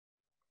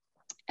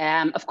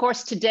Of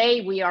course,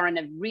 today we are in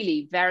a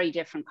really very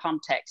different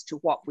context to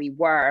what we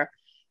were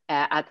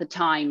at the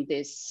time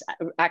this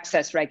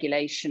access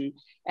regulation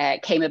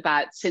came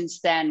about. Since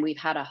then, we've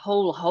had a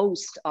whole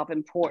host of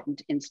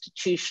important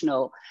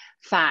institutional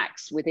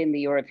facts within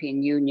the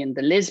European Union.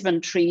 The Lisbon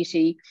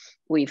Treaty,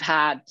 we've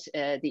had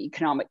the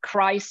economic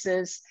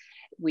crisis,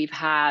 we've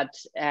had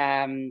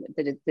the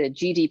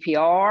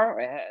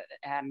GDPR,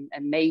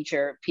 a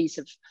major piece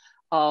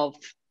of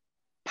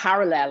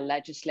parallel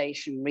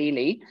legislation,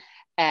 really.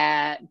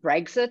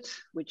 Brexit,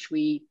 which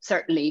we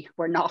certainly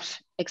were not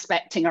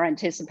expecting or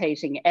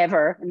anticipating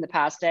ever in the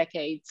past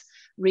decades,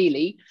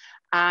 really.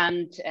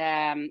 And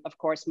of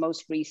course,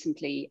 most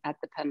recently at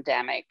the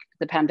pandemic.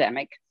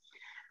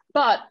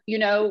 But, you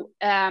know,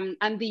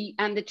 and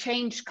the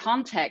changed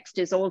context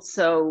is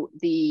also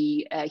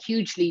the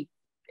hugely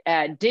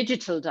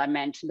digital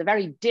dimension, the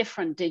very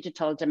different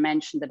digital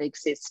dimension that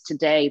exists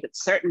today that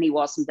certainly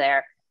wasn't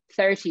there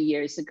 30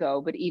 years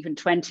ago, but even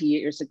 20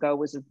 years ago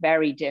was a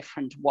very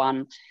different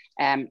one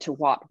to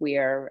what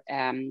we're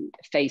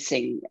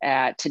facing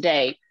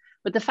today.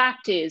 But the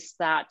fact is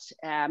that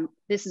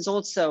this is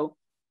also,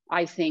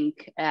 I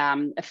think,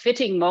 a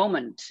fitting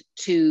moment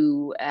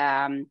to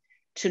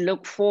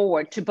look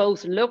forward, to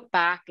both look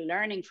back,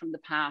 learning from the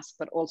past,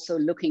 but also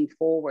looking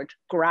forward,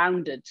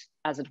 grounded,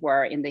 as it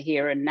were, in the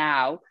here and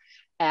now,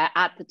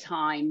 at the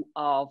time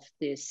of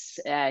this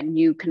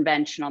new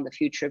Convention on the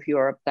Future of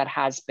Europe that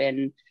has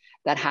been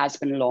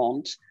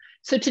launched.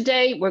 So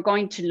today we're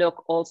going to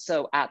look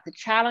also at the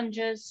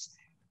challenges,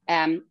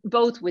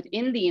 both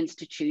within the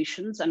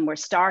institutions, and we're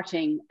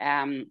starting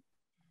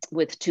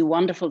with two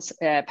wonderful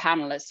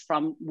panelists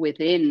from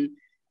within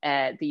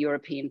the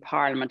European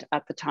Parliament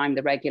at the time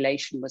the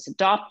regulation was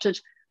adopted,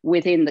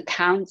 within the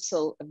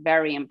Council, a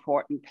very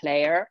important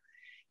player,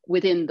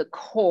 within the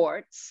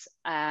courts,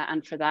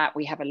 and for that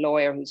we have a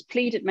lawyer who's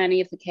pleaded many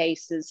of the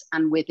cases,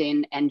 and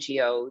within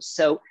NGOs.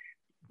 So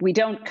we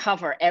don't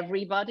cover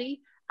everybody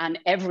and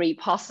every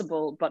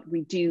possible, but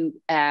we do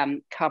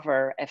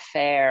cover a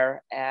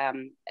fair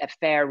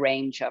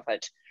range of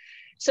it.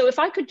 So if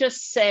I could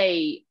just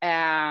say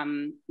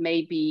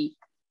maybe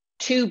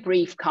two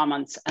brief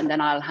comments, and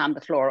then I'll hand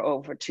the floor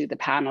over to the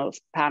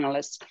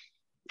panelists.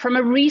 From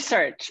a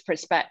research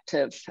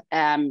perspective,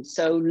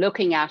 so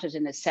looking at it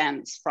in a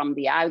sense from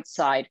the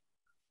outside,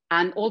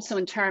 and also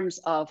in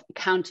terms of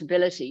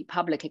accountability,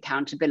 public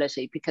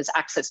accountability, because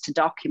access to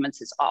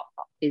documents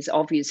is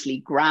obviously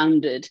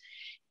grounded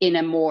in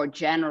a more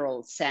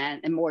general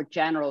sense, a more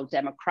general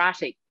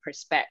democratic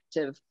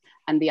perspective,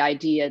 and the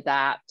idea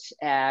that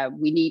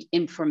we need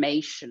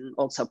information,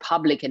 also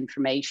public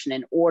information,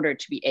 in order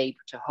to be able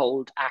to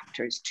hold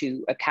actors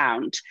to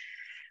account.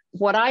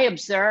 What I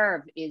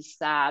observe is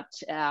that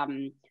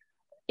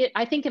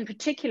I think in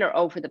particular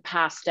over the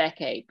past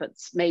decade, but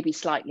maybe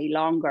slightly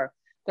longer,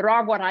 there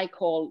are what I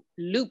call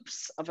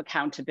loops of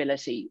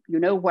accountability, you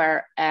know,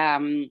 where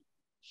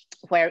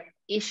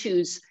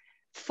issues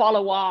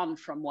follow on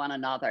from one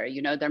another.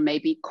 You know, there may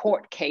be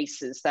court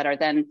cases that are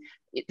then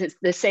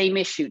the same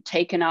issue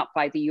taken up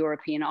by the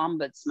European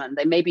Ombudsman.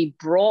 They may be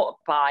brought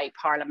by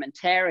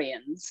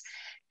parliamentarians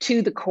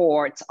to the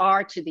courts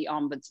or to the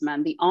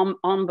Ombudsman. The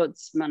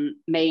Ombudsman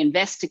may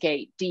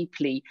investigate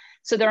deeply.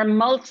 So there are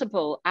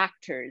multiple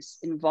actors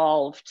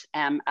involved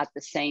at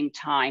the same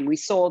time. We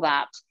saw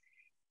that.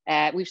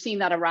 We've seen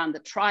that around the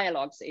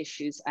trialogues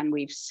issues, and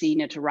we've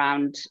seen it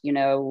around, you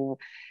know,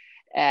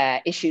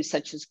 issues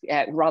such as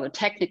rather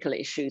technical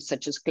issues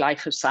such as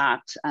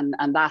glyphosate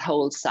and that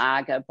whole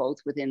saga, both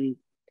within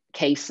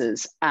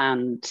cases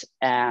and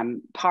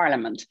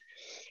Parliament.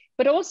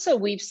 But also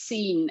we've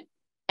seen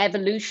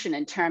evolution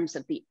in terms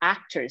of the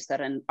actors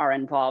that are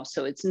involved.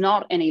 So it's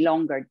not any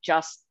longer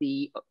just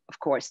of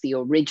course, the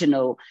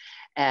original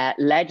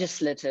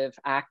legislative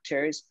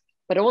actors,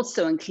 but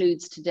also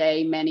includes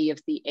today many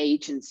of the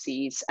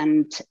agencies,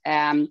 and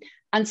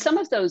some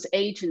of those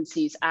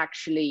agencies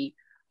actually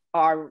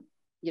are,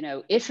 you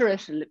know,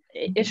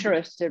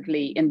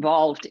 iteratively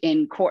involved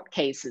in court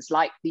cases,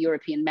 like the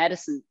European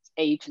Medicines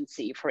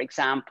Agency, for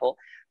example,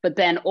 but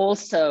then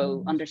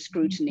also under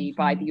scrutiny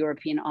by the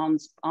European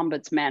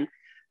Ombudsman,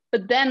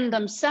 but then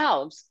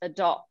themselves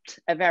adopt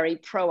a very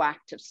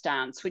proactive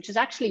stance, which is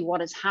actually what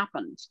has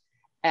happened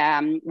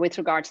with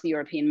regard to the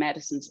European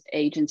Medicines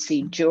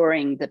Agency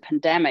during the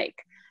pandemic,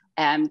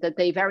 that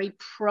they very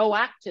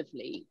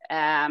proactively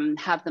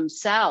have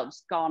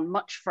themselves gone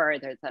much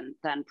further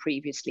than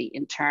previously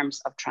in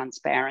terms of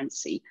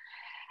transparency.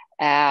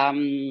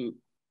 And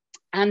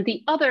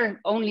the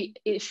only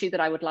issue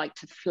that I would like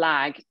to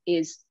flag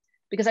is,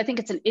 because I think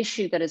it's an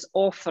issue that is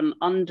often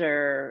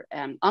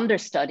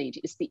understudied,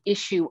 is the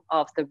issue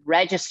of the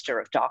register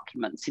of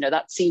documents. You know,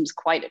 that seems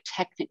quite a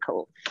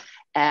technical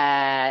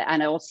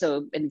and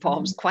also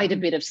involves quite a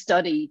bit of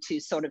study to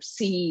sort of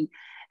see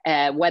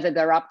whether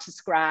they're up to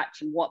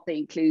scratch and what they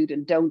include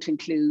and don't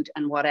include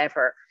and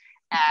whatever.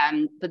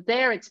 But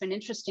there it's been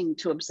interesting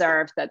to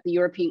observe that the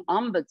European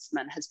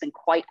Ombudsman has been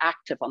quite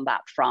active on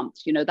that front.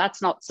 You know,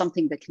 that's not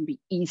something that can be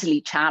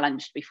easily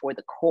challenged before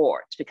the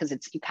court, because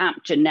you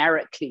can't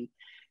generically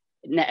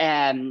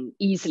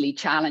easily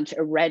challenge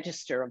a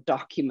register of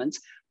documents,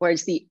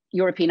 whereas the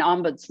European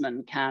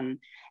Ombudsman can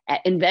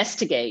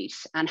investigate,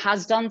 and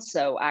has done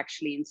so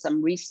actually in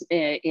some recent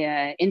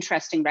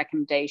interesting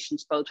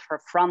recommendations, both for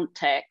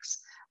Frontex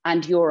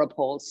and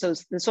Europol. So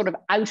the sort of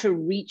outer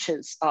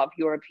reaches of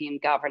European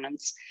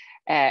governance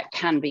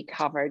can be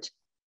covered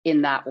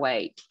in that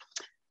way.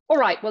 All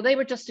right, well, they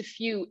were just a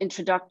few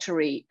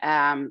introductory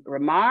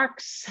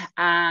remarks.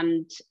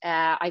 And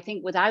I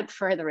think without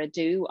further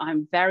ado,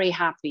 I'm very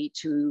happy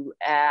to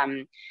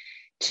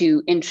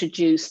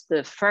introduce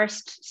the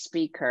first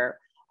speaker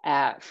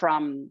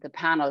from the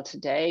panel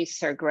today,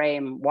 Sir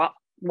Graham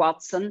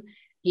Watson.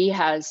 He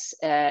was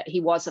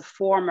a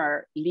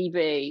former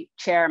Libe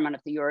chairman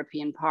of the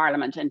European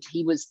Parliament, and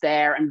he was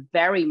there and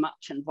very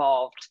much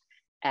involved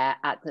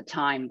at the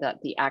time that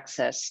the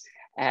access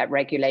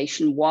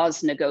regulation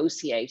was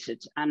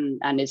negotiated,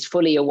 and is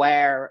fully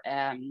aware,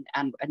 and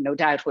no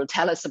doubt will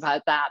tell us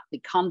about that, the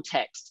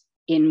context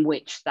in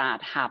which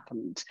that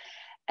happened.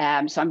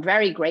 So I'm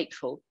very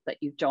grateful that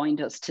you've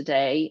joined us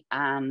today,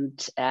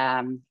 and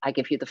I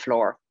give you the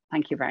floor.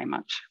 Thank you very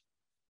much.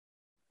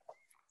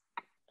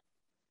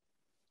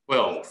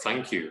 Well,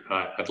 thank you.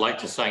 I'd like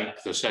to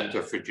thank the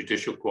Centre for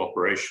Judicial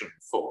Cooperation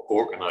for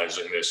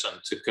organising this,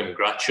 and to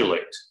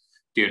congratulate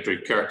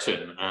Deirdre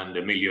Curtin and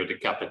Emilio De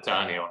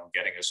Capitani on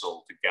getting us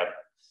all together.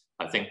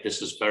 I think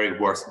this is very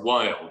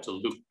worthwhile to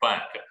look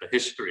back at the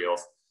history of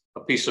a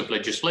piece of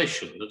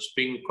legislation that's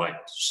been quite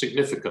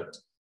significant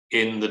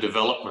in the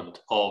development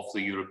of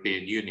the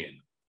European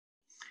Union.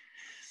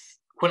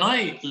 When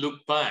I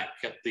look back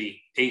at the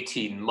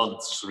 18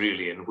 months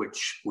really in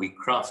which we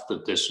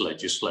crafted this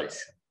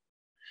legislation,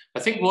 I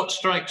think what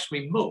strikes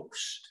me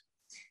most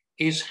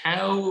is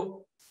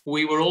how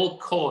we were all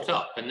caught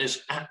up in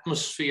this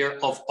atmosphere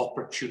of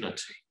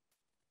opportunity.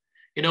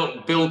 You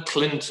know, Bill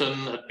Clinton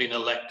had been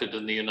elected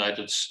in the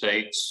United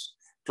States,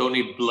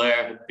 Tony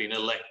Blair had been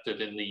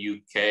elected in the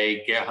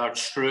UK, Gerhard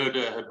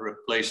Schröder had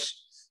replaced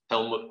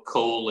Helmut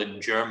Kohl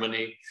in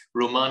Germany,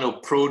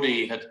 Romano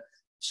Prodi had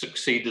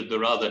succeeded the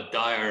rather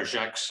dire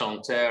Jacques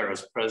Santer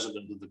as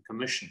president of the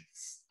Commission.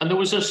 And there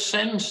was a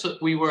sense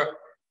that we were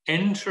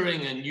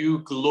entering a new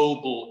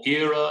global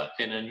era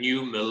in a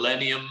new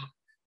millennium,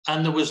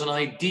 and there was an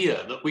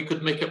idea that we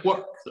could make it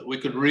work, that we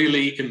could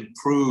really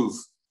improve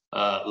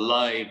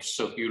lives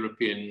of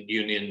European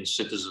Union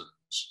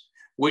citizens,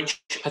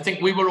 which I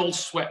think we were all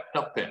swept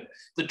up in.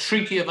 The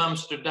Treaty of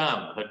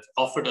Amsterdam had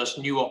offered us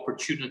new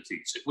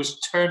opportunities. It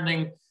was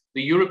turning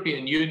the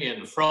European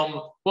Union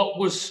from what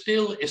was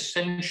still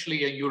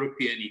essentially a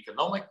European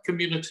economic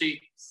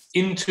community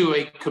into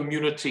a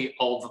community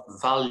of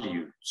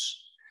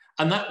values.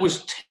 And that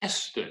was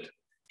tested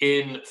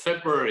in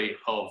February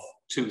of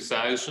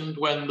 2000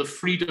 when the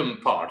Freedom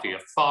Party, a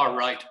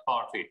far-right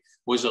party,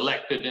 was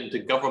elected into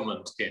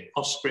government in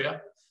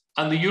Austria.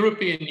 And the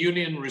European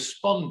Union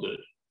responded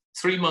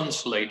 3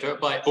 months later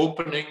by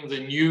opening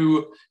the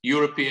new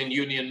European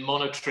Union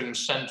Monitoring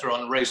Center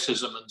on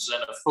Racism and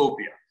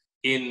Xenophobia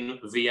in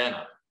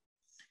Vienna.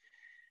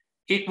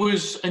 It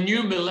was a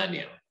new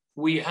millennium.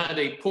 We had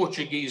a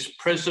Portuguese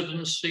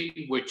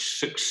presidency which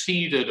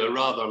succeeded a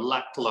rather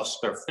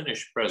lackluster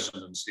Finnish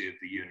presidency of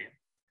the Union,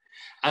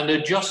 and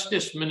a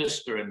justice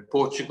minister in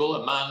Portugal,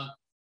 a man,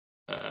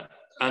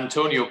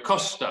 Antonio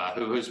Costa,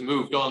 who has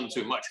moved on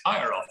to much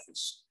higher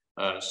office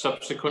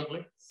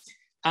subsequently,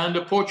 and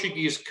a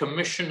Portuguese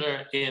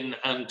commissioner in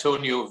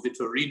Antonio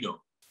Vitorino,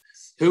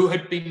 who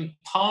had been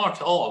part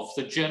of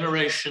the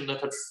generation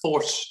that had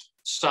forced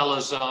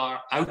Salazar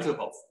out of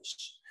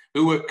office,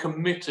 who were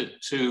committed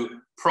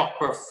to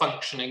proper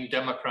functioning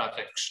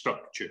democratic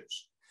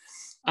structures.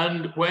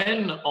 And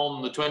when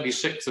on the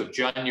 26th of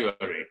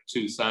January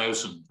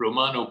 2000,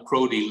 Romano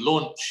Prodi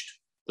launched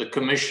the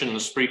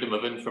Commission's Freedom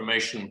of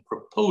Information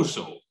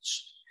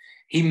proposals,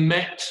 he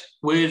met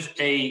with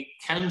a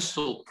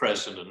council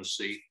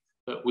presidency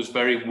that was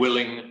very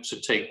willing to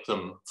take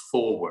them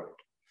forward.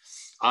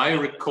 I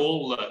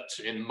recall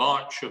that in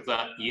March of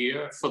that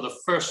year, for the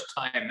first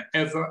time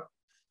ever,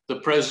 the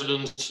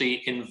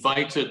presidency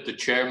invited the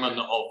chairman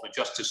of the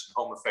Justice and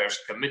Home Affairs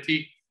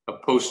Committee, a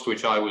post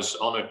which I was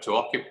honored to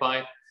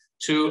occupy,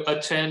 to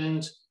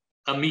attend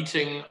a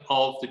meeting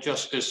of the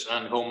Justice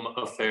and Home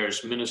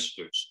Affairs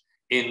ministers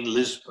in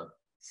Lisbon.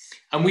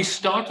 And we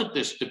started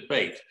this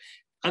debate.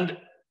 And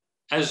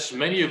as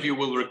many of you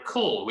will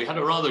recall, we had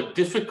a rather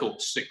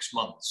difficult 6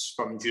 months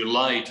from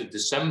July to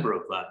December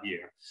of that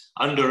year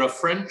under a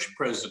French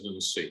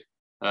presidency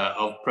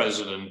of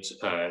President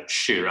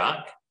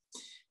Chirac.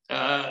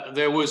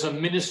 There was a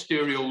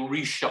ministerial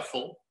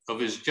reshuffle of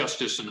his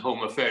Justice and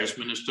Home Affairs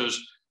ministers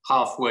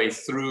halfway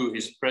through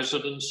his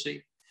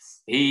presidency.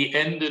 He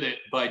ended it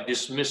by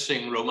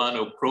dismissing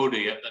Romano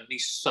Prodi at the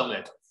Nice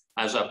summit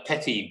as a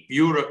petty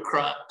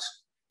bureaucrat.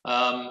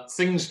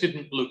 Things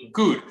didn't look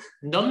good.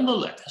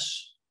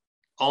 Nonetheless,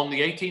 on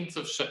the 18th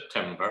of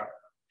September,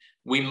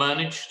 we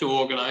managed to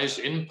organize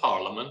in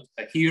Parliament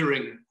a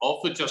hearing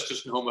of the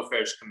Justice and Home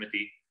Affairs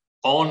Committee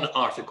on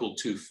Article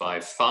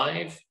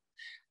 255.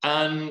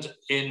 And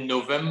in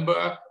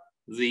November,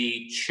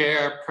 the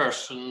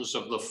chairpersons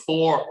of the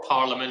 4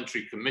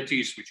 parliamentary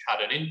committees which had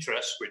an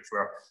interest, which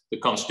were the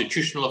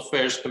Constitutional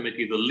Affairs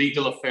Committee, the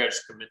Legal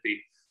Affairs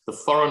Committee, the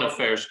Foreign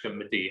Affairs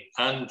Committee,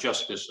 and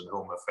Justice and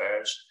Home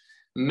Affairs,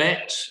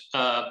 met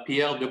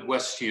Pierre de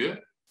Boissieu,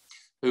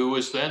 who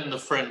was then the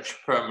French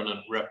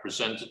permanent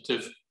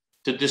representative,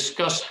 to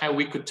discuss how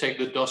we could take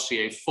the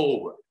dossier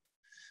forward.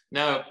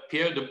 Now,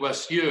 Pierre de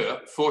Boissieu,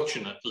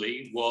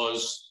 fortunately,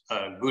 was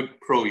a good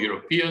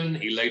pro-European.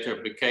 He later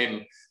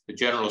became the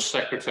General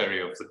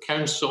Secretary of the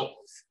Council,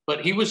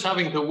 but he was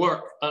having to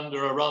work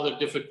under a rather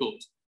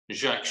difficult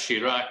Jacques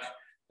Chirac,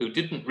 who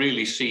didn't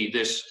really see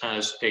this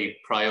as a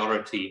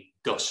priority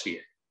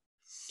dossier.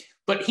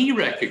 But he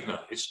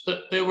recognized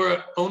that there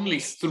were only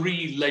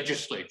 3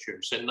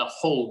 legislatures in the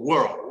whole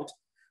world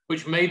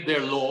which made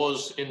their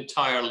laws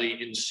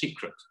entirely in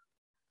secret.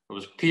 It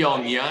was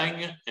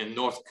Pyongyang in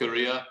North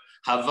Korea,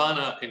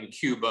 Havana in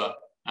Cuba,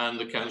 and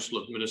the Council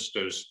of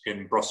Ministers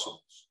in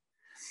Brussels.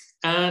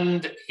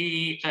 And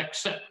he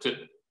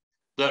accepted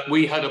that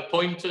we had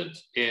appointed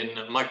in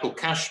Michael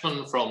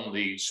Cashman from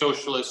the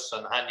Socialists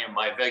and Hanya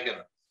Maivegen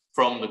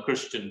from the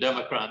Christian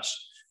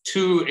Democrats,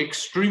 2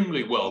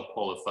 extremely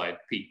well-qualified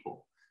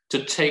people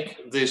to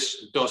take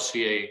this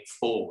dossier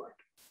forward.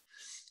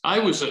 I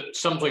was at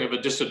something of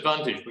a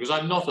disadvantage because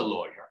I'm not a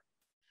lawyer,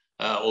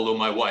 although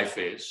my wife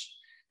is.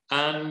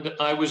 And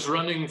I was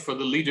running for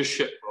the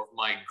leadership of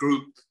my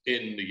group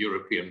in the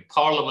European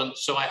Parliament,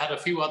 so I had a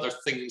few other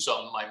things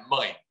on my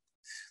mind.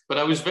 But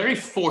I was very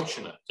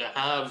fortunate to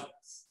have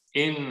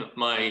in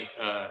my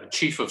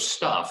chief of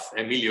staff,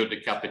 Emilio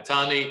De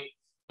Capitani,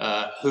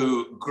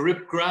 who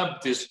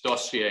grabbed this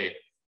dossier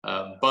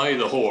by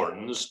the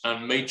horns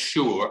and made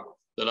sure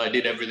that I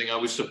did everything I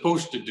was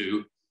supposed to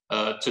do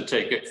to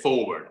take it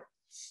forward.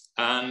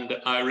 And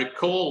I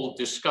recall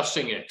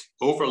discussing it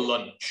over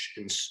lunch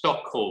in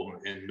Stockholm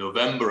in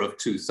November of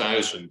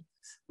 2000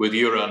 with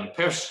Göran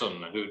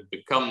Persson, who'd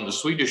become the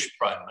Swedish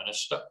Prime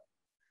Minister,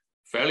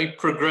 fairly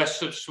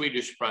progressive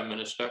Swedish Prime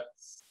Minister,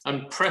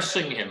 and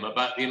pressing him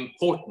about the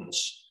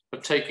importance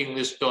of taking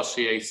this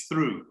dossier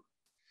through.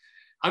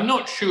 I'm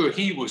not sure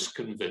he was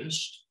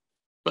convinced,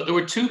 but there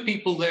were 2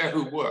 people there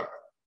who were.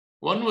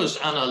 One was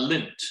Anna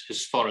Lindh,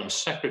 his foreign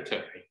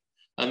secretary,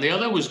 and the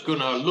other was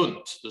Gunnar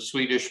Lund, the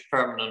Swedish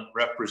permanent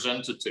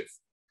representative.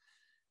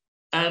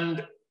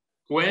 And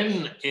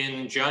when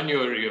in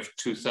January of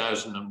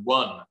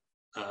 2001,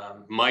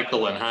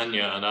 Michael and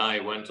Hanya and I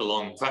went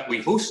along, in fact,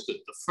 we hosted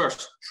the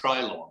first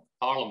trilogue,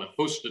 Parliament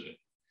hosted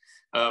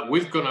it,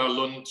 with Gunnar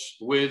Lund,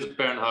 with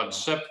Bernhard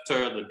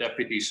Septer, the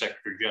Deputy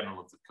Secretary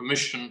General of the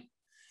Commission.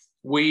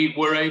 We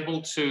were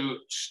able to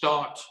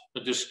start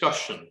a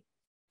discussion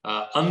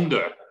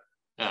under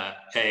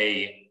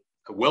a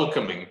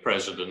welcoming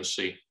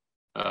presidency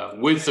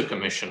with the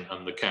Commission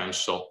and the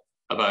Council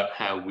about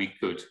how we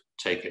could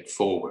take it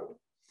forward.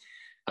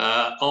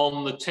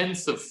 On the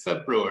 10th of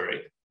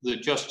February, the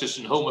Justice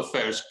and Home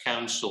Affairs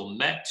Council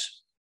met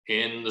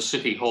in the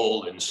City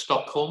Hall in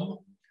Stockholm.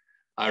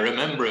 I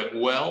remember it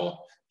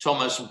well.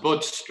 Thomas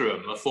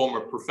Bodström, a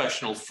former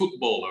professional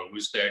footballer,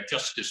 was their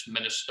Justice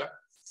Minister.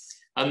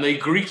 And they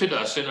greeted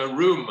us in a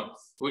room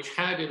which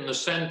had in the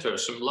center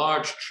some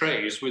large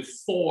trays with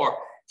 4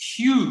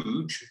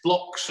 huge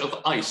blocks of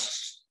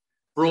ice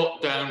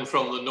brought down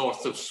from the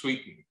north of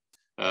Sweden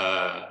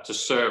to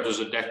serve as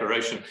a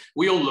decoration.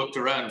 We all looked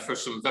around for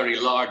some very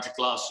large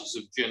glasses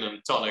of gin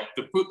and tonic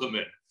to put them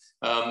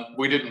in.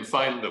 We didn't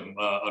find them,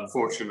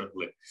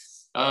 unfortunately.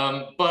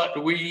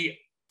 But we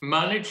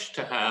managed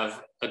to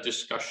have a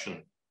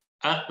discussion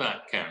at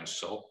that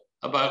council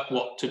about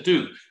what to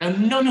do.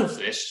 And none of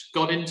this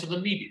got into the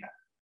media.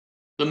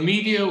 The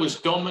media was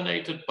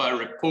dominated by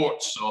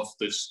reports of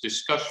these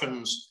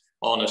discussions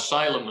on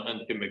asylum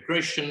and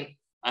immigration,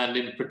 and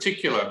in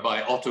particular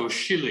by Otto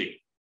Schily,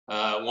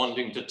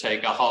 wanting to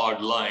take a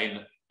hard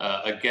line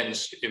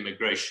against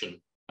immigration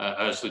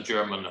as the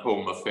German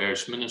Home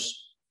Affairs Minister.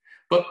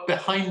 But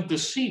behind the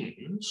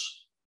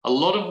scenes, a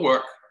lot of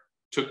work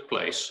took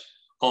place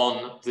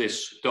on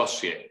this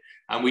dossier.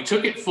 And we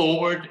took it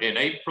forward in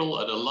April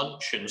at a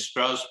lunch in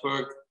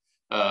Strasbourg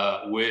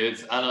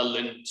with Anna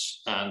Lindh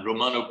and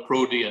Romano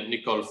Prodi and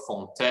Nicole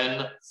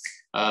Fontaine,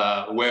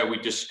 where we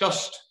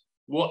discussed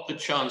what the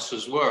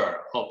chances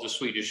were of the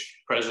Swedish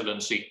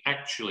presidency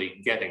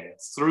actually getting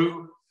it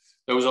through.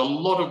 There was a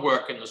lot of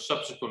work in the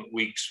subsequent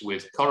weeks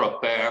with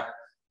Coreper,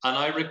 and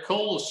I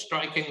recall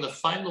striking the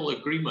final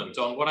agreement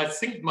on what I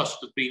think must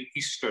have been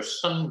Easter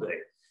Sunday.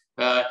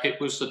 It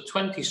was the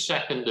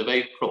 22nd of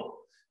April.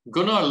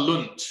 Gunnar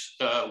Lund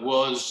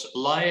was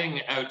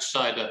lying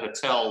outside a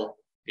hotel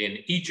in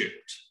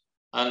Egypt,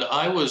 and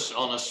I was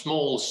on a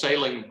small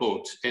sailing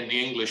boat in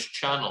the English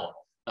Channel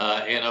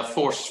in a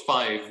force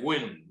 5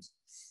 wind.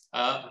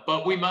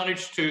 But we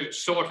managed to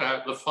sort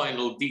out the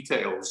final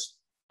details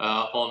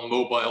on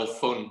mobile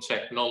phone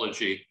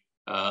technology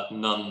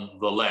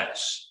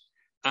nonetheless.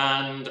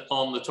 And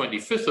on the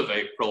 25th of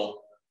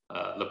April,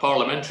 the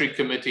Parliamentary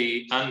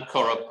Committee and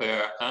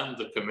Coreper and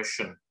the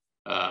Commission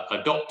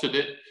adopted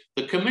it.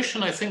 The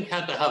Commission, I think,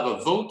 had to have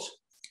a vote,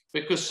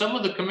 because some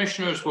of the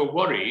commissioners were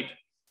worried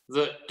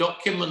that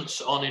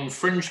documents on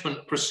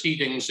infringement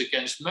proceedings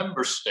against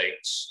member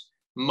states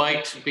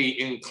might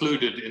be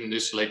included in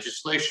this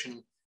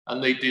legislation,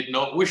 and they did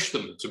not wish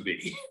them to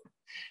be.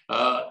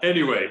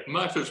 Anyway,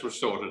 matters were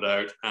sorted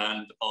out,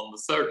 and on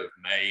the 3rd of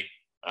May,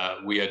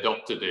 we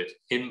adopted it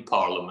in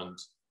Parliament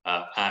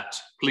at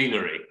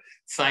plenary,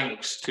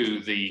 thanks to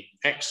the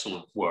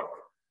excellent work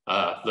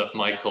that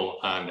Michael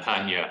and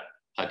Hanya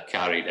had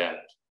carried out.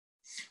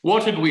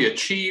 What had we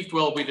achieved?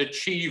 Well, we'd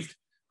achieved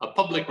a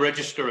public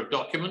register of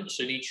documents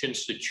in each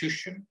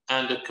institution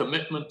and a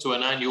commitment to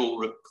an annual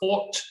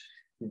report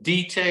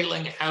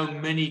detailing how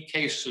many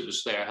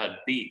cases there had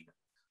been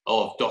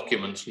of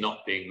documents not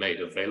being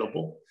made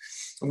available.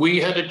 We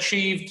had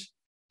achieved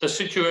a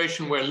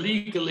situation where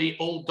legally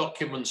all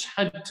documents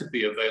had to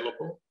be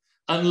available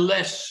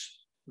unless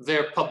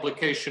their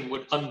publication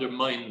would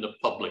undermine the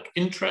public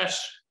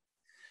interest.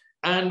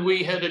 And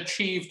we had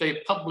achieved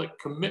a public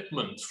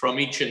commitment from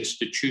each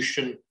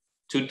institution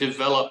to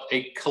develop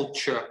a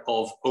culture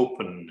of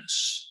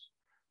openness.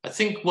 I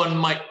think one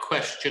might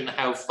question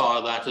how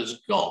far that has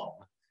gone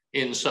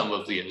in some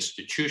of the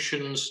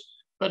institutions,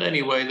 but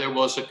anyway, there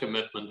was a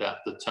commitment at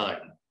the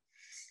time.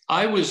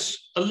 I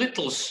was a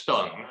little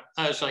stung,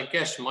 as I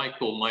guess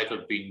Michael might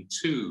have been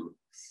too,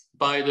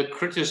 by the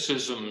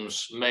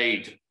criticisms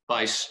made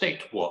by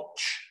State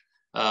Watch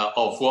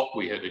of what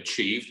we had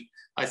achieved.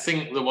 I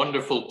think the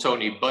wonderful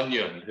Tony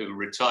Bunyan, who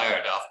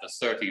retired after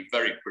 30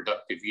 very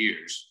productive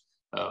years,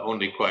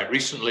 only quite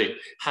recently,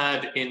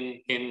 had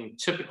in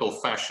typical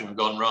fashion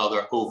gone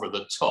rather over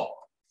the top.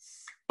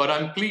 But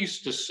I'm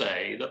pleased to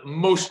say that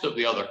most of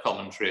the other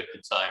commentary at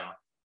the time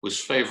was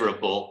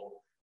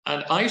favorable,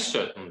 and I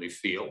certainly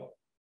feel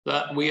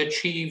that we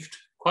achieved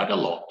quite a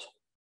lot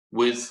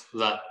with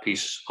that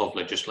piece of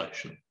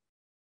legislation.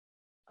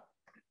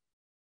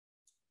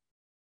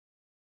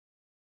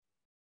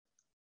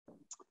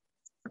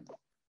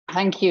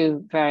 Thank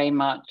you very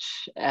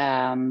much,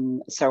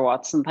 Sir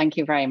Watson. Thank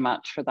you very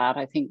much for that.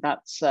 I think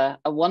that's a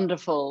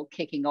wonderful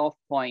kicking off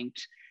point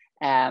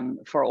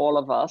for all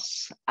of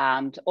us,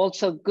 and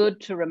also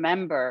good to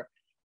remember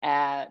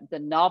the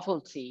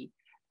novelty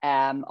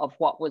of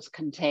what was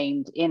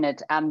contained in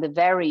it and the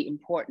very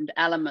important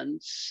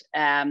elements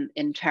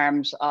in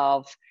terms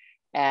of,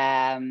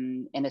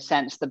 in a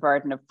sense, the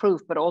burden of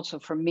proof, but also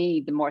for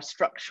me, the more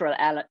structural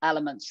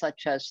elements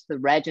such as the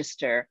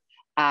register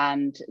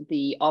and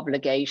the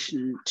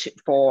obligation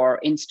for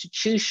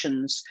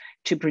institutions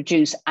to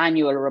produce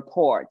annual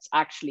reports,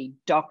 actually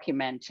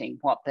documenting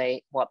what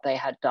they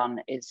had done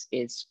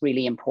is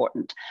really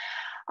important.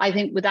 I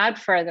think without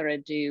further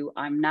ado,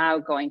 I'm now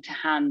going to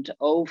hand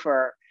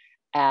over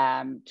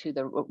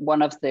to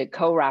one of the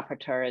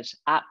co-rapporteurs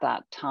at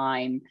that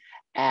time,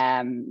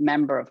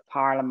 Member of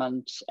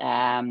Parliament,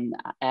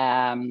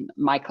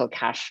 Michael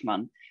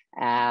Cashman,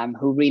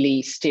 who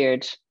really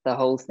steered the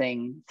whole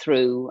thing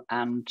through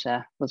and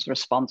was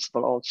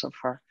responsible also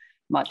for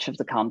much of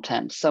the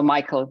content. So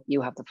Michael,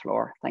 you have the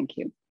floor. Thank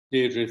you.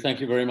 Deirdre, thank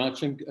you very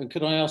much. And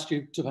could I ask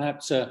you to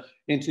perhaps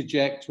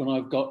interject when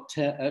I've got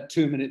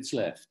 2 minutes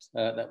left?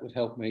 That would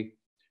help me.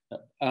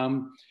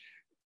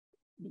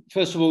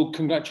 First of all,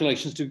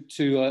 congratulations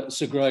to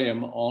Sir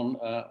Graham on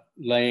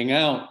laying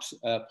out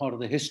part of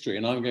the history,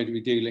 and I'm going to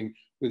be dealing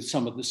with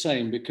some of the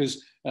same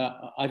because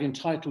I've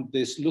entitled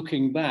this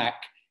Looking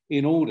Back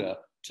in Order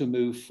to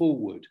Move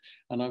Forward.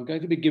 And I'm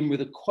going to begin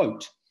with a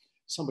quote.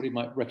 Somebody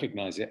might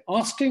recognize it.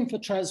 Asking for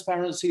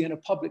transparency in a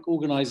public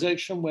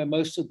organization where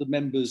most of the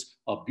members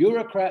are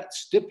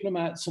bureaucrats,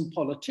 diplomats, and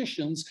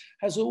politicians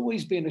has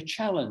always been a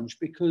challenge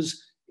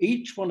because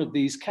each one of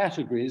these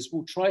categories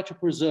will try to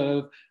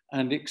preserve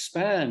and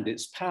expand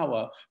its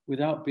power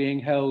without being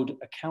held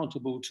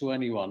accountable to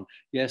anyone.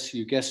 Yes,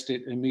 you guessed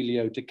it,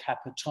 Emilio de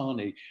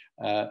Capitani,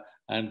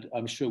 and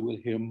I'm sure we'll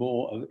hear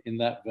more in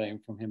that vein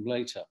from him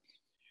later.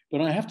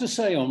 But I have to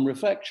say on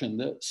reflection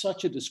that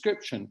such a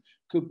description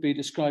could be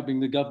describing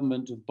the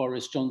government of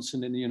Boris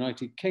Johnson in the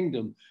United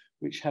Kingdom,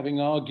 which,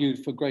 having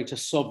argued for greater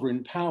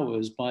sovereign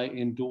powers by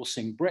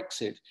endorsing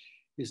Brexit,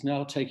 is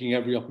now taking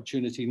every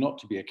opportunity not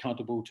to be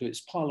accountable to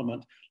its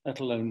parliament, let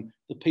alone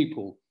the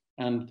people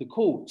and the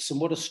courts. And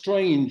what a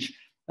strange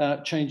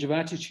change of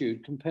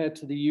attitude compared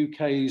to the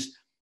UK's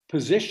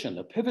position,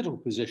 a pivotal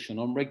position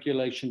on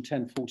Regulation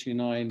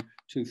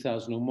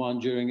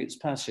 1049/2001 during its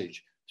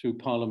passage through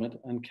Parliament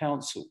and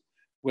Council,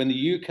 when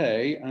the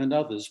UK and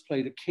others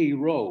played a key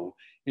role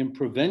in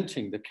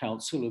preventing the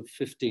Council of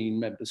 15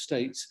 member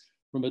states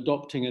from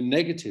adopting a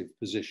negative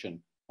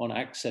position on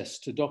access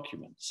to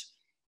documents.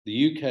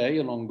 The UK,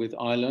 along with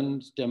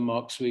Ireland,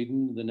 Denmark,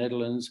 Sweden, the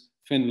Netherlands,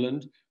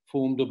 Finland,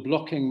 formed a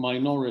blocking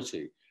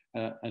minority.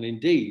 And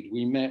indeed,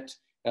 we met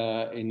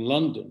in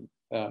London,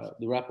 the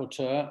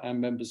rapporteur and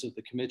members of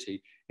the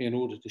committee, in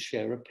order to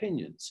share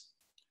opinions.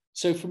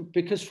 So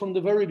because from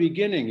the very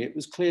beginning, it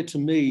was clear to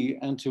me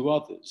and to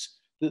others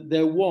that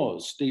there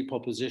was deep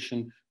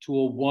opposition to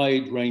a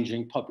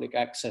wide-ranging public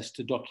access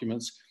to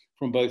documents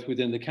from both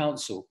within the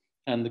Council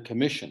and the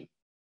Commission.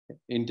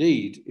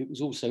 Indeed, it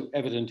was also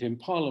evident in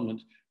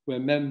Parliament where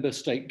member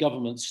state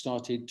governments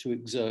started to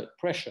exert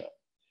pressure.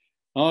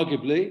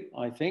 Arguably,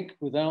 I think,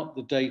 without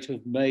the date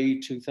of May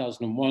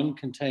 2001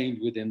 contained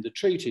within the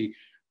treaty,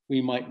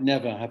 we might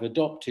never have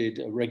adopted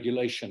a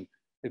regulation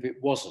if it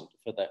wasn't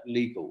for that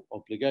legal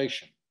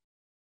obligation.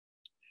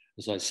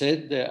 As I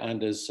said,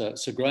 and as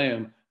Sir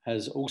Graham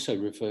has also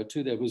referred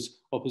to, there was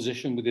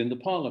opposition within the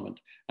Parliament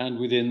and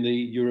within the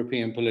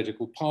European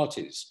political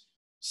parties.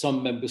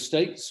 Some member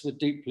states were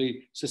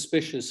deeply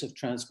suspicious of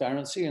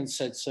transparency and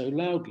said so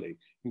loudly,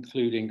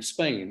 including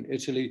Spain,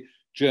 Italy,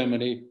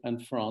 Germany,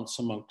 and France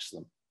amongst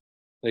them.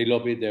 They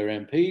lobbied their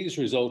MPs,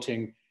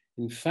 resulting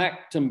in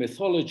fact and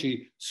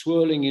mythology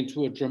swirling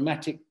into a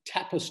dramatic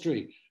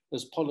tapestry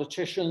as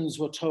politicians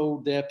were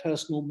told their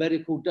personal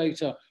medical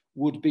data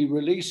would be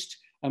released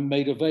and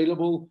made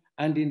available,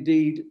 and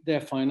indeed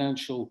their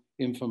financial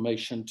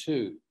information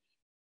too.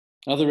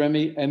 Other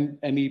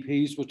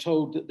MEPs were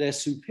told that their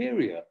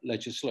superior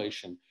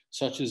legislation,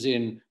 such as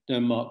in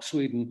Denmark,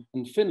 Sweden,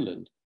 and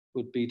Finland,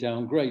 would be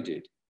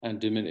downgraded and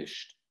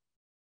diminished.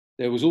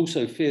 There was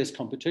also fierce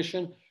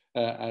competition,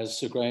 as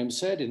Sir Graham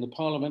said, in the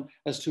Parliament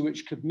as to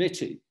which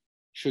committee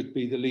should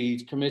be the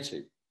lead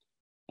committee.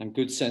 And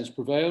good sense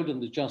prevailed,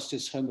 and the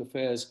Justice, Home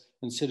Affairs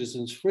and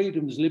Citizens'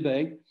 Freedoms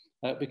Libe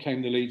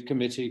became the lead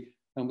committee,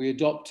 and we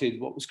adopted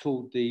what was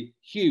called the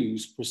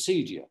Hughes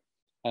procedure.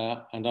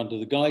 And under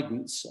the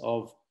guidance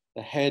of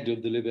the head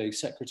of the Libe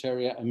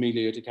Secretariat,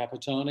 Emilio de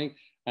Capitani,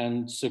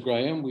 and Sir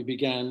Graham, we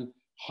began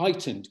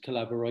heightened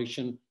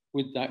collaboration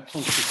with that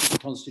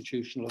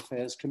Constitutional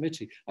Affairs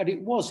Committee. And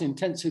it was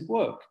intensive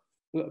work,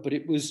 but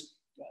it was,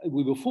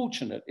 we were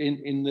fortunate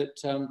in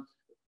that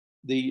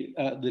the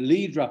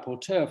lead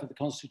rapporteur for the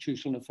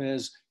Constitutional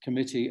Affairs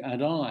Committee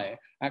and I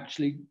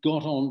actually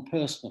got on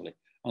personally,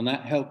 and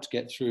that helped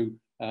get through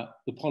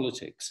the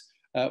politics.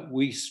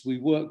 We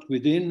worked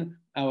within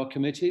our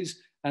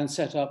committees and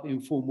set up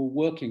informal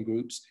working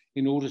groups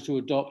in order to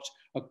adopt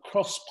a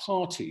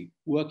cross-party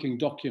working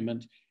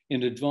document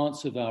in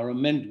advance of our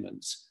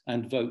amendments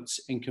and votes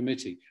in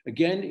committee.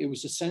 Again, it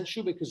was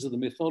essential because of the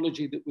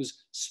mythology that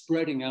was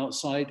spreading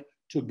outside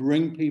to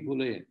bring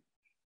people in.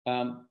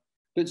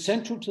 But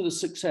central to the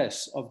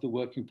success of the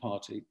Working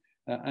Party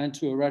and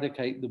to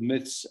eradicate the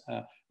myths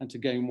and to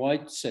gain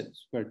widespread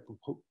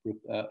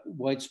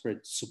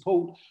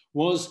support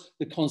was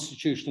the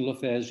Constitutional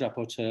Affairs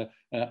Rapporteur,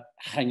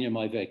 Hanja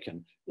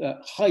Maijweken,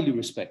 highly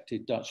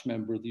respected Dutch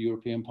member of the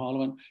European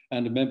Parliament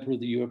and a member of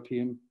the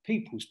European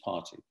People's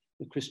Party,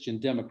 the Christian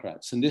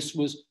Democrats. And this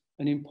was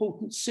an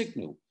important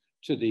signal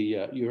to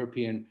the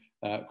European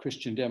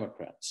Christian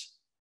Democrats.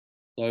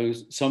 Though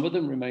some of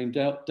them remained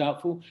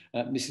doubtful,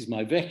 Mrs.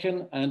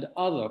 Maijweken and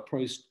other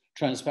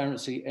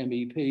pro-transparency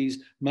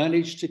MEPs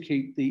managed to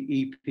keep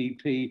the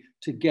EPP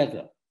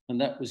together. And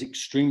that was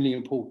extremely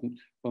important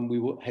when we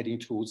were heading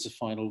towards the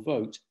final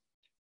vote.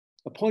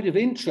 A point of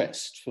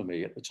interest for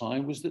me at the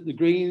time was that the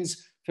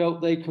Greens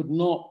felt they could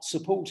not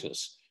support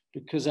us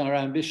because our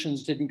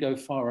ambitions didn't go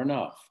far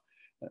enough.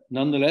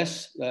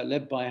 Nonetheless,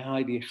 led by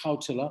Heidi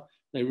Hautala,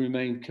 they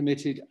remained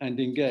committed and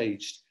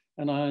engaged,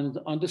 and I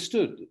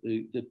understood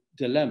the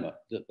dilemma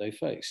that they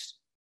faced.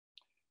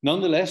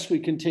 Nonetheless, we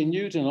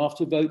continued, and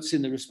after votes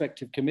in the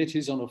respective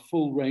committees on a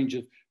full range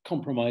of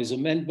compromise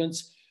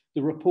amendments,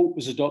 the report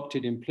was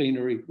adopted in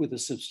plenary with a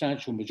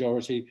substantial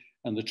majority,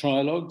 and the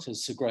trilogues,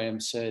 as Sir Graham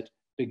said,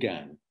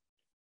 began.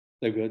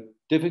 They were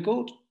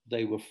difficult,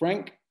 they were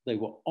frank, they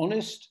were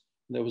honest.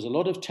 There was a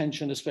lot of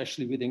tension,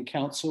 especially within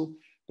Council,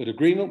 but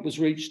agreement was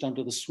reached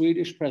under the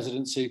Swedish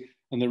presidency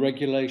and the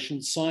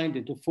regulation signed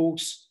into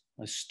force.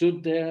 I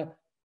stood there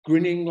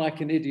grinning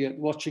like an idiot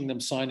watching them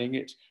signing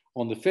it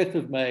on the 5th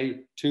of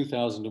May,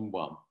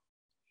 2001.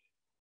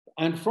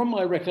 And from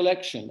my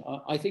recollection,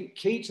 I think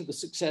key to the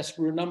success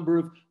were a number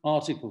of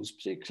articles,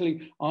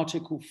 particularly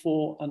Article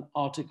 4 and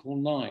Article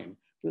 9,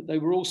 but they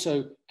were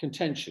also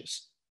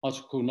contentious.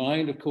 Article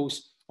 9, of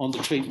course, on the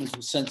treatment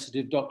of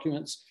sensitive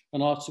documents,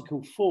 and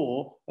Article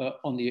 4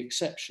 on the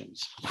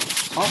exceptions.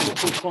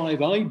 Article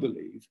 5, I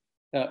believe,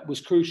 was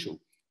crucial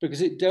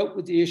because it dealt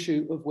with the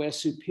issue of where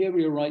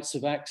superior rights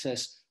of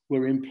access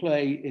were in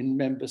play in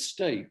member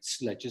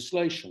states'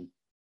 legislation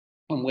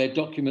and where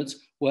documents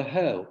were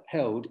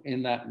held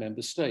in that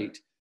member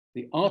state.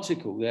 The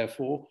article,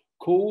 therefore,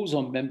 calls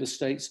on member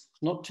states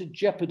not to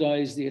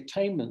jeopardize the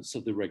attainments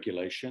of the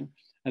regulation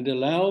and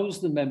allows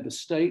the member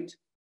state,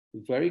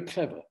 very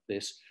clever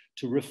this,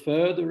 to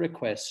refer the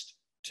request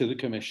to the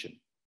Commission.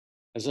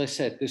 As I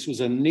said, this was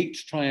a neat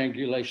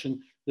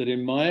triangulation that,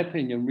 in my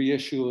opinion,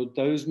 reassured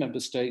those member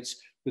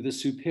states with a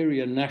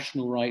superior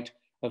national right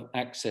of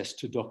access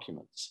to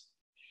documents.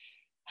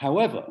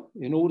 However,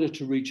 in order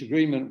to reach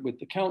agreement with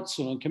the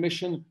Council and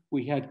Commission,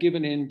 we had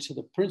given in to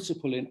the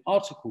principle in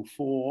Article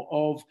 4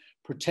 of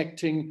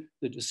protecting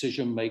the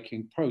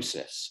decision-making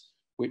process,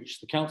 which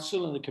the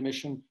Council and the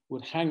Commission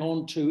would hang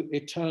on to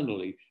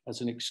eternally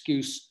as an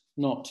excuse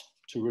not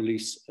to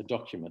release a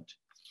document.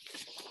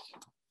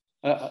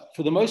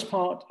 For the most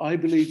part, I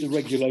believe the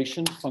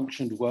regulation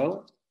functioned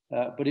well,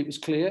 but it was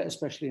clear,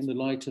 especially in the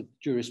light of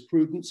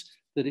jurisprudence,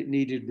 that it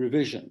needed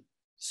revision.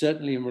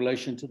 certainly in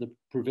relation to the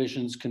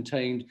provisions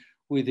contained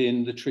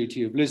within the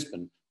Treaty of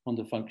Lisbon on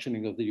the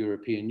functioning of the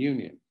European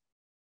Union.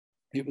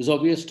 It was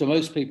obvious to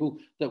most people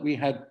that we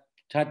had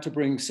to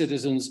bring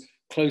citizens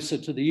closer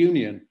to the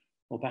Union,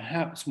 or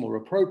perhaps more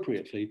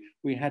appropriately,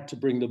 we had to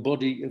bring the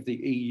body of the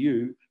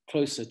EU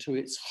closer to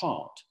its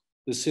heart,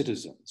 the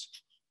citizens.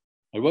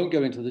 I won't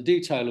go into the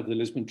detail of the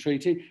Lisbon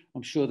Treaty.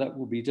 I'm sure that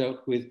will be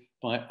dealt with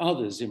by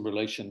others in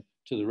relation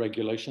to the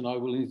regulation. I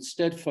will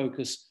instead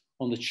focus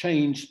on the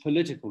changed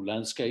political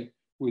landscape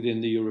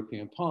within the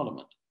European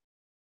Parliament.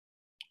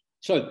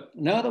 So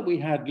now that we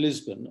had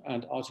Lisbon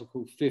and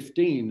Article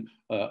 15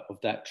 of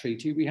that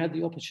treaty, we had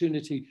the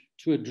opportunity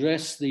to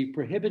address the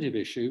prohibitive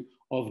issue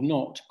of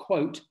not,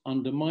 quote,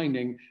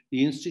 undermining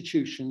the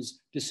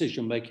institution's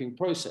decision-making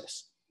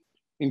process.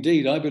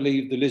 Indeed, I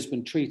believe the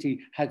Lisbon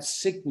Treaty had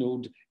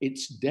signaled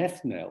its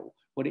death knell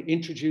when it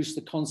introduced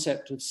the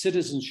concept of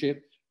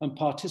citizenship and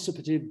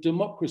participative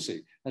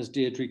democracy, as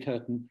Deirdre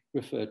Curtin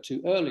referred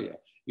to earlier.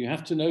 You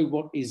have to know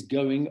what is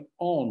going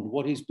on,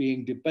 what is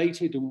being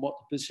debated, and what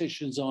the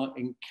positions are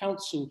in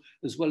Council,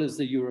 as well as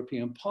the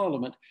European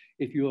Parliament,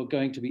 if you are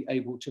going to be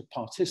able to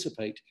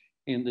participate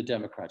in the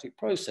democratic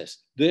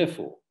process.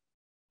 Therefore,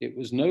 it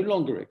was no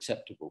longer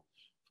acceptable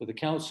for the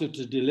Council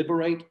to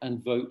deliberate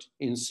and vote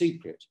in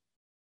secret.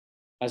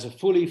 As a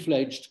fully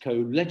fledged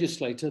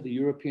co-legislator, the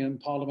European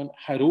Parliament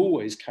had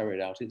always carried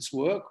out its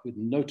work, with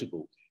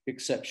notable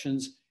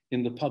exceptions,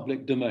 in the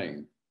public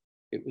domain.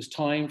 It was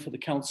time for the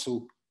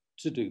Council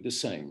to do the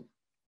same.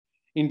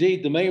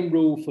 Indeed, the main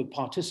rule for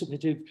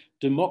participative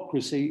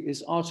democracy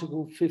is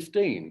Article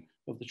 15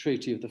 of the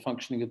Treaty of the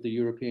Functioning of the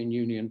European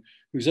Union,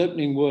 whose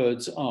opening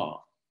words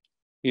are,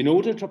 in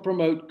order to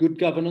promote good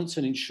governance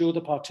and ensure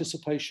the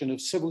participation of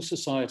civil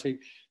society,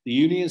 the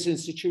Union's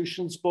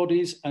institutions,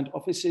 bodies and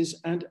offices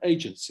and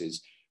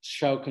agencies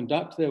shall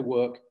conduct their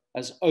work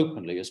as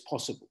openly as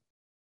possible.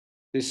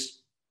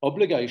 This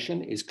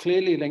obligation is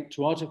clearly linked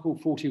to Article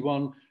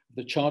 41 of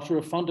the Charter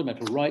of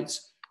Fundamental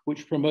Rights,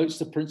 which promotes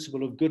the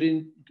principle of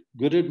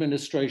good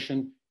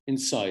administration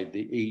inside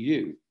the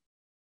EU.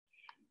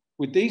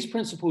 With these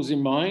principles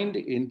in mind,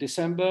 in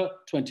December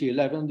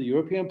 2011, the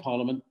European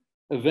Parliament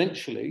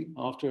eventually,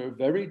 after a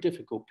very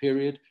difficult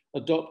period,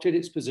 adopted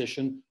its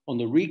position on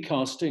the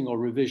recasting or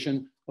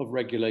revision of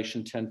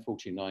Regulation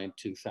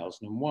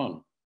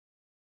 1049/2001.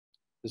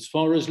 As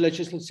far as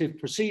legislative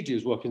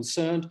procedures were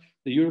concerned,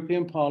 the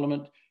European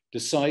Parliament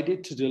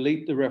decided to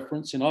delete the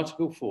reference in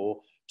Article 4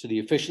 to the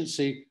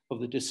efficiency of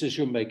the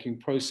decision-making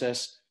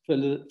process for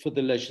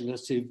the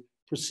legislative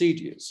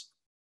procedures.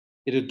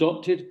 It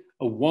adopted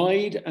a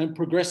wide and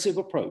progressive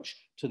approach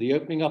to the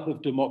opening up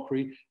of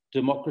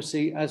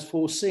democracy as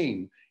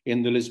foreseen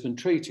in the Lisbon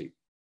Treaty,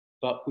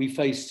 but we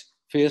faced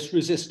fierce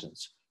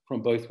resistance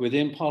from both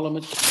within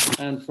Parliament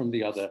and from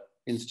the other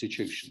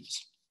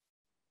institutions.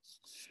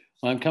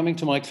 I'm coming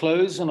to my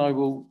close, and I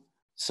will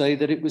say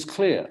that it was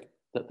clear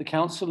that the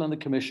Council and the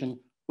Commission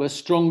were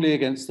strongly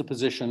against the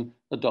position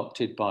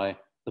adopted by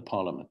the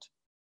Parliament.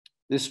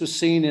 This was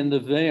seen in the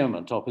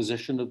vehement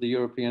opposition of the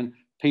European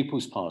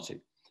People's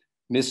Party,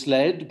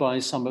 misled by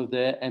some of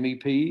their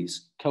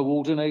MEPs,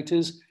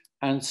 coordinators,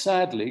 and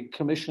sadly,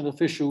 Commission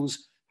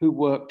officials who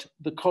worked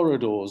the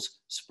corridors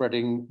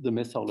spreading the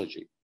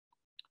mythology.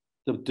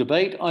 The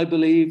debate, I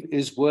believe,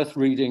 is worth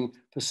reading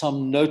for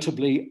some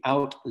notably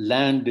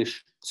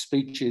outlandish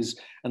speeches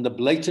and the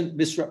blatant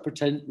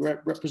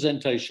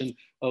misrepresentation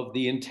of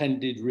the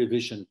intended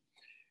revision.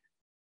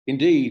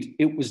 Indeed,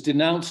 it was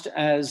denounced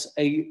as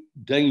a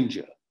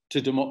danger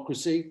to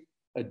democracy,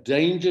 a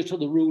danger to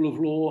the rule of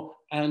law,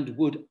 and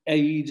would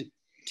aid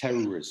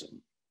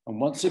terrorism. And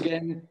once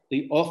again,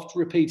 the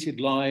oft-repeated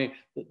lie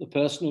that the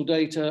personal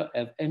data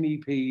of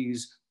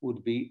MEPs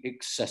would be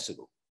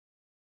accessible.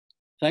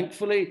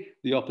 Thankfully,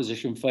 the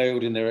opposition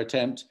failed in their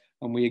attempt,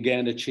 and we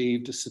again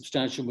achieved a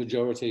substantial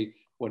majority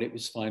when it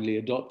was finally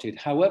adopted.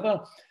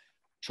 However,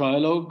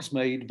 trialogues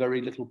made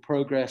very little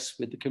progress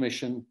with the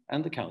Commission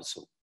and the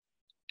Council,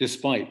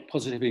 despite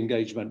positive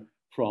engagement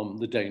from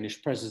the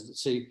Danish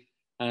presidency.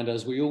 And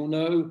as we all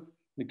know,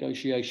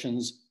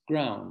 negotiations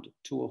ground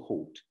to a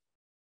halt.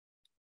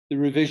 The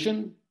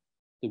revision,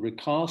 the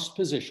recast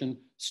position,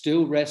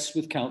 still rests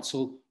with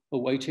Council,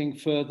 awaiting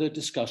further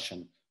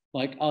discussion,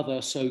 like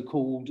other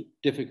so-called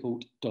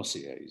difficult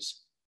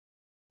dossiers.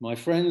 My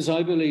friends,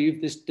 I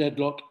believe this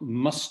deadlock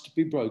must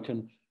be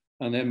broken,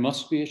 and there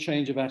must be a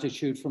change of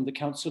attitude from the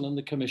Council and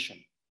the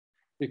Commission.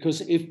 Because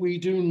if we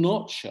do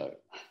not show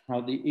how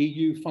the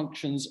EU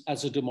functions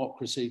as a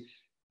democracy,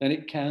 then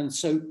it can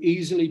so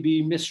easily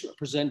be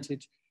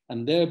misrepresented,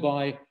 and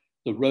thereby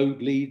the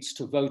road leads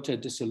to voter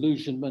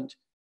disillusionment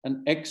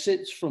and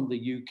exits from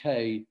the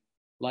UK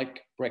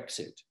like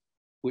Brexit,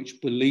 which,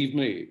 believe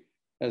me,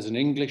 as an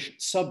English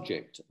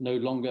subject, no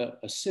longer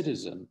a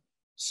citizen,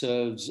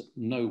 serves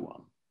no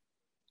one.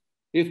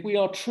 If we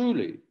are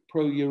truly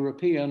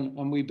pro-European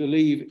and we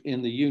believe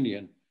in the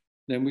Union,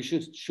 then we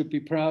should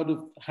be proud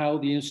of how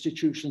the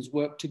institutions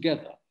work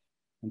together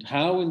and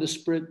how, in the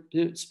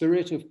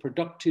spirit of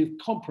productive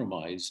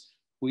compromise,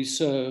 we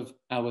serve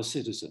our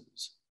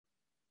citizens.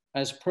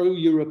 as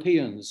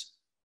pro-Europeans,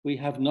 we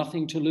have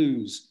nothing to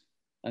lose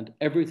and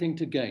everything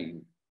to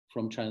gain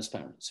from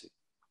transparency.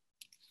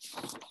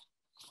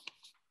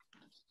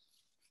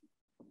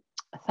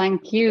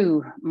 Thank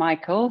you,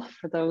 Michael,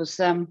 for those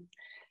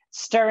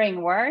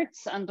stirring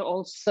words, and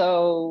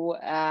also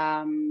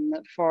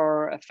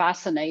for a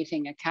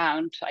fascinating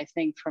account, I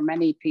think, for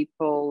many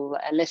people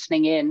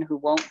listening in who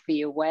won't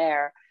be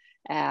aware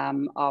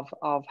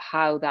of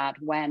how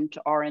that went,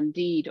 or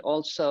indeed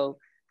also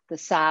the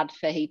sad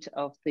fate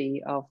of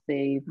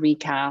the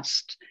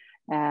recast,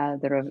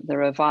 the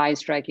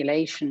revised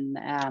regulation,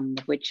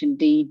 which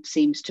indeed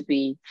seems to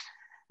be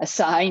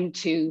assigned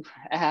to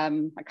a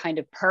kind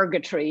of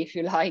purgatory, if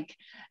you like,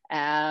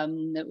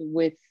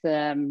 with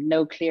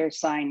no clear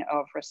sign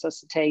of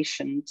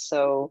resuscitation.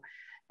 So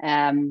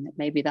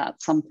maybe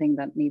that's something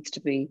that needs to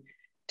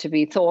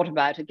be thought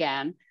about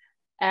again.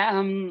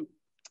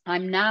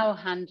 I'm now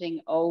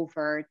handing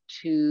over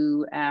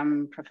to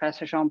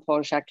Professor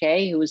Jean-Paul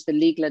Jacquet, who was the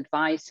legal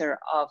advisor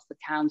of the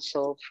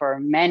Council for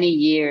many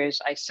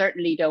years. I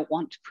certainly don't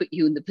want to put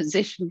you in the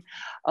position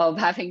of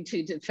having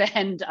to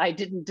defend. I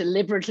didn't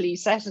deliberately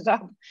set it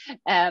up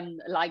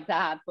like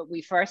that, but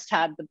we first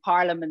had the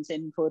Parliament's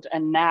input,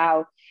 and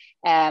now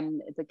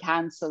the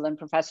Council, and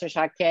Professor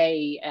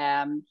Jacquet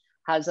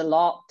has a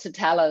lot to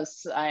tell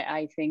us,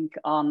 I think,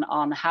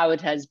 on how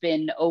it has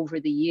been over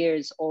the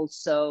years,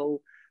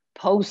 also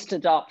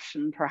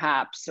post-adoption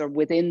perhaps, or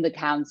within the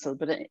Council,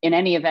 but in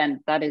any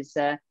event, that is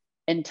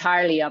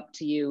entirely up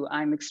to you.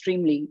 I'm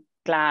extremely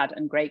glad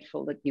and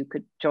grateful that you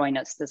could join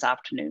us this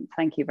afternoon.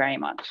 Thank you very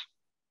much.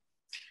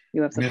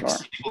 You have the floor.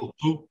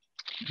 Beaucoup.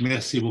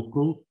 Merci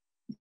beaucoup.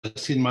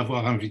 Merci de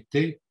m'avoir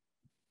invité.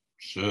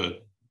 Je ne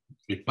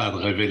vais pas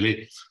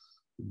révéler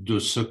de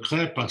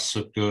secret parce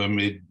que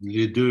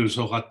les deux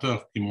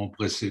orateurs qui m'ont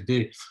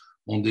précédé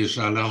ont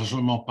déjà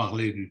largement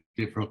parlé du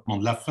développement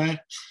de l'affaire.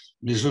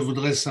 Mais je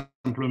voudrais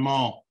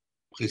simplement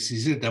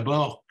préciser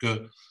d'abord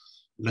que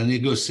la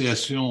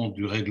négociation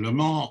du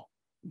règlement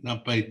n'a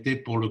pas été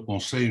pour le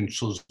Conseil une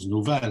chose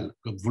nouvelle.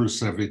 Comme vous le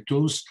savez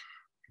tous,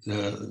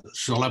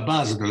 sur la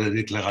base de la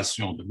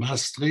déclaration de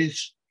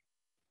Maastricht,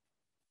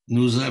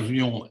 nous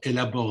avions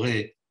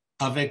élaboré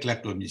avec la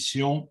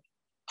Commission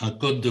un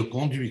code de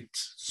conduite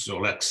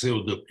sur l'accès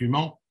aux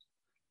documents,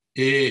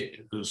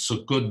 et ce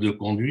code de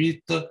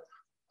conduite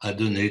a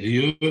donné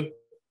lieu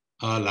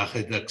à la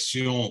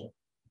rédaction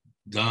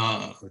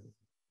d'un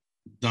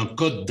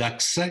code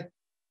d'accès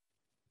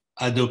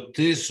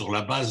adopté sur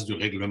la base du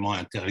règlement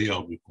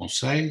intérieur du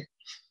Conseil,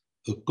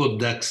 code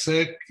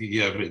d'accès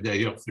qui avait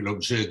d'ailleurs fait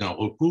l'objet d'un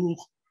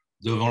recours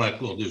devant la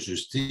Cour de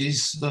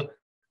justice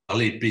par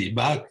les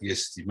Pays-Bas, qui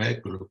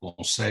estimaient que le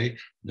Conseil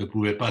ne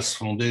pouvait pas se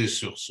fonder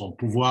sur son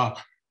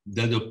pouvoir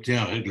d'adopter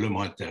un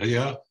règlement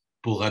intérieur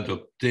pour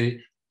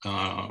adopter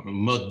un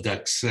mode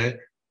d'accès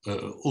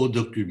aux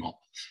documents.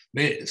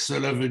 Mais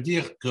cela veut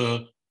dire que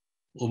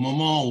au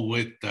moment où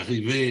est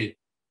arrivée,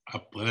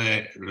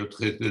 après le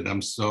traité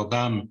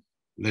d'Amsterdam,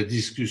 la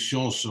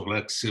discussion sur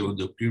l'accès aux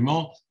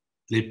documents,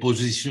 les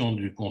positions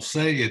du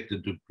Conseil étaient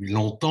depuis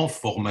longtemps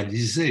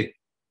formalisées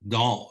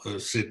dans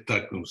cet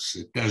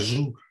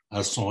ajout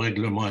à son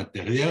règlement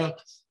intérieur,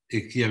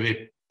 et qu'il n'y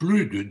avait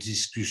plus de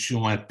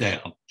discussion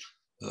interne.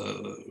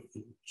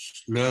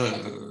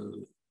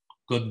 Le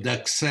code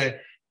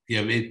d'accès qui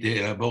avait été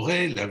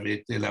élaboré, il avait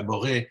été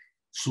élaboré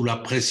sous la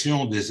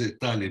pression des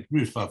États les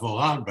plus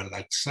favorables à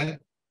l'accès,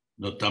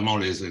 notamment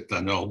les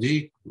États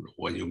nordiques, le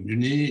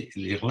Royaume-Uni,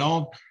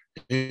 l'Irlande,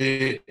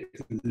 et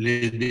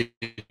les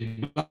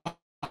débats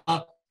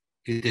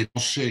étaient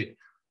tranchés.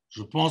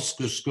 Je pense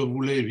que ce que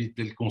voulait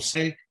éviter le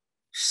Conseil,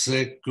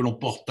 c'est que l'on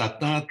porte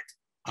atteinte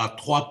à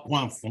 3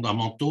 points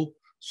fondamentaux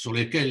sur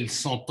lesquels il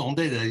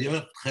s'entendait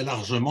d'ailleurs très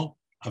largement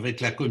avec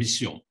la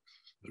Commission.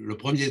 Le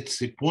premier de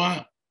ces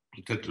points,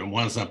 peut-être le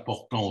moins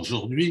important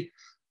aujourd'hui,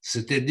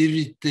 c'était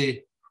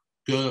d'éviter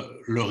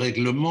que le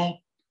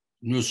règlement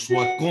ne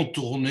soit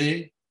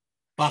contourné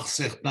par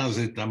certains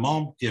États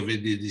membres qui avaient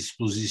des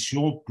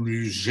dispositions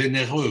plus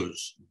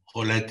généreuses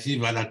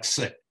relatives à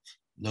l'accès,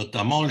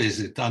 notamment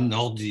les États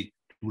nordiques,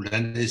 où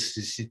la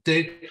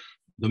nécessité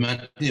de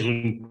maintenir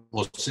une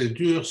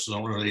procédure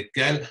selon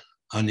laquelle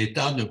un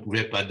État ne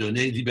pouvait pas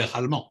donner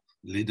libéralement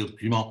les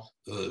documents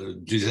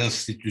des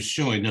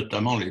institutions, et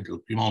notamment les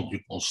documents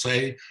du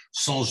Conseil,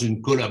 sans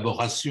une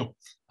collaboration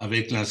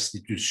avec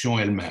l'institution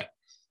elle-même.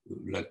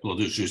 La Cour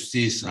de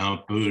justice a un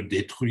peu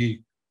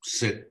détruit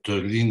cette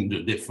ligne de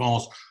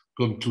défense,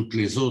 comme toutes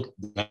les autres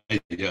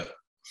d'ailleurs.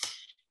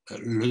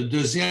 Le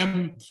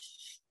deuxième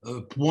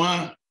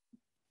point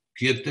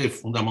qui était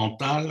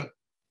fondamental,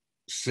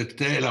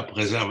 c'était la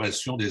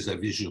préservation des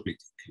avis juridiques.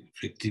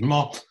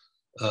 Effectivement,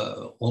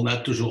 on a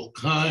toujours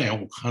craint, et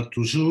on craint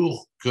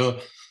toujours, que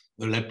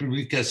la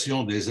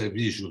publication des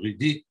avis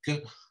juridiques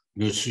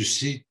ne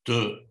suscite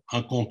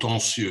un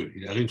contentieux.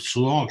 Il arrive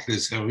souvent que les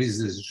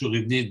services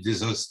juridiques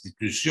des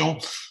institutions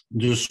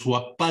ne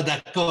soient pas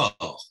d'accord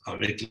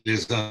avec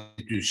les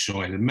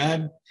institutions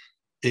elles-mêmes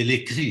et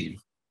l'écrivent.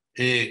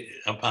 Et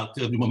à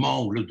partir du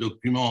moment où le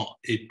document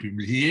est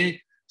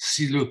publié,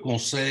 si le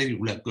Conseil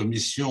ou la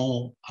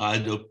Commission a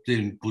adopté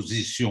une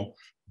position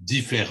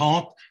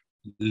différente,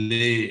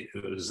 les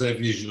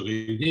avis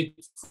juridiques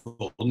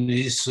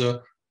fournissent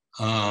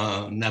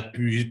un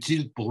appui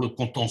utile pour le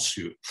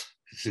contentieux.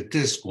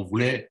 C'était ce qu'on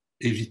voulait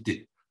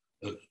éviter.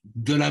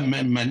 De la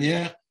même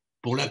manière,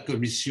 pour la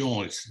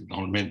Commission, et c'est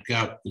dans le même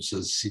cadre que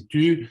ça se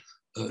situe,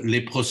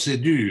 les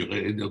procédures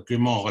et les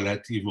documents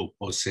relatifs aux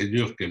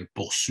procédures qu'elle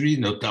poursuit,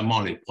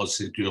 notamment les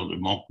procédures de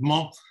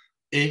manquement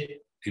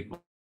et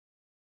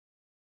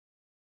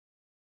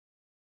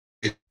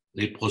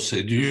les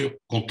procédures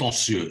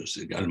contentieuses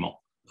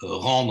également.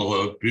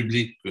 Rendre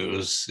public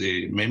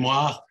ces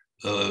mémoires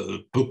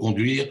peut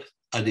conduire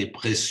à des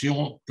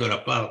pressions de la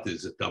part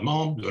des États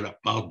membres, de la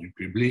part du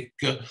public,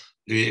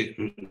 et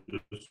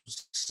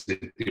ce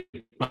n'était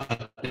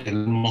pas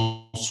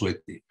tellement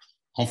souhaité.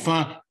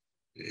 Enfin,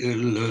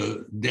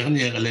 le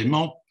dernier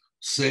élément,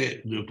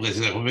 c'est de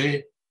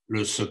préserver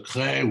le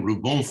secret ou le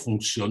bon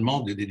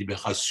fonctionnement des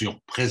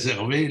délibérations,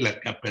 préserver la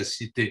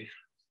capacité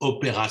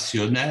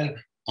opérationnelle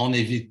en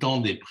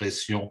évitant des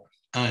pressions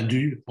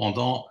indues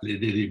pendant les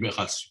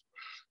délibérations.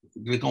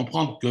 Vous devez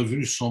comprendre que,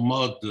 vu son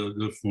mode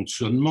de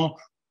fonctionnement,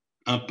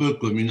 un peu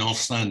comme une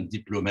enceinte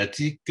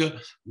diplomatique,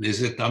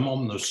 les États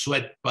membres ne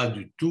souhaitent pas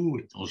du tout,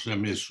 et n'ont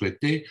jamais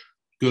souhaité,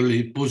 que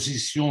les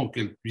positions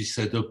qu'elles puissent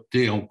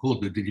adopter en cours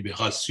de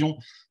délibération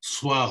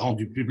soient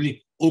rendues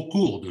publiques au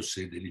cours de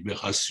ces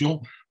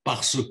délibérations,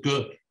 parce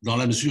que, dans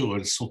la mesure où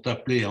elles sont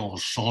appelées à en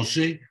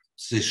changer,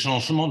 ces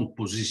changements de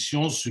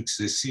position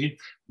successifs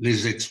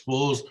les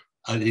exposent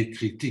à des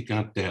critiques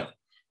internes.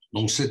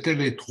 Donc, c'était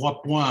les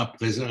 3 points à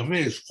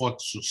préserver. Je crois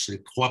que sur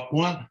ces 3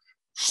 points,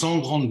 sans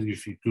grande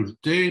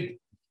difficulté,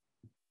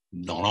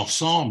 dans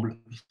l'ensemble,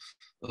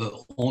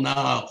 on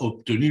a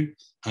obtenu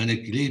un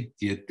équilibre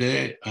qui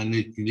était un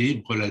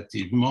équilibre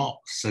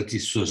relativement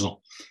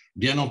satisfaisant.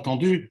 Bien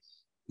entendu,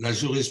 la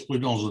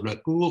jurisprudence de la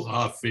Cour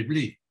a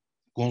affaibli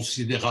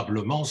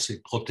considérablement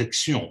ses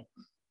protections.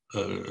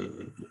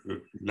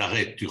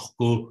 L'arrêt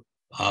Turco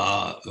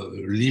a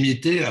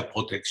limité la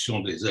protection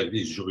des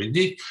avis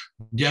juridiques,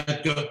 bien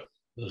que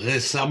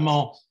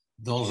récemment,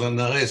 dans un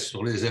arrêt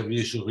sur les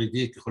avis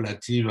juridiques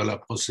relatifs à la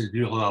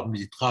procédure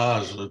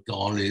d'arbitrage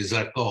dans les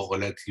accords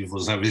relatifs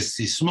aux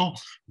investissements,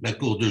 la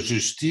Cour de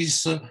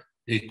justice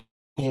ait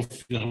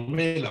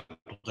confirmé la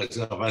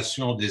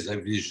préservation des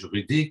avis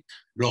juridiques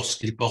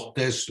lorsqu'ils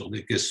portaient sur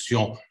des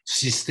questions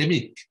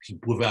systémiques qui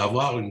pouvaient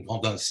avoir une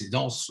grande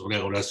incidence sur les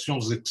relations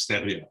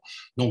extérieures.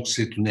 Donc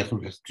c'est une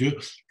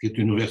ouverture qui est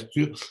une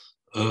ouverture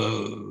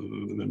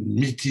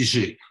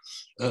mitigée.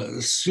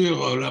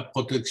 Sur la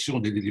protection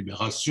des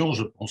délibérations,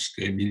 je pense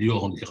qu'Emilio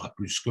en dira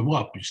plus que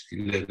moi,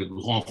 puisqu'il est le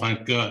grand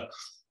vainqueur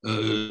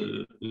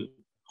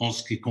en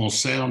ce qui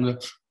concerne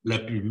la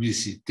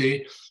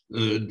publicité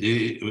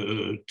des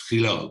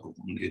trilogues.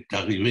 On est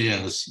arrivé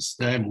à un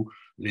système où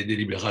les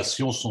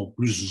délibérations sont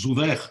plus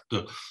ouvertes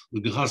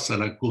grâce à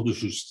la Cour de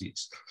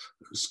justice.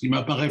 Ce qui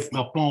m'apparaît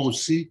frappant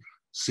aussi,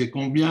 c'est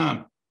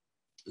combien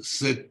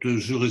cette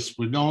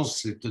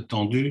jurisprudence s'est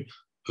étendue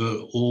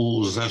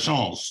aux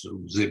agences.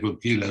 Vous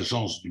évoquez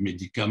l'agence du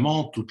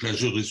médicament, toute la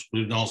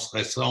jurisprudence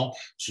récente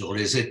sur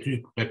les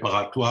études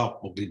préparatoires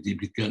pour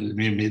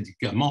les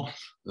médicaments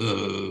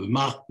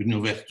marque une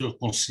ouverture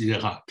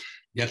considérable.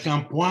 Il n'y a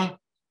qu'un point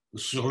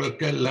sur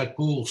lequel la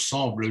Cour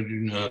semble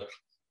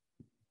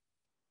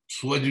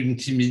soit d'une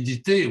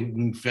timidité ou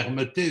d'une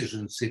fermeté, je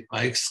ne sais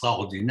pas,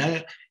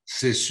 extraordinaire,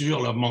 c'est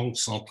sur la Banque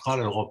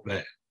centrale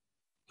européenne.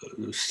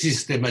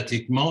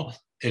 Systématiquement,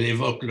 elle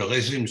évoque le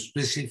régime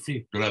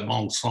spécifique de la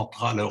Banque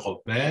centrale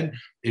européenne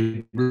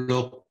et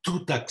bloque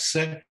tout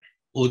accès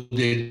aux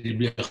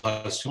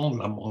délibérations de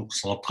la Banque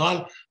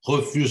centrale,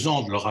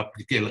 refusant de leur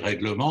appliquer le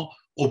règlement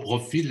au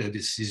profit de la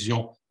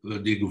décision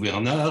des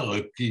gouverneurs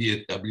qui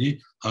établit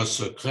un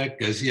secret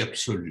quasi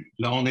absolu.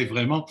 Là, on est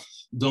vraiment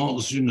dans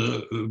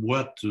une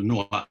boîte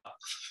noire.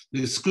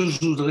 Et ce que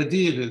je voudrais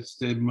dire,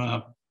 c'est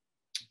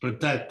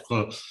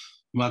peut-être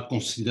ma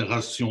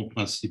considération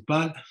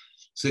principale,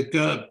 c'est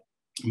que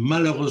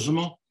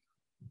malheureusement,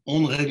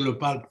 on ne règle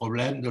pas le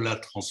problème de la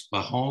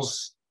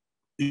transparence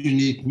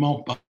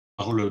uniquement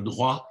par le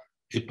droit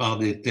et par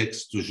des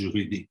textes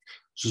juridiques.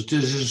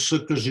 Ce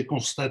que j'ai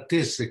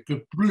constaté, c'est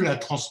que plus la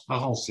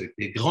transparence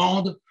était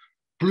grande,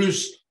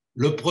 plus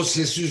le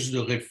processus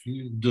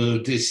de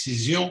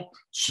décision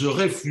se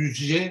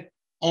réfugiait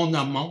en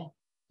amont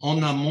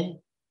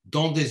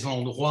dans des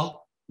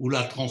endroits où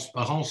la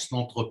transparence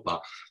n'entre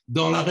pas.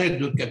 Dans l'arrêt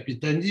de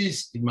Capitani,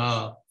 ce qui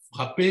m'a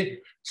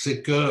frappé,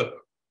 c'est que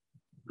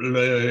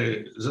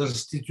les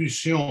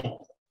institutions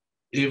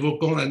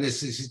évoquant la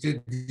nécessité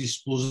de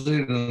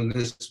disposer d'un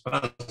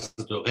espace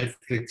de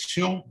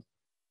réflexion,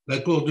 la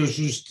Cour de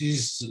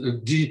justice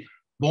dit,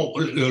 bon,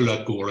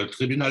 le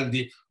tribunal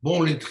dit,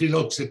 bon, les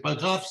trilogues, c'est pas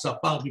grave, ça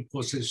part du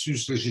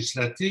processus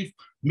législatif,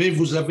 mais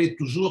vous avez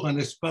toujours un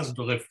espace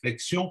de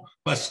réflexion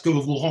parce que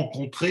vous vous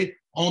rencontrez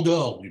en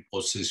dehors du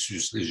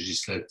processus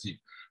législatif.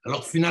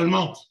 Alors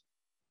finalement,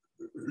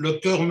 le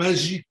cœur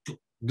magique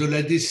de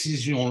la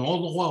décision,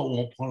 l'endroit où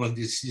on prend la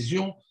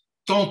décision,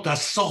 tend à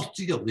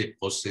sortir des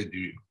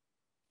procédures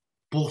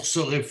pour se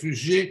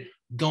réfugier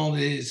dans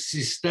des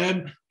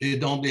systèmes et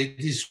dans des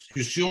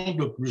discussions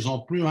de plus en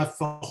plus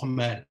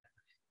informelles,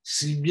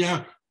 si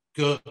bien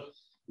que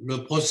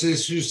le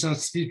processus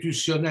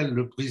institutionnel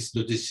de prise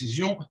de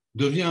décision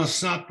devient un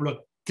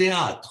simple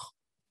théâtre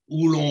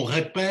où l'on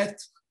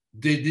répète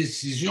des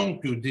décisions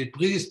que des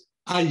prises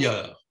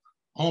ailleurs,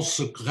 en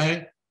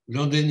secret,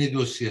 dans des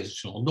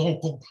négociations.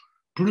 Donc,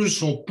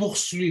 plus on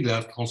poursuit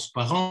la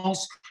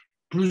transparence,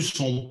 plus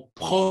on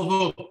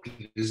provoque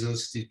les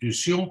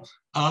institutions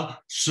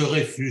à se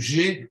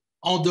réfugier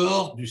en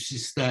dehors du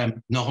système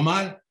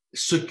normal,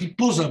 ce qui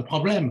pose un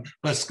problème,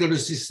 parce que le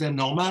système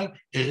normal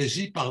est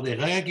régi par des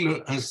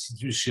règles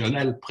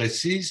institutionnelles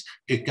précises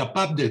et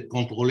capables d'être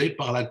contrôlées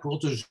par la Cour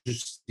de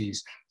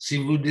justice. Si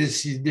vous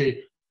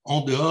décidez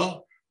en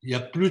dehors, il n'y a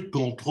plus de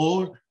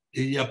contrôle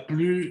et il n'y a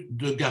plus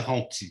de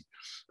garantie.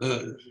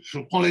 Je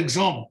prends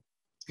l'exemple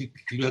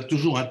qui m'a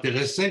toujours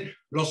intéressé.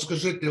 Lorsque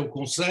j'étais au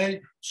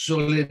Conseil, sur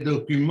les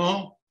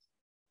documents,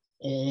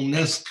 on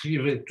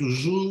inscrivait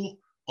toujours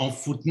en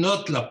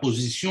footnote la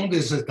position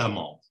des États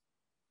membres.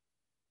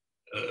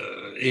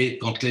 Et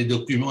quand les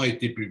documents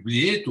étaient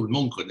publiés, tout le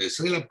monde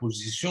connaissait la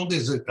position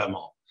des États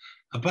membres.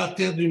 À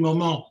partir du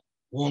moment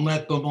où on a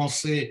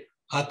commencé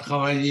à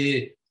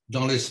travailler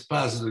dans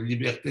l'espace de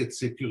liberté, de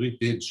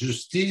sécurité et de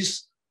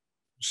justice,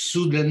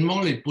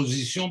 soudainement, les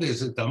positions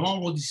des États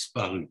membres ont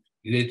disparu.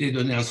 Il a été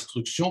donné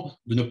instruction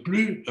de ne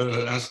plus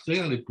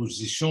inscrire les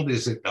positions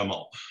des États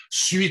membres.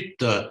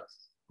 Suite à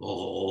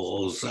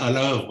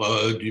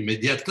l'œuvre du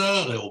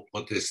médiateur et aux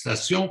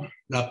protestations,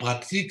 la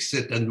pratique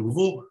s'est à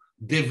nouveau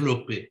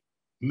développée.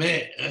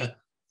 Mais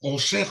on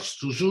recherche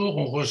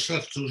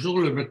toujours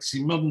le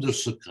maximum de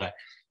secret.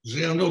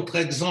 J'ai un autre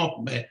exemple,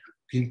 mais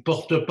qui ne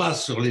porte pas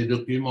sur les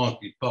documents,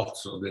 qui porte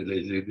sur des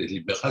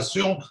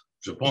délibérations.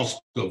 Je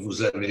pense que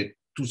vous avez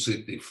tous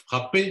été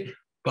frappés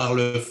par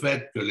le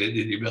fait que les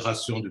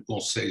délibérations du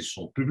Conseil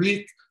sont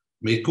publiques,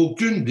 mais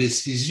qu'aucune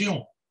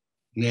décision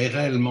n'est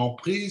réellement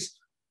prise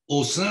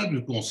au sein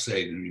du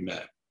Conseil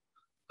lui-même.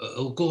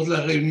 Au cours de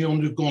la réunion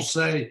du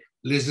Conseil,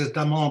 les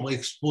États membres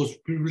exposent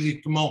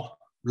publiquement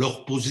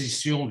leur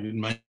position d'une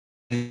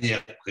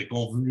manière très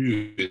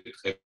convenue et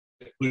très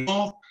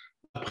prudente.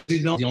 La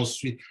présidente dit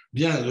ensuite,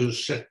 bien,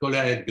 chers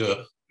collègues,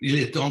 il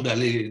est temps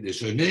d'aller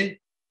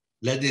déjeuner.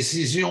 La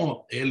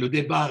décision et le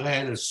débat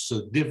réel se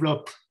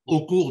développent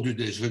au cours du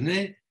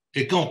déjeuner,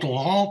 et quand on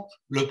rentre,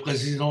 le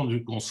président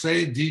du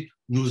Conseil dit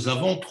 « nous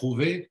avons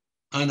trouvé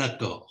un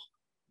accord ».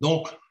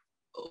 Donc,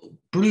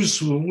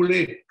 plus vous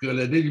voulez que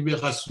la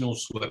délibération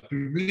soit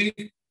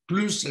publique,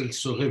 plus elle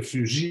se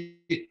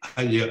réfugie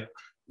ailleurs.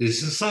 Et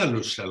c'est ça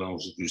le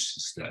challenge du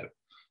système.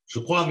 Je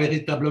crois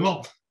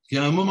véritablement qu'il y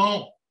a un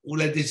moment où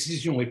la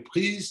décision est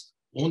prise,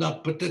 on a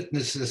peut-être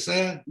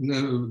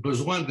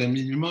besoin d'un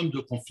minimum de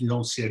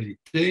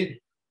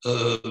confidentialité,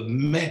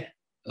 mais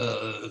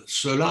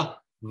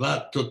cela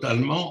va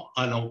totalement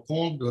à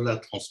l'encontre de la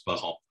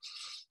transparence.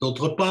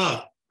 D'autre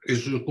part, et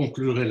je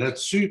conclurai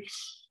là-dessus,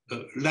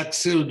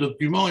 l'accès aux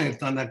documents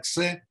est un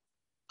accès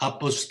a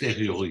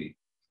posteriori.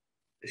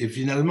 Et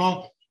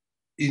finalement,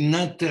 il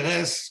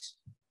n'intéresse,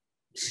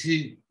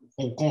 si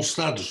on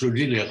constate, je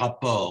lis les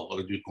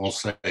rapports du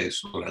Conseil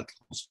sur la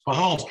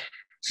transparence,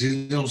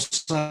 si on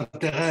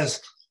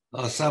s'intéresse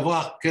à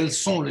savoir quels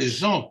sont les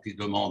gens qui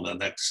demandent un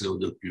accès aux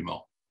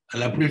documents,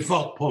 la plus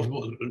forte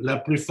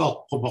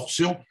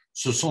proportion,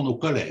 ce sont nos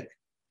collègues.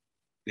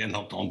 Bien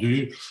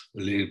entendu,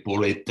 pour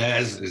les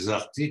thèses, les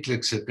articles,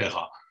 etc.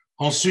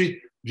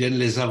 Ensuite viennent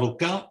les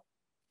avocats,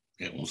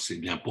 et on sait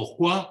bien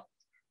pourquoi.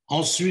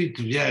 Ensuite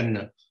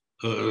viennent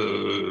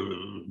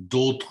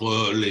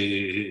d'autres,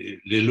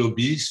 les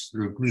lobbyistes,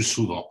 le plus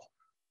souvent.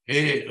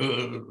 Et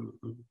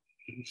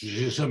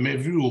j'ai jamais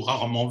vu ou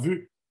rarement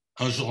vu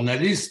un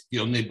journaliste qui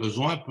en ait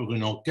besoin pour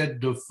une enquête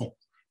de fond.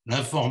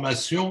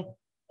 L'information,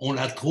 on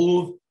la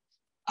trouve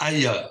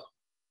ailleurs.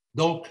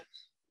 Donc,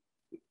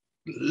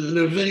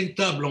 le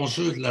véritable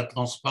enjeu de la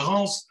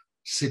transparence,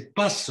 c'est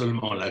pas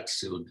seulement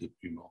l'accès aux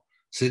documents,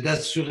 c'est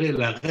d'assurer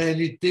la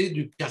réalité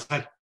du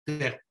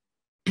caractère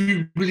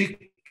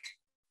public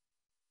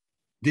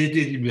des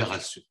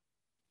délibérations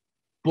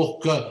pour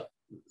que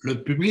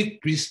le public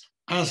puisse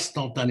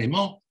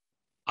instantanément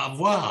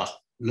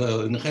avoir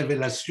une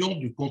révélation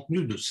du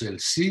contenu de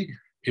celle-ci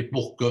et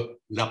pour que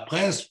la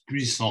presse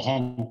puisse s'en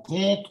rendre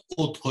compte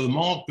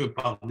autrement que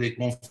par des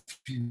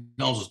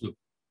confidences de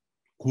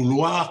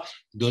couloirs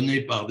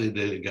données par des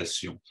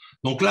délégations.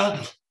 Donc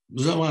là,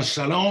 nous avons un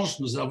challenge,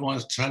 nous avons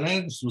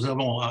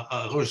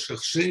à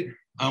rechercher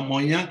un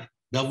moyen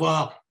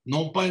d'avoir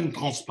non pas une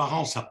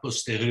transparence a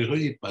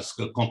posteriori, parce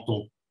que quand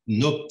on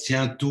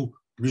obtient tout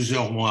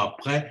plusieurs mois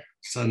après,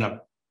 ça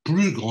n'a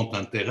plus grand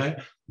intérêt,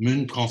 mais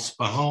une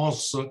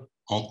transparence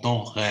en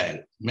temps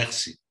réel.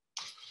 Merci.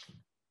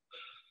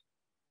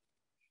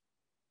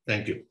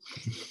 Thank you.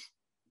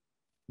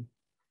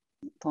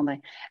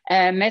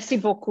 Merci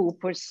beaucoup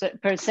pour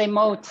ces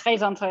mots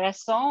très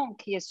intéressants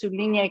qui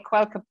soulignent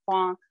quelques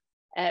points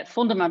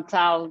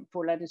fondamentaux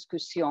pour la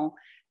discussion.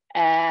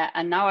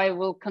 And now I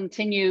will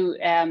continue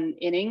in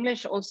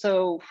English,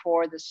 also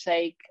for the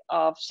sake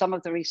of some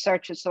of the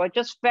researchers. So I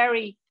just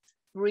very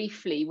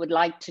briefly would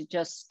like to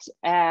just,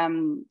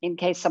 in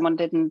case someone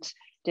didn't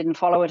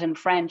follow it in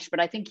French, but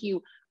I think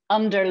you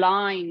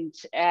underlined,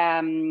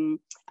 I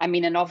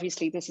mean, and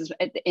obviously this is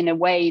in a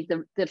way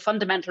the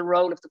fundamental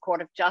role of the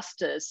Court of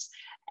Justice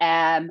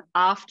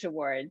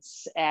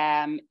afterwards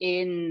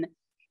in,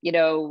 you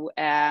know,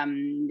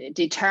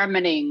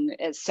 determining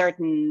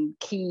certain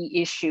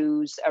key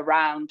issues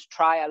around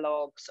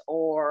trialogues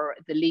or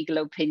the legal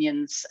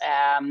opinions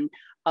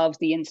of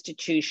the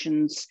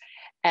institutions.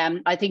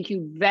 I think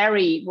you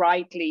very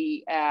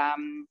rightly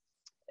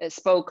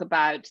spoke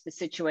about the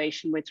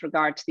situation with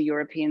regard to the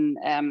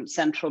European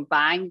Central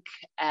Bank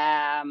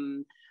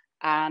and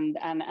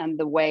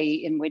the way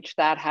in which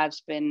that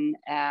has been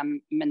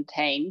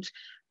maintained.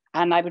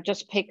 And I would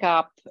just pick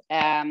up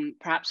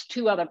perhaps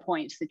two other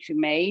points that you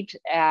made.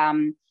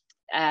 And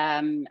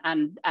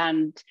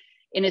in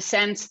a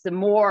sense, the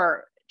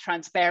more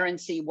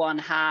transparency one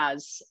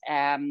has,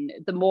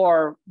 the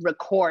more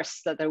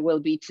recourse that there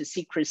will be to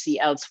secrecy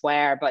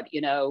elsewhere, but,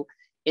 you know,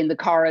 in the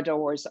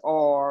corridors,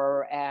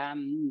 or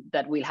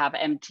that we'll have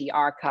empty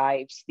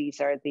archives.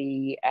 These are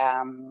the,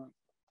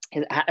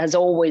 has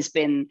always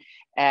been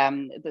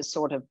the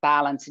sort of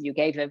balance. And you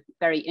gave a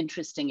very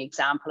interesting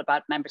example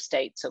about member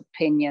states'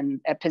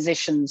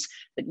 positions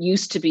that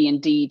used to be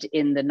indeed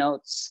in the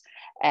notes,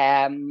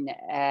 the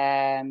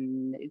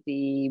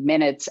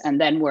minutes,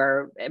 and then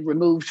were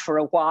removed for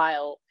a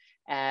while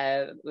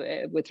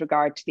with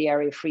regard to the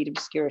area of freedom,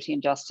 security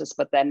and justice,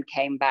 but then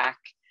came back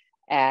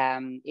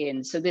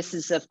in. So this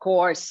is, of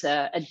course,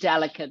 a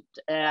delicate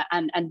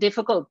and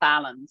difficult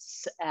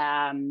balance.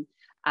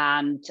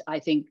 And I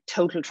think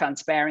total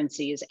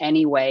transparency is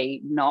anyway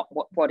not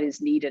what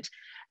is needed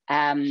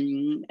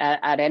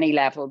at any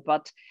level.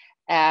 But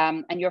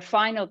and your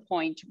final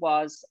point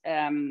was,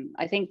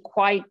 I think,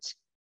 quite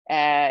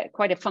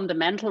a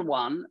fundamental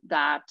one,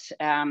 that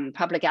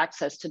public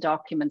access to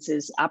documents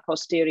is a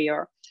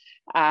posterior.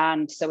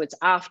 And so it's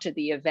after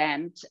the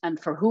event, and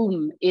for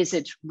whom is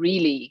it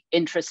really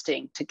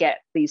interesting to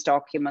get these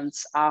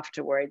documents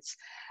afterwards?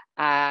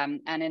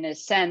 And in a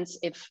sense,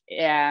 if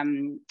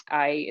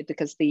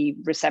because the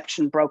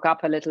reception broke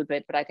up a little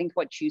bit, but I think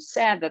what you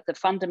said, that the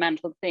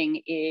fundamental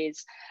thing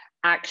is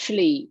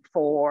actually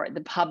for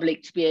the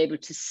public to be able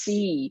to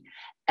see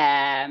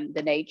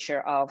the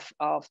nature of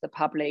the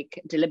public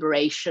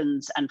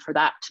deliberations, and for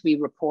that to be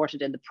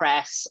reported in the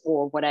press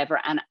or whatever,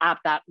 and at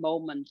that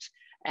moment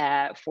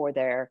for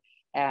there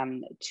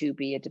to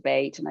be a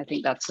debate. And I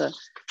think that's a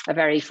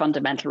very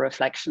fundamental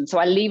reflection. So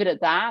I'll leave it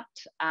at that.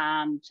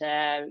 And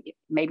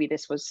maybe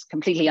this was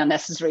completely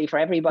unnecessary for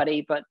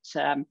everybody, but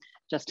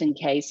just in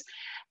case.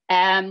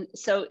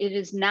 So it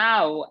is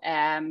now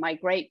my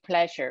great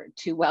pleasure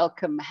to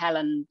welcome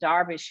Helen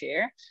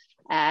Derbyshire,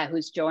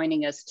 who's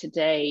joining us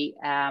today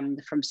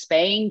from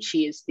Spain.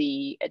 She is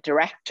the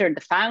director,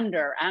 the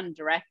founder and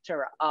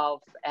director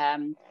of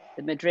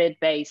the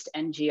Madrid-based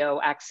NGO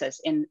Access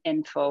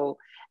Info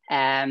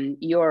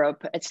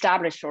Europe,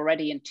 established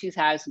already in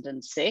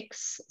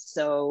 2006,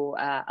 so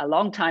a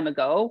long time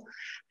ago.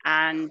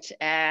 And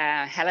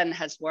Helen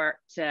has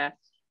worked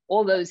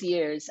all those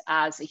years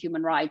as a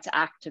human rights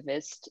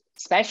activist,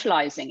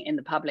 specializing in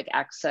the public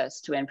access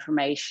to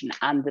information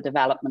and the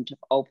development of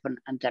open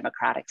and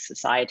democratic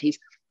societies.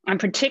 I'm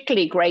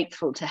particularly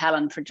grateful to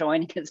Helen for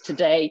joining us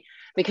today,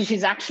 because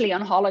she's actually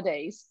on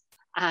holidays,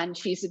 and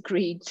she's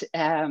agreed,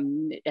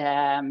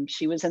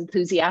 she was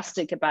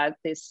enthusiastic about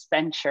this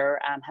venture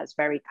and has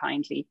very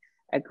kindly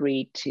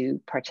agreed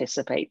to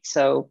participate.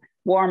 So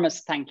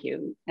warmest thank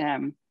you,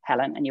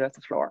 Helen, and you have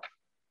the floor.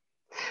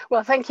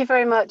 Well, thank you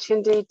very much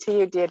indeed to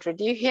you, Deirdre.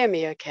 Do you hear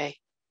me okay?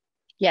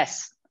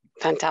 Yes.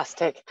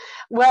 Fantastic.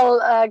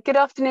 Well, good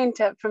afternoon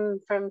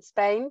from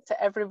Spain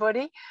to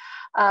everybody,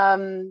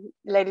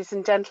 ladies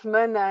and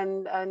gentlemen,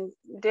 and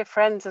dear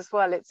friends as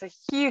well. It's a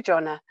huge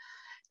honor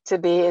to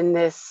be in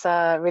this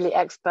really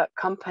expert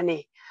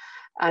company.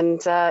 And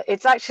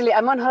it's actually,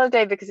 I'm on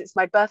holiday because it's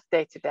my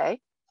birthday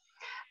today.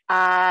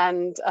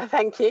 And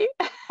thank you,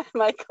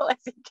 Michael, I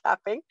see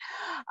clapping.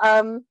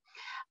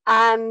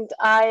 And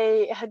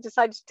I had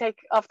decided to take,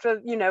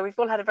 after, you know, we've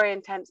all had a very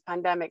intense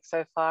pandemic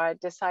so far, I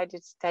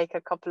decided to take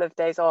a couple of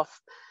days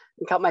off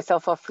and cut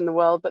myself off from the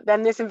world. But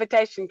then this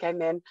invitation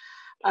came in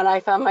and I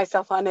found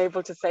myself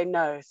unable to say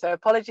no. So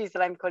apologies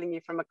that I'm calling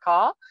you from a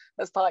car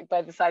that's parked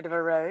by the side of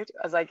a road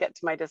as I get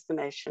to my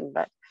destination.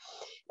 But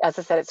as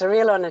I said, it's a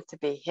real honor to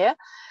be here.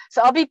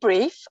 So I'll be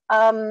brief.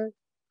 And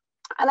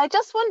I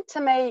just want to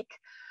make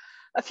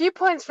a few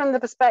points from the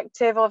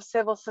perspective of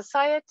civil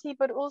society,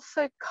 but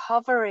also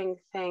covering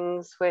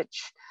things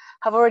which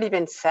have already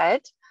been said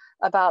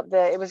about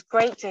it was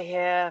great to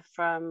hear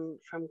from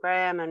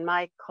Graham and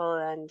Michael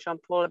and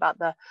Jean-Paul about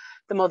the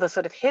more the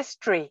sort of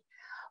history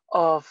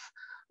of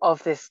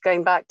this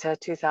going back to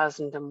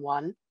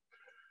 2001.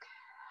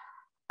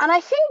 And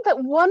I think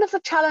that one of the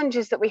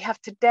challenges that we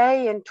have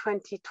today in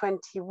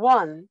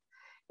 2021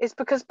 is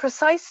because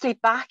precisely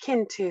back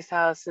in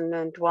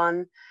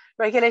 2001,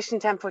 Regulation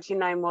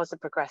 1049 was a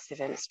progressive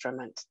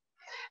instrument.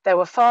 There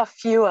were far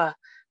fewer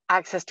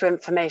access to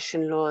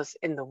information laws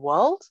in the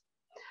world.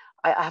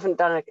 I haven't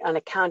done an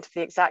account of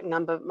the exact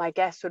number, but my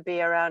guess would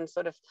be around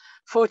sort of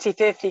 40,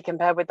 50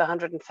 compared with the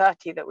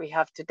 130 that we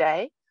have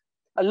today.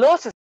 A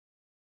lot of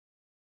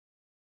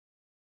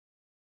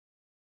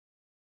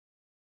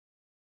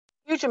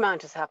huge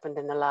amount has happened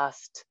in the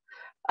last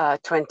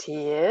 20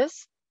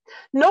 years.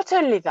 Not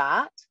only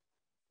that,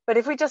 but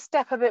if we just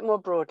step a bit more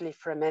broadly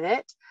for a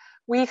minute,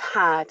 we've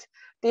had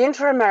the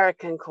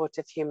Inter-American Court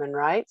of Human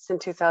Rights in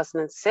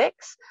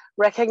 2006,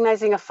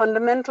 recognizing a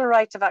fundamental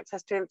right of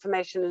access to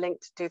information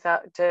linked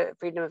to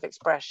freedom of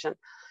expression.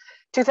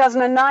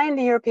 2009,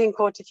 the European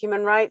Court of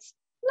Human Rights,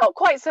 not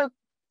quite so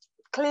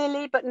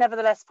clearly, but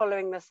nevertheless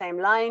following the same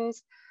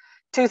lines.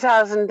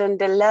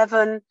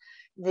 2011,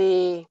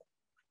 the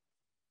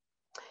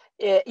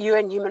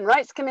UN Human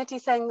Rights Committee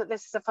saying that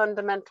this is a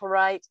fundamental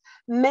right.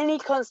 Many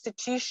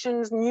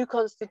constitutions, new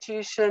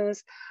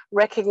constitutions,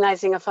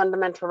 recognizing a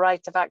fundamental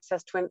right of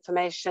access to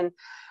information.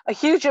 A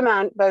huge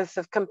amount both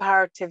of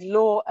comparative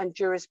law and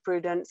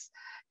jurisprudence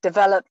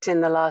developed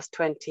in the last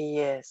 20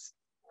 years.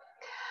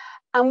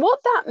 And what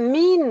that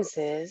means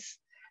is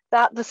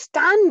that the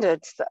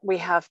standards that we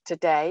have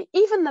today,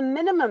 even the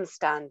minimum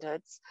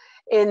standards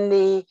in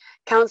the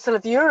Council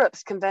of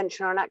Europe's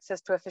Convention on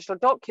Access to Official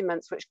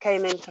Documents, which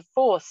came into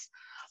force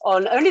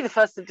on only the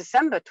 1st of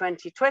December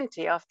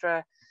 2020,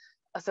 after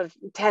a sort of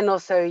 10 or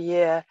so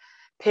year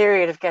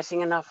period of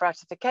getting enough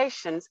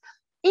ratifications,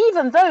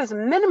 even those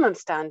minimum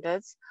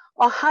standards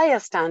are higher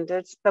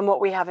standards than what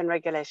we have in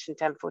Regulation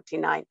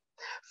 1049.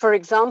 For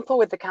example,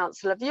 with the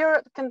Council of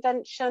Europe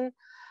Convention,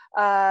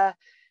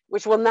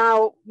 which will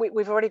now,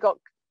 we've already got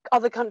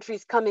other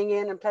countries coming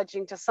in and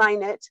pledging to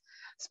sign it.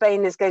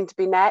 Spain is going to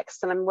be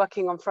next, and I'm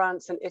working on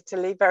France and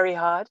Italy very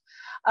hard.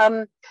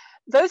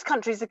 Those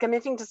countries are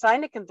committing to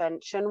sign a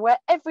convention where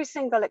every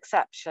single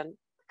exception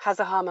has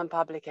a harm and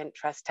public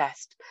interest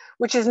test,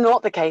 which is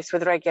not the case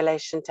with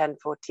Regulation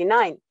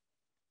 1049.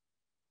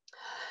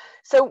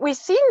 So we've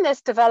seen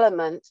this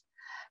development,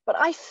 but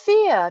I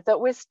fear that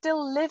we're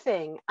still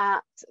living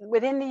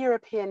within the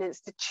European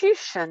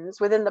institutions,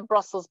 within the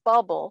Brussels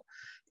bubble,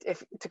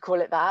 if to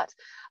call it that,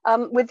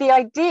 with the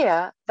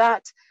idea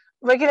that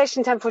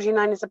Regulation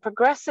 1049 is a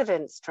progressive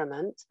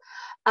instrument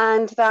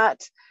and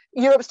that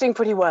Europe's doing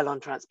pretty well on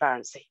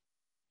transparency.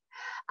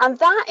 And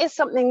that is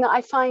something that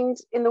I find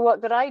in the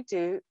work that I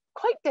do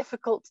quite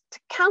difficult to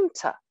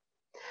counter.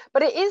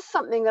 But it is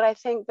something that I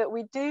think that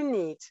we do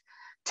need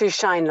to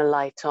shine a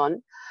light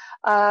on.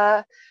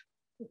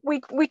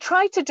 We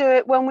try to do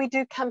it when we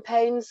do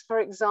campaigns, for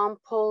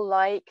example,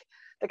 like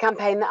the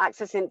campaign that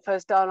Access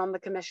Info's done on the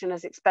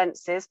Commissioner's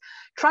expenses,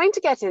 trying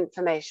to get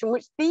information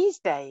which these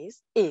days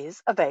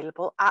is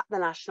available at the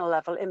national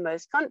level in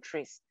most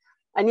countries,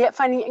 and yet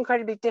finding it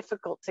incredibly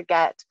difficult to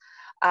get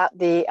at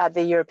the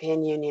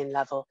European Union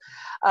level.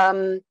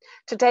 To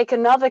take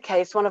another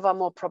case, one of our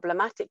more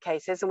problematic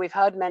cases, and we've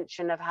heard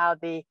mention of how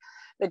the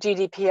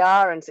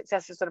GDPR and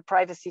successive sort of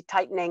privacy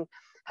tightening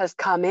has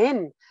come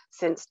in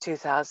since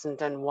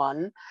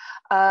 2001.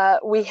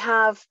 We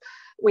have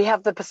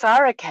the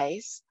Passara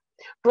case,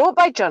 brought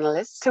by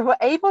journalists who were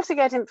able to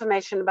get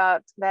information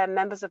about their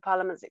members of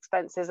parliament's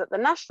expenses at the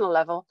national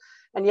level,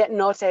 and yet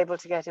not able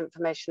to get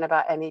information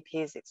about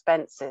MEPs'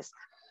 expenses.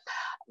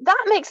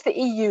 That makes the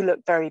EU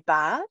look very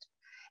bad.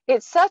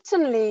 It's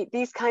certainly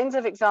these kinds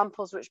of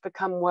examples which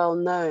become well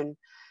known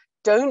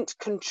don't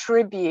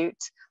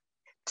contribute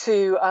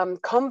to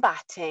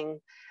combating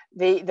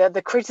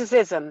the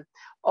criticism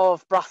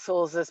of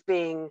Brussels as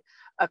being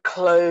a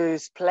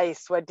closed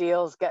place where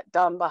deals get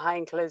done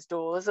behind closed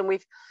doors. And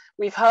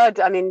we've heard,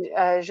 I mean,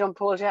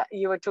 Jean-Paul,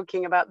 you were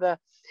talking about the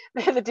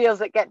deals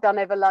that get done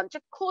over lunch.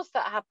 Of course,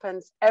 that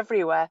happens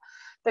everywhere.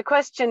 The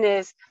question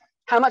is,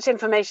 how much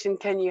information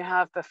can you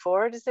have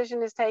before a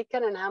decision is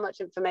taken, and how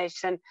much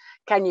information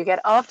can you get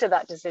after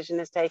that decision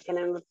is taken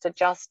in order to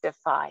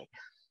justify?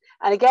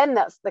 And again,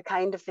 that's the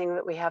kind of thing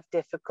that we have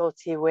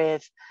difficulty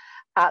with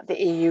at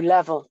the EU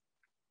level.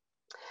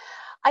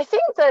 I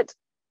think that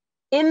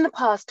in the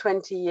past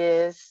 20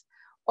 years,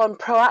 on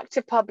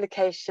proactive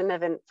publication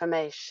of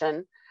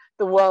information,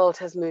 the world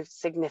has moved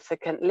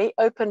significantly.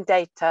 Open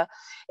data.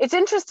 It's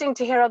interesting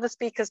to hear other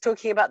speakers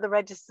talking about the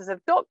registers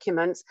of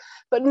documents,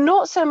 but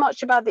not so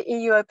much about the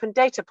EU Open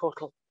Data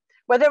Portal,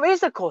 where there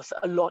is, of course,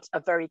 a lot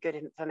of very good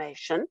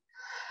information.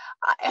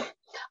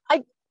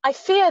 I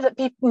fear that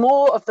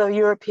more of the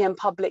European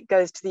public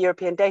goes to the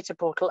European Data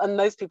Portal, and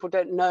most people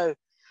don't know.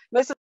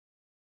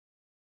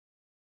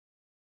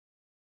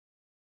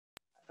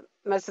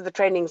 Most of the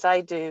trainings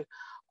I do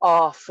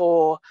are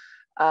for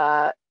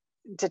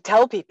to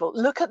tell people,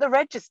 look at the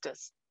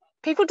registers.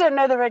 people don't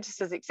know the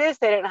registers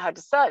exist. They don't know how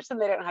to search them.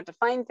 They don't know how to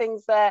find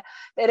things there.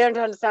 They don't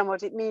understand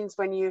what it means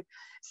when you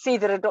see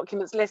that a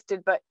document's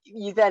listed, but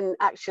you then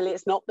actually,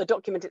 it's not, the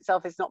document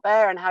itself is not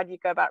there, and how do you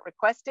go about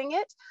requesting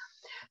it?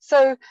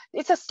 So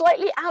it's a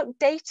slightly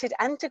outdated,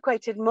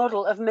 antiquated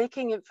model of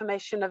making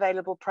information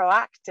available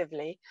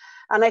proactively.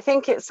 And I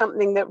think it's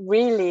something that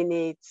really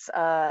needs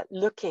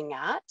looking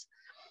at.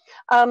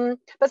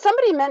 But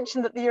somebody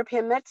mentioned that the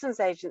European Medicines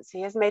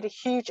Agency has made a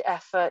huge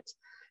effort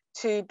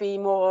to be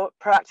more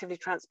proactively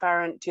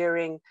transparent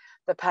during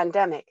the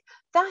pandemic.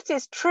 That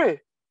is true.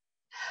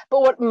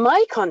 But what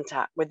my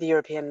contact with the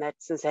European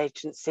Medicines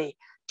Agency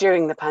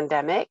during the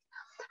pandemic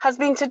has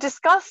been to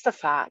discuss the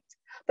fact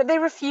that they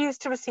refuse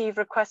to receive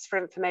requests for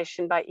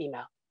information by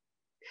email.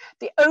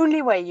 The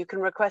only way you can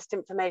request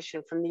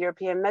information from the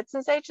European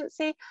Medicines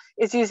Agency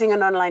is using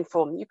an online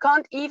form. You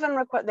can't even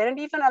request, they don't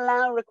even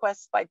allow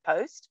requests by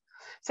post.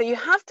 So you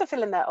have to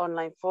fill in their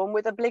online form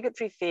with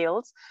obligatory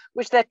fields,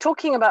 which they're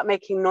talking about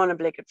making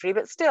non-obligatory,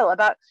 but still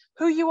about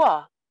who you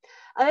are.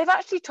 And they've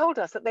actually told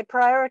us that they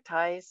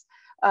prioritize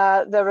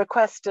the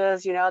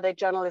requesters, you know, are they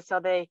journalists,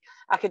 are they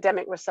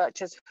academic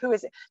researchers, who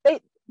is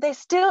it? They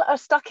still are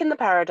stuck in the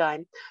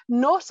paradigm,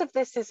 not of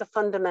this is a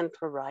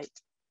fundamental right,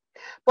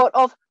 but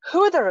of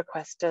who are the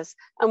requesters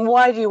and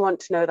why do you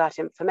want to know that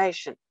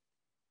information?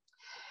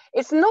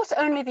 It's not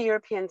only the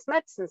European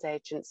Medicines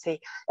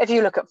Agency. If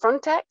you look at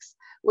Frontex,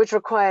 which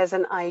requires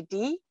an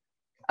ID,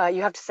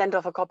 you have to send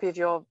off a copy of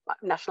your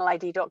national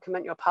ID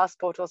document, your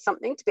passport or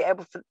something to be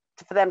able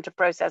for them to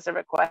process a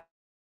request.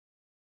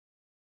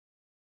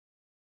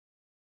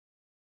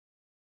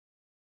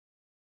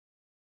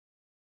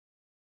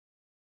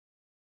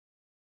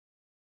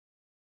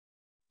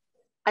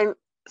 I'm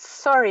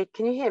sorry,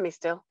 can you hear me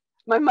still?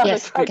 My mother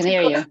yes, I can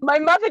hear you. My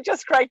mother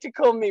just tried to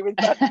call me with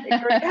that.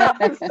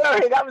 I'm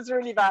sorry, that was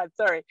really bad.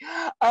 Sorry.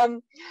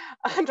 I'm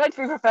trying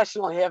to be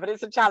professional here, but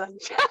it's a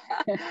challenge.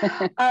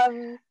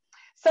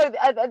 So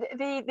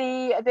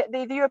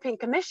the European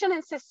Commission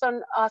insists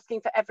on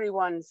asking for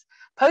everyone's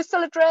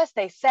postal address.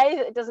 They say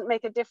that it doesn't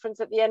make a difference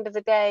at the end of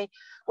the day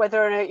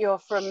whether or not you're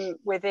from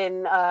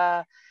within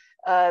the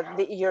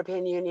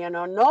European Union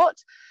or not.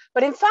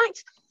 But in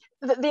fact,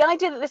 the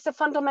idea that this is a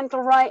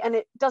fundamental right and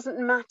it doesn't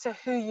matter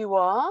who you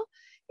are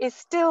is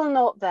still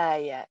not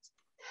there yet.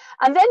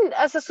 And then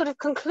as a sort of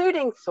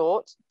concluding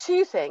thought,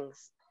 two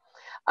things.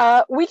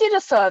 We did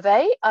a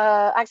survey,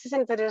 Access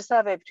Info did a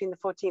survey between the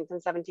 14th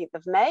and 17th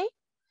of May.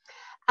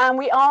 And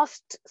we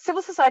asked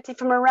civil society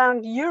from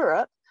around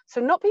Europe,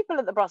 so not people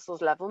at the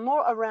Brussels level,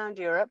 more around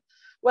Europe,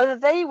 whether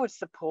they would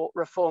support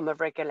reform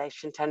of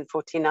Regulation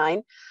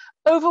 1049,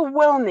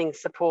 overwhelming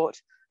support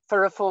for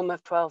reform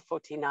of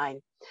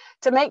 1249,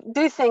 to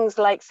do things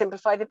like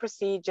simplify the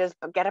procedures,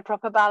 but get a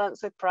proper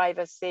balance with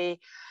privacy,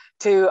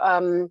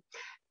 to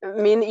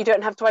mean that you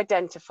don't have to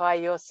identify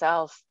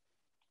yourself,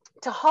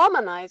 to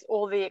harmonize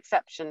all the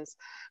exceptions.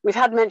 We've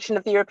had mention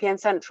of the European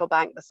Central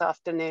Bank this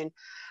afternoon.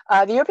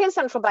 The European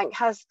Central Bank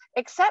has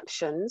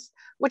exceptions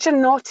which are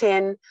not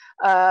in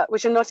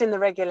the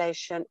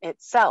regulation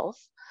itself.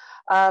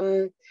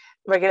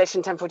 Regulation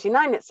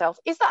 1049 itself.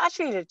 Is that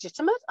actually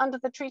legitimate under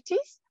the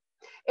treaties?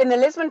 In the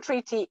Lisbon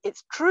Treaty,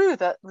 it's true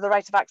that the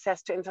right of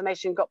access to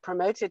information got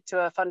promoted to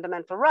a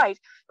fundamental right,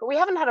 but we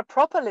haven't had a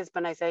proper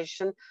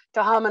Lisbonization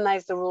to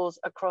harmonize the rules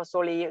across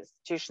all EU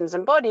institutions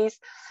and bodies.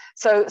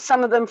 So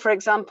some of them, for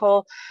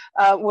example,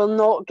 will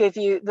not give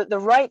you the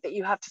right that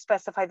you have to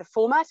specify the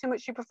format in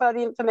which you prefer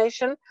the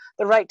information,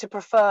 the right to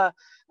prefer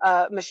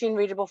machine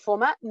readable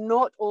format.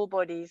 Not all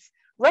bodies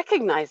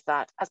recognize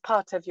that as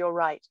part of your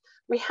right.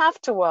 We have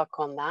to work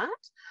on that.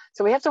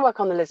 So we have to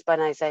work on the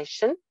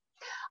Lisbonization.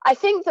 I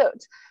think that,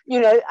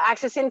 you know,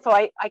 Access Info,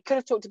 I could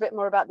have talked a bit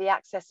more about the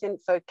Access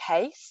Info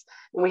case.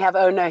 And we have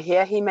Anno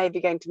here, he may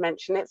be going to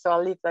mention it, so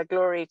I'll leave the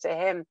glory to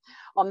him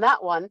on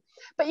that one.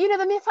 But, you know,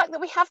 the mere fact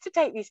that we have to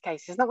take these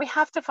cases, that we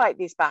have to fight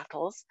these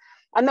battles,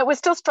 and that we're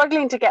still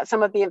struggling to get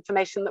some of the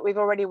information that we've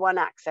already won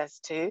access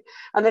to,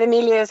 and that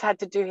Emilio's had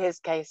to do his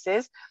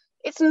cases,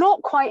 it's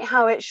not quite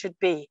how it should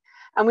be.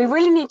 And we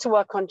really need to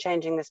work on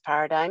changing this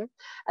paradigm.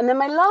 And then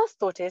my last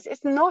thought is,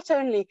 it's not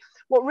only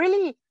what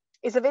really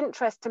is of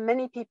interest to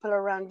many people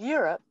around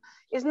Europe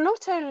is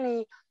not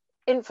only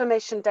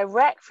information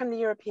direct from the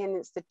European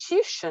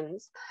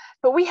institutions,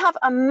 but we have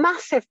a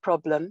massive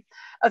problem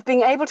of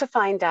being able to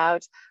find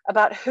out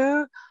about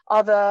who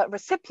are the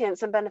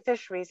recipients and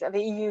beneficiaries of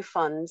the EU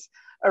funds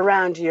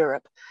around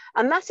Europe.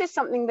 And that is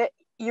something that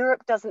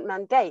Europe doesn't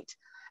mandate.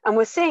 And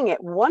we're seeing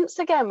it once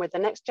again with the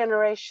Next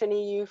Generation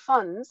EU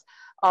funds,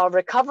 our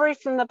recovery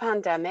from the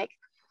pandemic,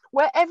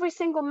 where every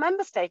single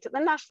member state at the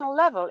national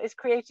level is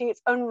creating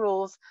its own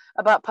rules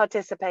about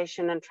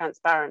participation and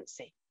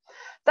transparency.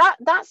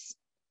 That's,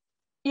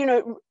 you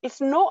know,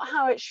 it's not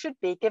how it should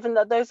be, given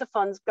that those are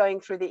funds going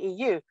through the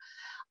EU.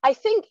 I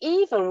think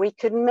even we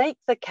could make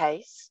the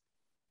case,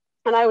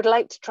 and I would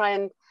like to try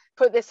and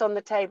put this on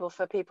the table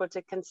for people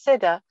to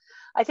consider,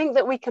 I think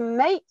that we can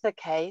make the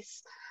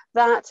case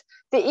that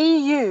the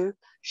EU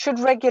should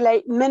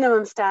regulate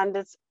minimum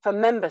standards for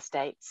member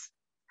states.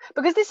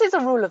 because this is a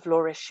rule of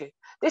law issue.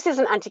 This is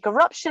an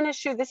anti-corruption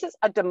issue. This is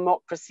a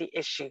democracy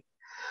issue.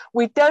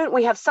 We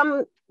have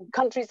some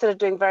countries that are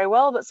doing very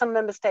well, but some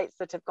member states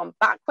that have gone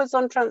backwards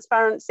on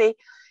transparency,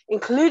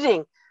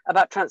 including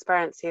about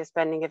transparency of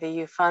spending of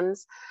EU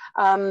funds.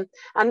 And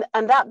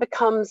that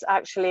becomes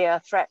actually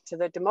a threat to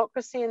the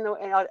democracy in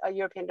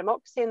European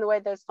democracy in the way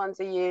those funds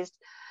are used.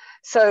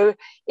 So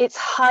it's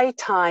high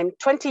time,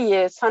 20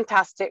 years,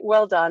 fantastic,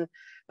 well done,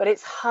 but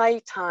it's high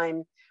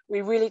time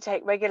we really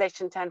take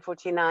Regulation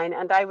 1049,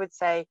 and I would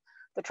say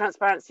the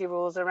transparency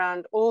rules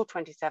around all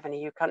 27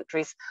 EU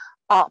countries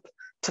up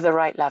to the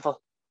right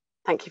level.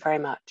 Thank you very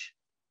much.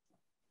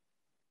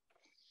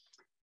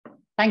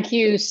 Thank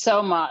you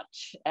so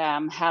much,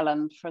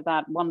 Helen, for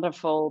that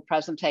wonderful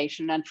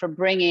presentation and for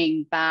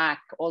bringing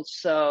back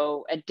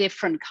also a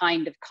different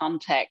kind of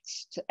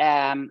context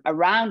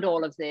around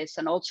all of this,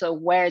 and also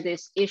where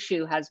this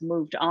issue has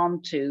moved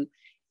on to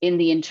in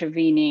the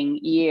intervening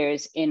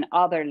years in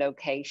other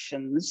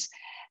locations.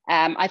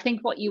 I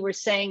think what you were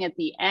saying at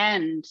the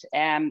end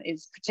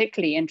is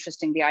particularly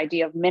interesting, the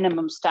idea of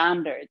minimum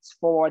standards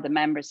for the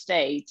member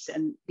states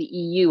and the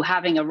EU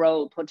having a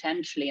role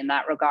potentially in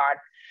that regard.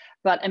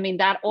 But I mean,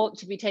 that ought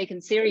to be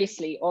taken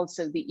seriously.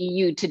 Also, the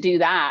EU, to do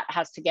that,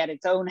 has to get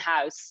its own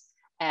house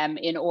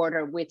in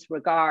order with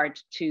regard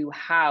to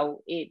how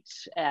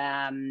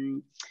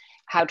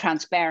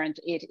transparent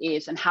it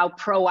is and how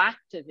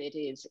proactive it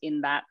is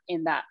in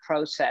that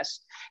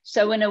process.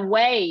 So in a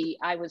way,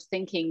 I was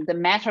thinking the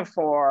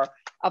metaphor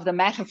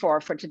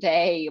for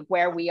today,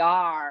 where we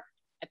are,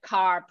 a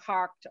car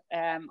parked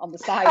on the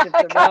side of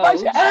the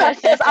road.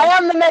 Yes, I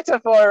am the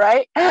metaphor,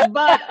 right?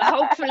 But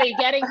hopefully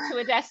getting to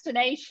a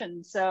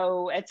destination.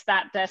 So it's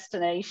that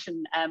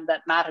destination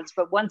that matters.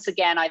 But once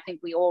again, I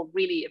think we all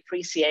really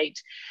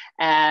appreciate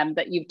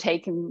that you've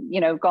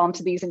gone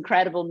to these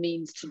incredible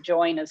means to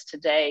join us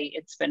today.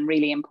 It's been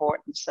really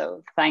important.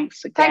 So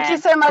thanks again. Thank you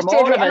so much,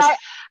 Deirdre.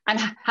 And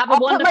have a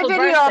wonderful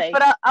birthday.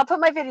 I'll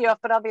put my video off,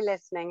 but I'll be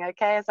listening,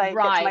 okay, as I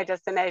get to my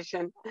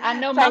destination. And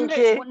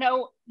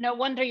no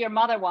wonder your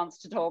mother wants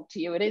to talk to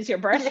you. It is your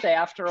birthday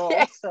after all.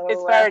 Yes, so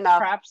it's fair enough.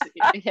 Perhaps,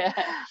 yeah.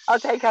 I'll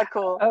take her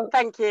call. Oh,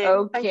 thank you.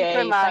 Okay, thank you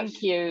so much.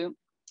 Thank you.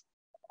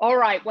 All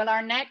right, well,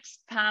 our next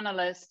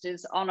panelist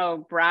is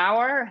Anno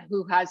Brouwer,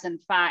 who has in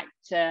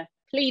fact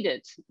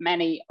pleaded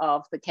many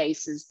of the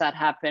cases that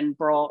have been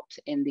brought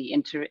in the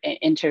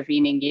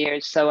intervening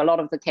years. So a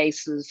lot of the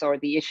cases or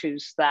the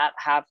issues that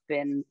have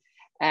been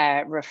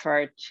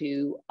referred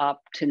to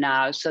up to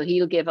now. So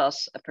he'll give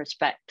us a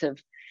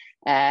perspective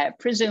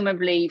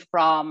presumably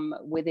from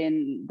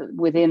within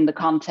the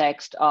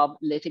context of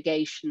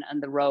litigation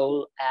and the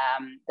role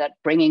that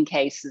bringing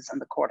cases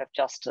and the Court of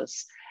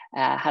Justice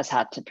has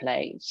had to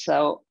play.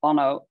 So,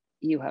 Anno,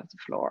 you have the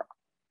floor.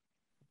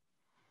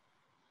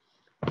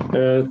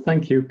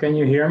 Thank you. Can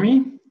you hear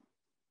me?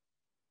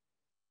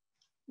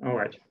 All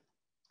right.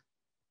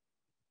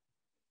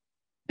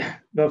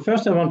 Well,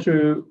 first I want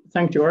to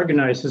thank the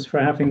organizers for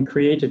having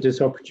created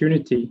this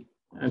opportunity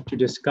to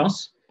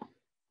discuss,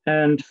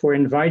 and for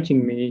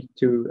inviting me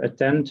to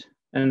attend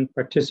and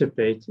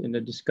participate in the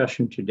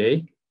discussion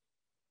today.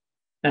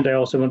 And I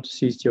also want to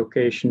seize the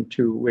occasion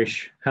to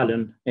wish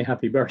Helen a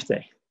happy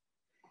birthday.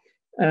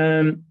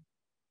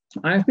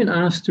 I've been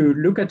asked to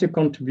look at the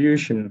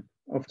contribution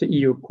of the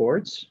EU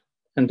courts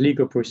and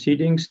legal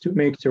proceedings to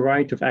make the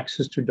right of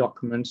access to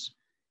documents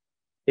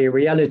a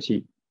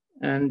reality.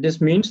 And this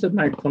means that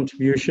my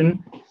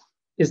contribution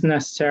is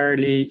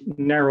necessarily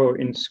narrow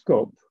in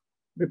scope,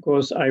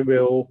 because I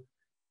will,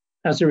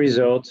 as a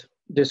result,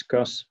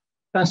 discuss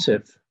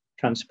passive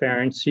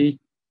transparency,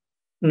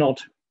 not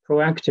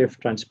proactive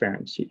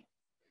transparency.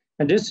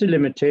 And this is a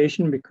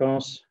limitation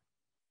because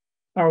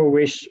our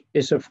wish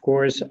is, of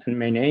course, and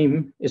main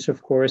aim is,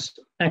 of course,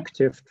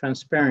 active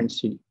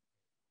transparency,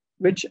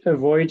 which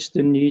avoids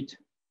the need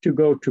to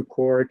go to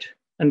court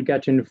and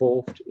get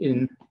involved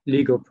in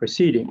legal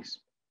proceedings.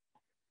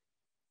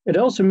 It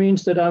also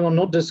means that I will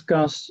not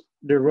discuss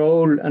the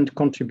role and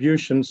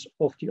contributions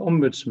of the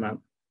Ombudsman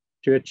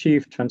to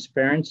achieve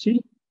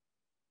transparency,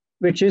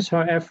 which is,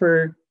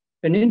 however,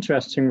 an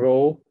interesting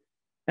role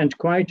and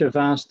quite a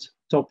vast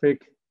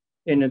topic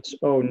in its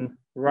own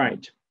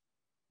right.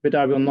 But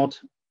I will not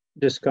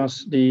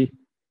discuss the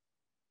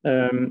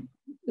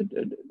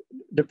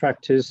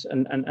practice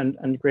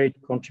and great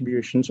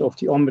contributions of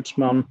the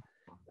Ombudsman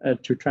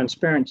to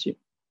transparency.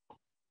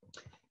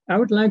 I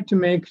would like to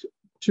make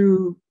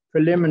two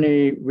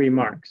preliminary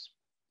remarks.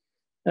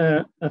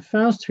 A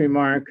first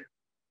remark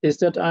is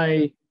that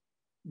I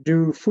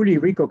do fully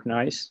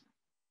recognize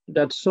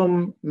that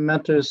some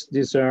matters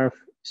deserve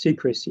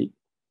secrecy.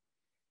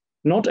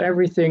 Not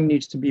everything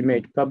needs to be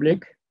made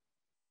public,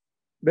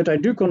 but I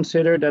do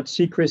consider that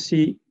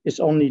secrecy is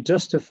only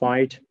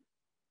justified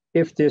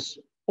if it is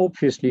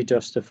obviously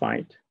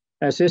justified,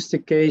 as is the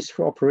case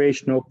for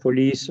operational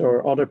police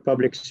or other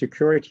public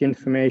security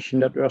information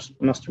that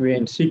must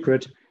remain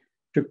secret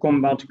to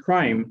combat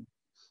crime.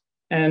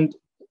 And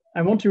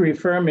I want to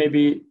refer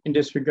maybe in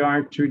this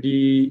regard to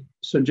the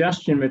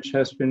suggestion which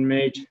has been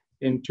made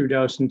in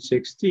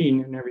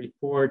 2016 in a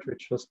report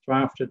which was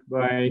drafted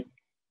by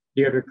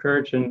Deirdre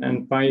Curtin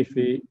and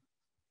Päivi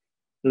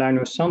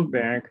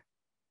Laino-Sandberg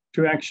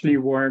to actually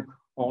work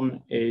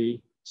on a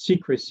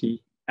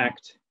secrecy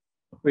act,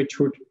 which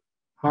would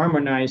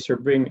harmonize or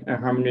bring a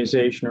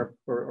harmonization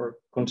or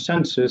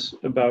consensus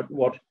about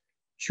what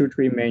should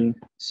remain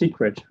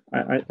secret.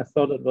 I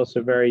thought it was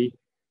a very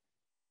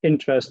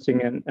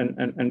interesting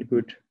and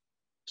good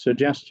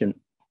suggestion.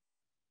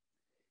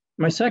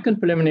 My second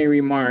preliminary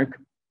remark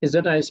is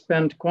that I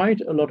spent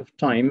quite a lot of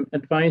time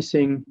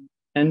advising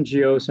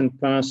NGOs and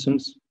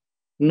persons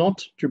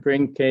not to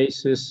bring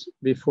cases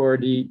before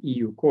the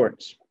EU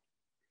courts.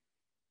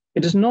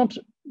 It is not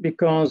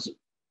because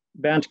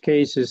bad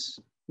cases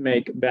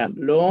make bad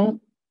law,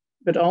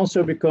 but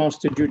also because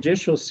the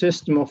judicial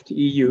system of the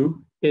EU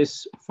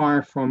is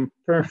far from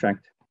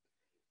perfect.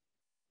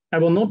 I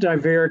will not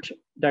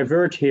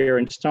divert here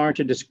and start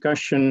a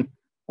discussion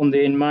on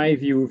the, in my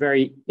view,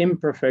 very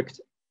imperfect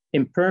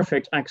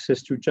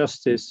access to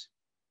justice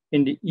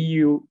in the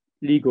EU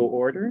legal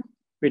order,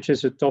 which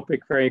is a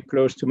topic very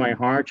close to my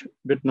heart,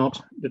 but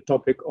not the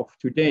topic of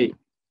today.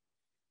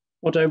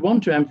 What I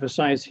want to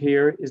emphasize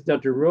here is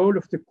that the role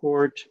of the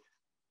court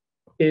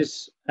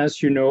is,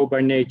 as you know,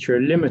 by nature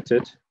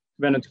limited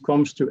when it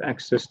comes to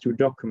access to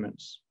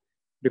documents.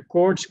 The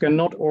courts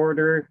cannot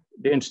order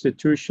the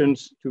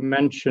institutions to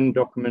mention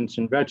documents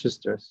in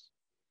registers.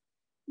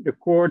 The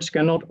courts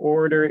cannot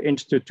order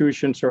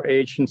institutions or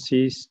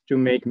agencies to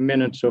make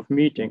minutes of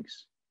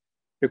meetings.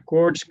 The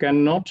courts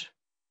cannot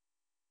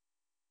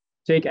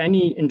take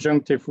any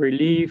injunctive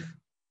relief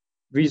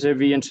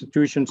vis-à-vis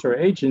institutions or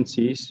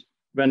agencies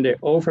when they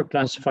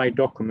overclassify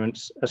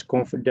documents as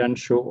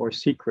confidential or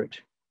secret.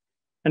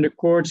 And the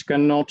courts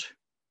cannot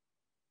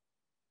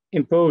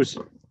impose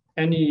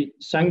any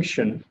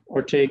sanction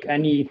or take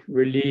any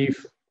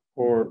relief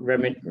or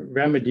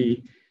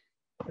remedy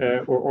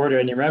or order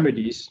any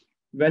remedies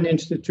when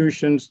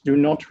institutions do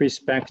not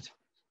respect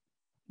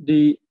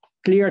the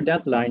clear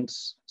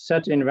deadlines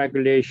set in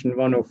Regulation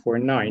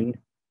 1049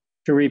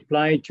 to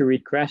reply to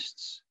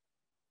requests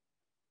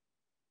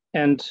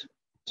and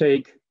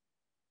take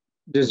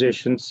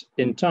decisions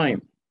in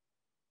time.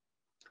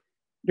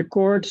 The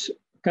courts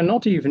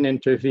cannot even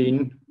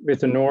intervene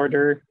with an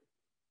order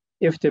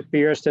if it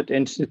appears that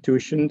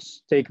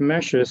institutions take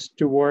measures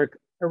to work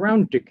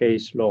around the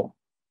case law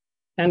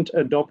and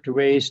adopt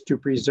ways to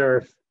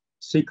preserve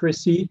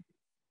secrecy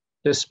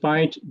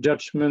despite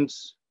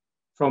judgments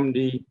from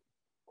the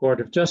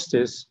Court of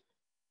Justice.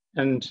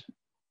 And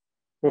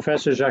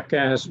Professor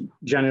Jacquet has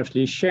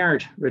generously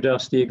shared with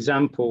us the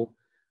example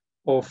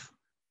of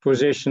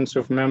positions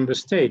of member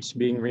states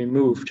being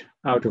removed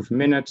out of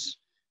minutes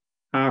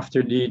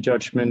after the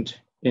judgment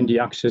in the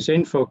Access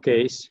Info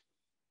case.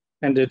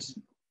 And it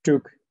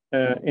took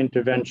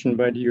intervention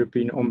by the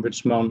European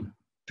Ombudsman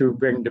to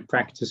bring the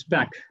practice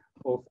back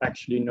of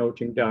actually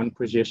noting down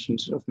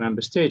positions of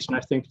member states. And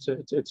I think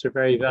it's a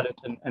very valid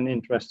and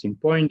interesting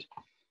point.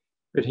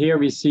 But here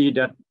we see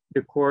that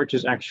the court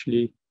is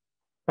actually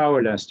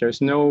powerless.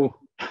 There's no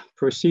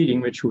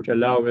proceeding which would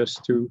allow us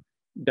to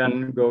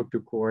then go to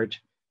court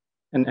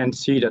and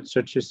see that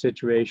such a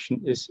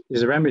situation is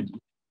remedied.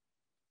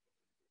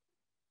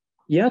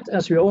 Yet,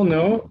 as we all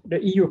know,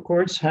 the EU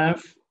courts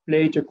have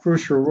played a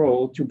crucial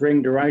role to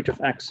bring the right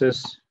of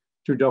access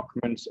to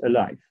documents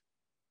alive.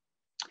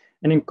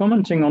 And in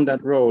commenting on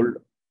that role,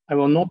 I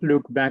will not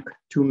look back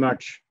too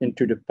much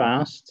into the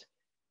past,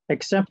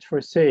 except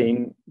for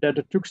saying that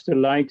it took the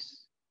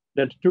likes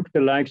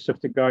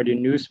of the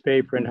Guardian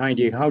newspaper and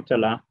Heidi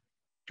Hautala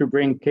to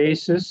bring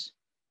cases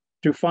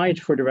to fight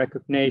for the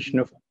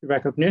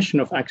recognition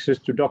of access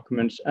to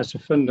documents as a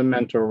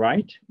fundamental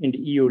right in the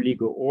EU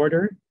legal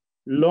order,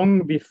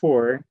 long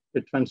before the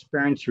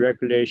transparency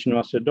regulation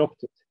was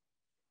adopted.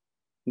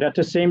 And at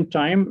the same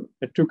time,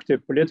 it took the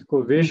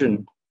political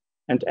vision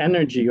and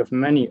energy of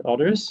many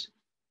others,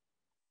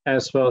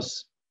 as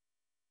was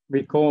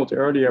recalled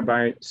earlier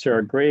by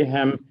Sir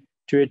Graham,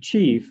 to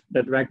achieve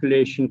that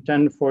Regulation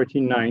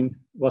 1049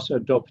 was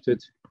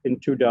adopted in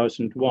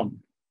 2001.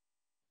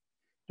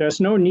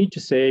 There's no need to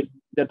say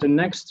that the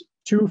next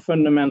two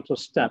fundamental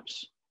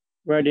steps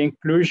were the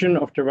inclusion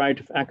of the right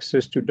of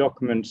access to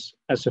documents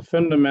as a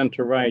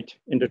fundamental right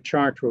in the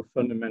Charter of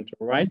Fundamental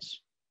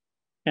Rights,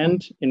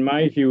 and in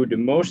my view, the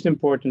most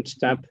important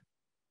step,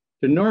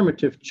 the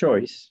normative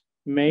choice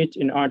made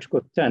in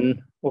Article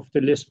 10 of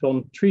the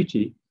Lisbon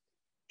Treaty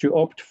to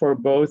opt for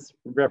both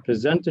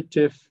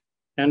representative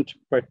and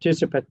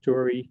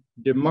participatory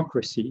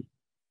democracy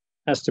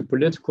as the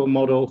political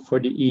model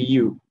for the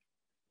EU.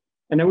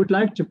 And I would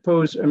like to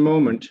pause a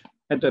moment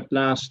at that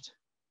last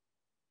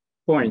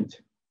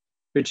point,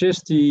 which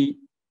is the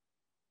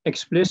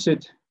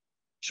explicit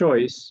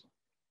choice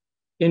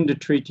in the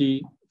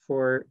treaty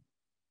for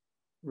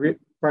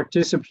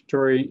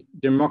participatory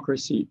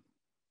democracy,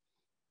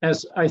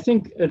 as I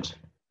think it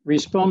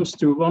responds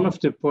to one of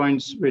the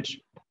points which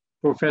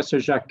Professor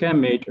Jacquet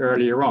made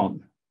earlier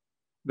on,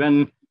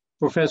 when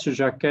Professor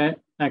Jacquet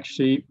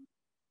actually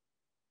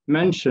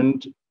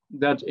mentioned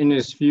that in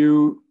his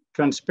view,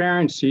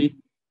 transparency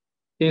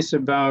is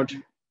about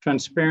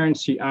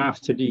transparency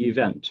after the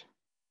event.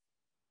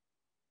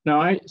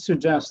 Now, I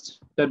suggest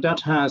that that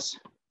has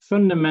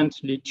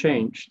fundamentally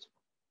changed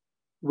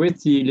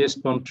with the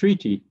Lisbon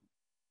Treaty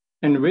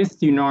and with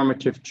the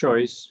normative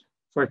choice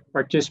for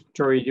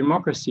participatory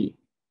democracy,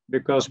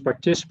 because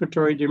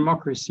participatory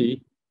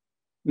democracy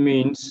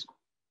means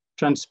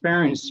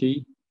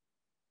transparency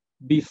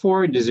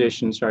before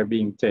decisions are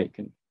being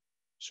taken,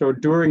 so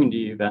during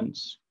the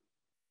events,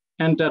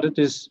 and that it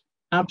is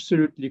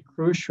absolutely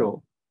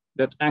crucial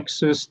that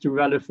access to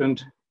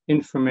relevant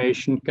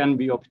information can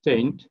be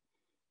obtained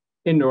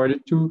in order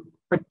to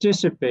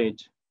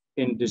participate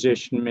in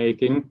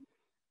decision-making,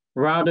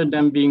 rather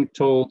than being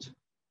told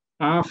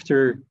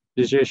after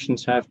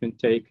decisions have been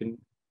taken,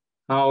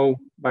 how,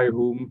 by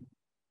whom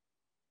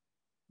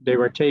they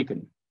were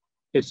taken.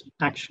 It's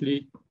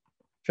actually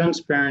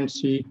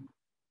transparency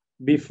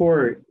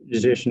before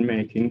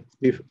decision-making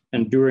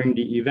and during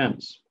the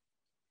events.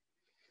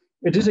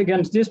 It is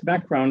against this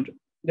background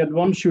that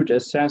one should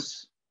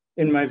assess,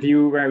 in my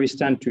view, where we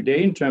stand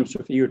today in terms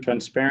of EU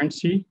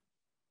transparency,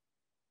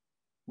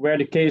 where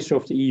the case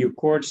of the EU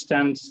court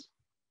stands,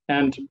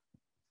 and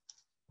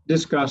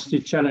discuss the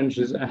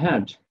challenges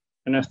ahead.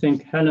 And I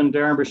think Helen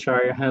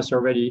Derbyshire has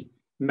already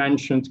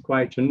mentioned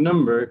quite a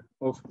number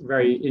of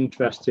very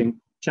interesting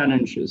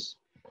challenges.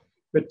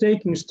 But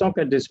taking stock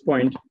at this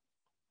point,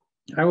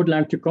 I would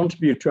like to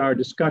contribute to our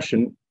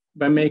discussion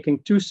by making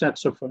two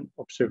sets of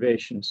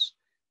observations.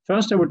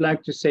 First, I would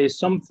like to say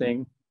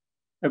something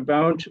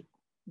about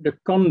the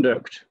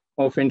conduct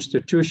of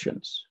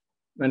institutions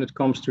when it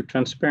comes to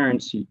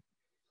transparency.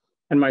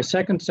 And my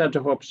second set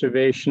of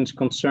observations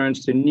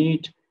concerns the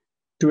need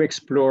to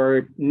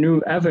explore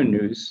new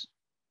avenues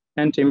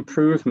and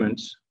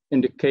improvements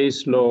in the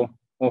case law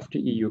of the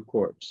EU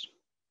courts.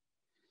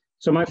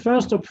 So my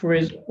first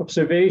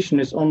observation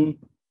is on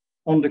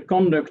the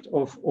conduct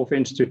of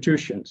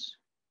institutions.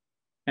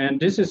 And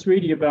this is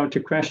really about the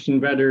question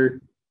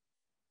whether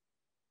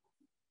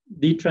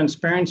the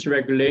transparency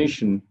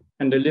regulation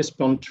and the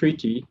Lisbon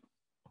Treaty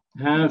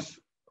have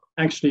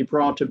actually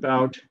brought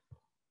about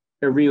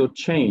a real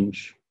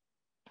change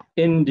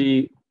in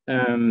the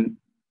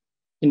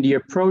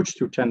approach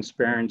to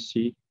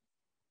transparency,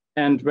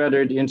 and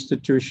whether the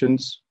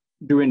institutions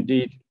do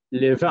indeed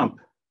live up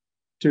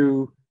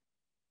to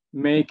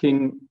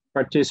making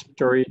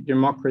participatory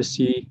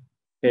democracy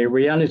a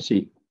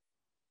reality.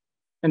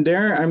 And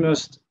there I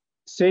must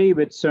say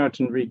with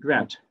certain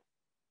regret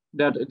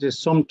that it is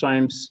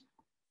sometimes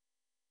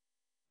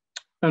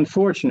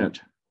unfortunate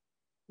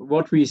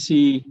what we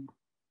see,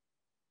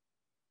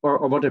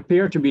 or what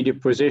appear to be the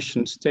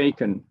positions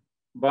taken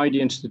by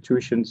the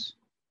institutions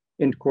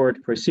in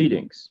court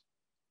proceedings.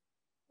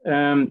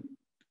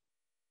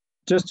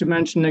 Just to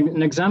mention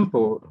an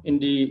example, in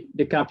the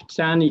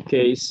Capitani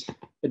case,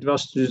 it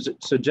was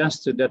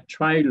suggested that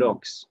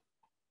trilogues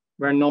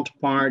were not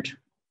part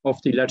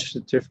of the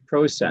legislative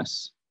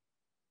process,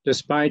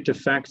 despite the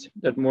fact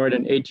that more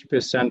than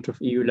 80%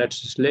 of EU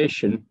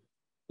legislation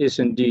is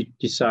indeed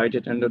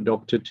decided and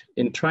adopted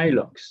in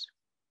trilogues.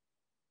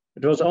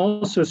 It was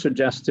also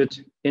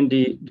suggested in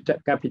the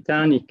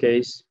Capitani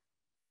case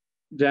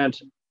that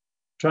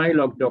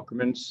trilogue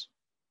documents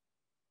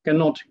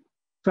cannot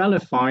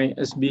qualify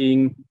as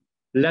being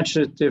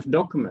legislative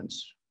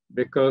documents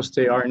because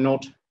they are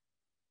not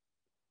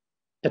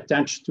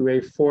attached to a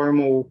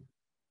formal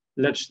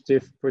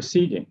legislative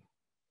proceeding.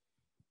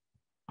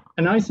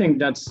 And I think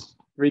that's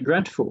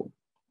regretful.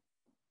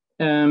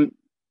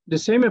 The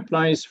same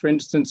applies, for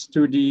instance,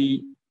 to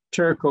the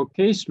Turco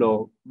case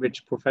law,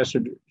 which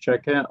Professor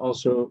Jacquet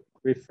also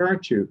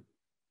referred to.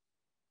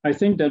 I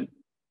think that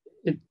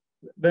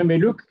when we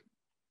look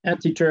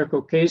at the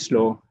Turco case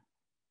law,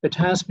 it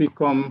has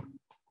become,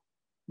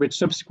 with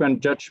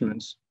subsequent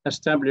judgments,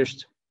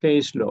 established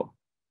case law.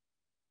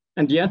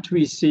 And yet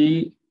we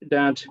see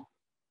that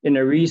in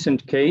a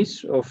recent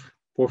case of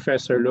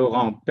Professor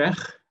Laurent Pech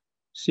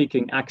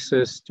seeking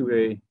access to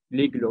a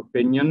legal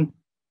opinion,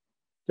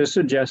 the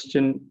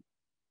suggestion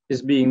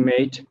is being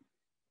made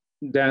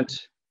that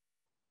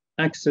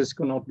access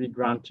cannot be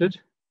granted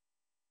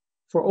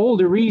for all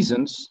the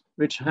reasons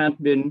which had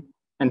been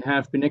and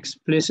have been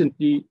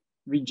explicitly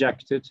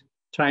rejected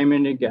time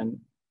and again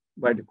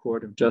by the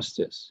Court of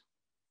Justice.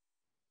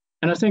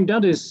 And I think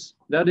that is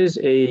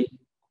a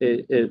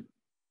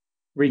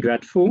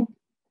regretful.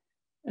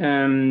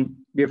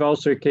 We have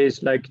also a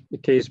case like the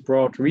case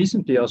brought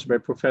recently also by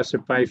Professor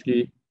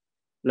Pijvli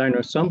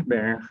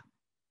Leino-Sandberg,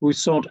 who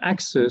sought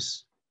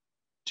access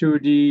to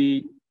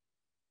the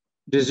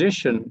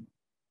decision,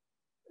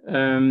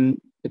 to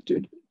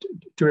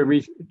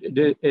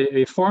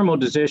a formal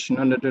decision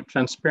under the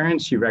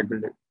transparency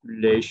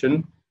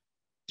regulation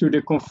to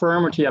the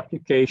conformity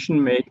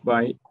application made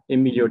by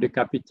Emilio De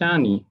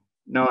Capitani.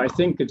 Now, I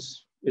think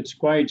it's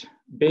quite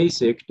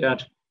basic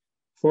that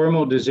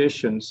formal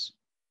decisions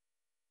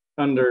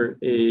under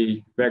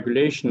a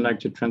regulation like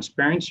the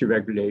transparency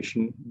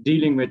regulation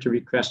dealing with the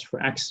request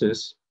for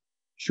access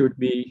should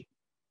be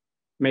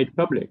made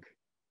public.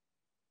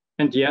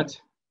 And yet,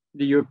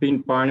 the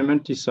European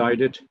Parliament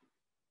decided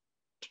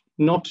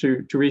not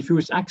to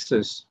refuse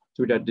access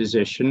to that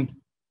decision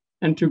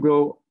and to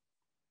go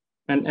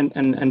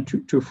and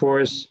to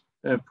force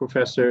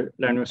Professor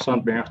Leonard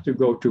Sandberg to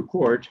go to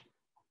court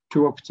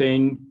to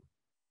obtain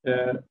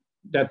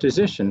that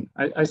decision.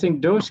 I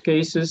think those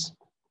cases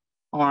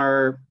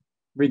are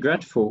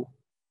regretful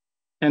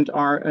and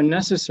are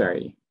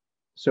unnecessary.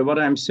 So what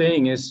I'm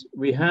saying is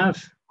we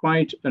have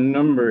quite a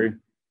number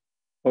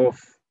of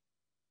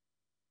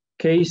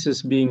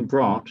cases being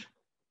brought,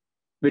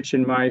 which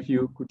in my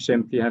view could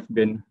simply have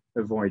been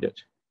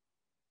avoided.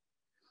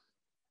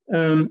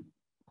 Now,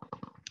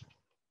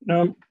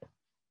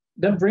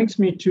 that brings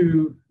me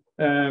to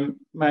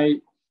my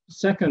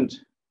second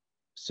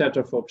set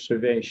of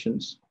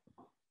observations,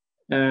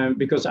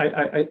 because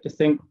I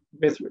think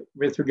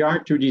with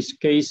regard to these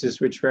cases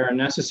which were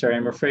necessary,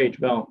 I'm afraid,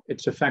 well,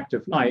 it's a fact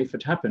of life,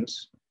 it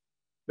happens,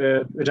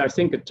 but I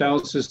think it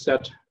tells us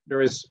that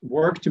there is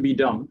work to be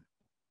done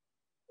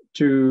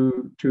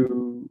to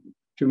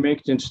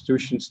make the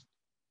institutions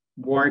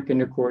work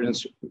in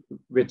accordance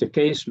with the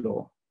case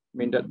law. I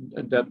mean,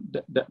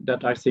 that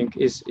I think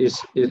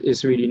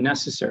is really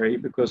necessary,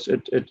 because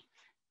it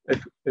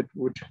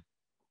would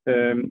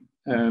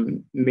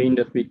mean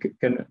that we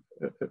can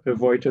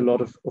avoid a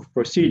lot of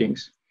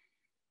proceedings.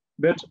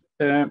 But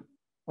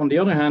on the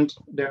other hand,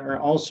 there are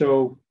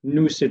also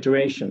new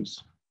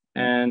situations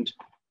and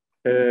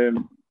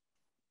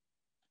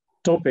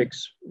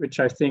topics which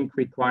I think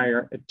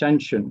require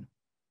attention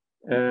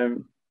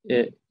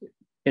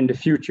in the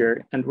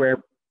future, and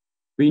where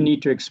we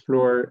need to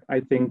explore, I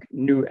think,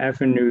 new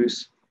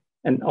avenues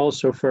and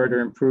also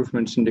further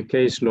improvements in the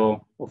case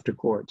law of the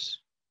courts.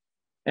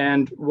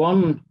 And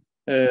one,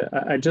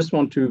 I just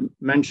want to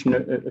mention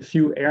a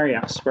few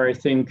areas where I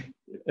think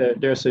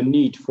there's a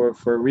need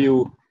for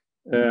real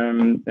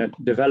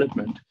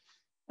development.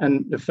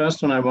 And the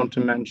first one I want to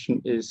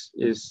mention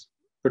is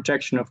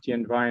protection of the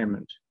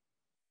environment.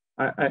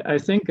 I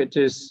think it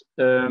is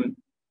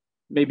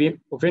maybe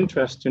of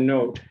interest to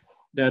note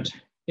that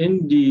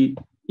in the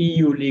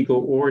EU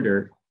legal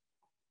order,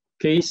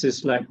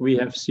 cases like we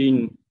have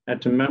seen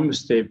at the member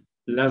state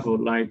level,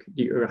 like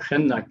the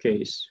Urgenda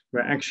case,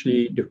 where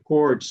actually the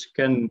courts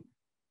can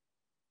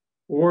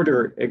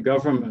order a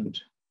government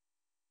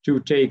to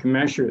take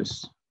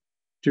measures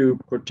to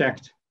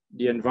protect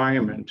the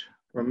environment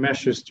or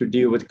measures to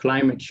deal with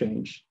climate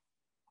change,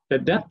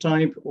 that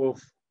type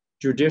of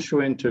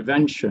judicial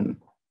intervention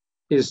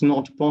is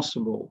not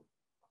possible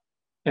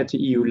at the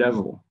EU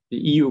level. The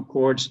EU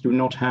courts do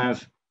not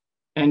have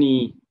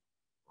any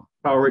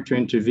power to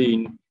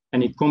intervene,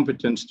 any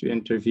competence to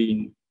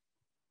intervene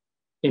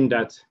in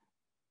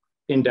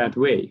that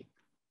way.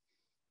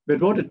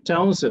 But what it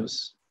tells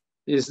us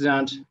is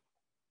that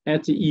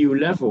at the EU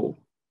level,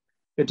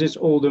 it is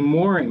all the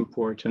more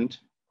important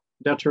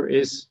that there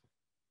is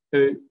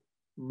a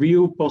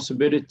real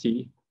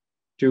possibility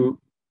to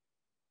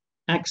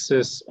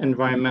access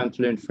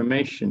environmental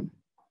information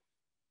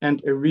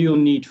and a real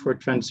need for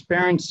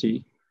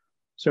transparency,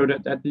 so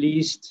that at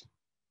least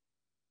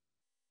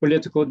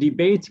political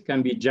debate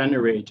can be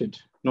generated,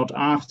 not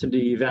after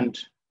the event,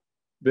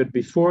 but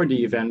before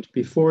the event,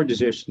 before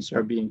decisions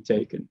are being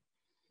taken.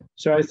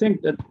 So I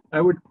think that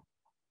I would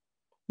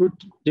put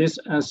this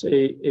as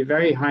a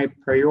very high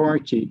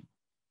priority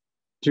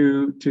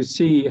to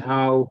see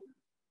how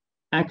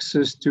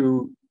access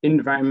to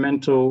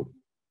environmental,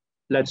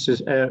 let's say,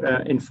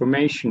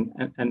 information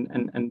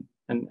and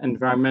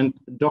environment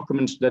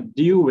documents that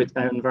deal with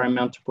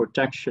environmental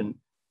protection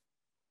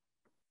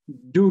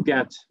do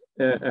get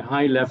a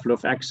high level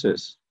of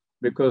access,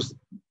 because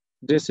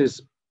this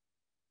is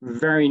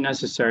very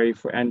necessary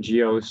for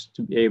NGOs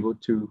to be able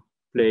to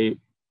play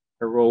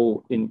a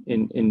role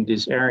in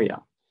this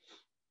area.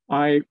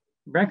 I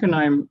reckon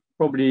I'm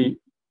probably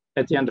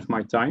at the end of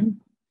my time,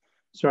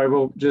 so I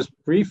will just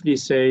briefly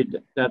say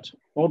that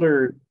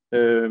other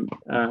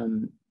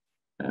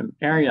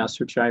areas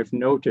which I've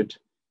noted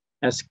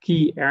as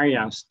key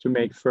areas to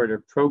make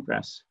further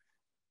progress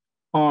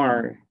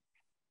are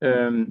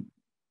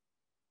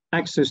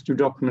access to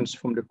documents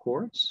from the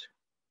courts.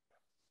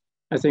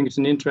 I think it's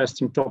an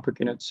interesting topic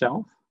in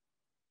itself.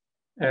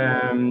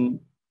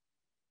 Then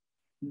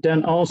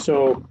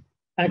also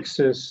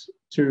access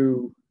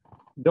to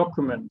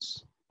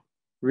documents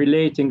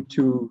relating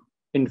to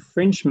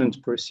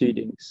infringement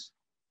proceedings.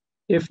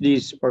 If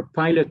these are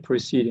pilot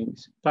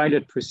procedures,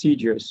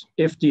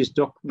 if these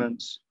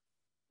documents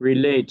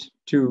relate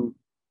to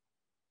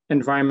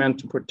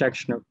environmental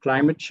protection or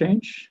climate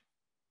change,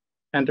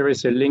 and there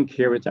is a link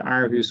here with the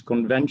Aarhus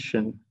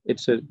Convention,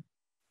 it's a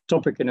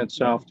topic in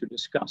itself to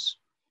discuss.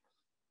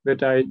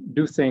 But I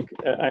do think,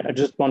 I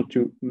just want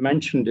to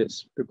mention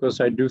this because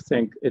I do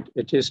think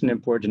it is an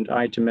important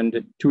item, and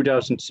the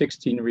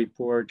 2016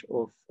 report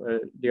of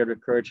Deirdre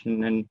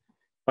Curtin and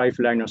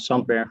Vijverleiner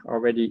Sandberg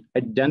already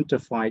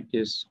identified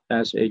this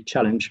as a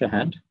challenge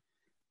ahead,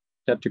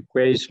 that the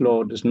case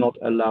law does not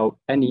allow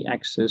any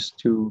access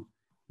to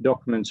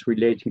documents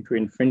relating to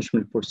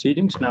infringement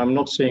proceedings. Now, I'm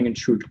not saying it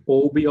should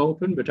all be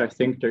open, but I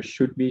think there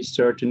should be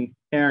certain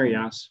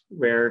areas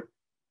where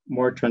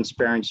more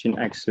transparency and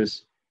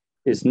access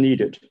is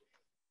needed.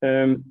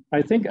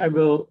 I think I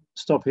will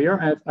stop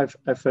here. I have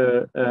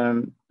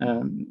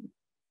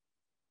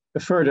a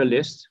further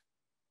list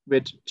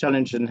with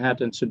challenges in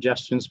hand and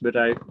suggestions, but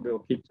I will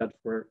keep that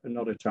for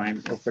another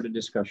time or for the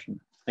discussion.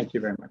 Thank you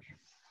very much.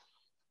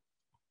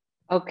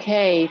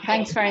 Okay,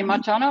 thanks very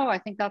much, Anno. I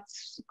think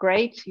that's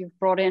great. You've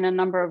brought in a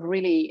number of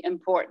really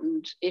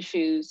important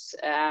issues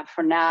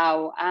for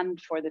now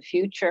and for the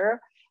future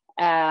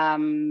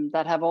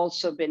that have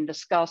also been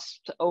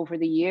discussed over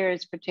the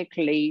years,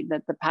 particularly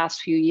the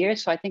past few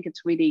years. So I think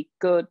it's really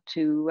good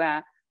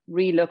to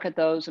relook at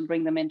those and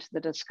bring them into the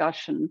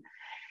discussion.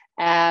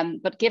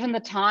 But given the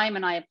time,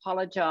 and I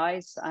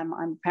apologize, I'm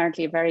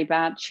apparently a very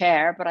bad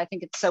chair, but I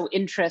think it's so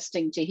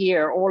interesting to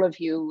hear all of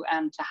you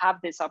and to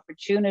have this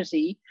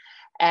opportunity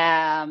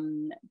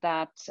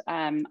that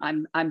I'm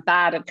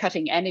bad at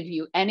cutting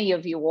any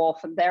of you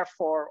off, and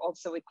therefore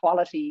also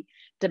equality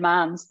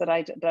demands that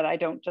I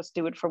don't just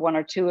do it for one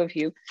or two of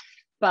you.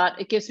 But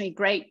it gives me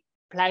great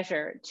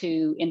pleasure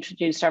to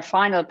introduce our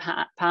final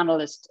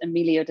panelist,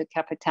 Emilio De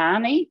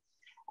Capitani,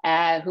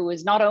 who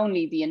is not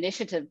only the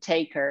initiative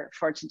taker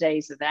for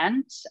today's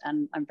event,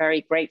 and I'm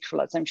very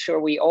grateful, as I'm sure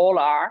we all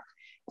are,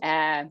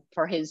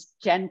 for his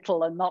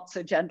gentle and not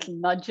so gentle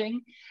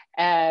nudging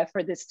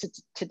for this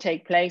to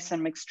take place.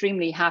 I'm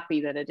extremely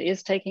happy that it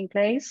is taking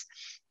place.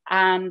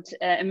 And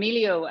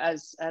Emilio,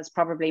 as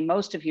probably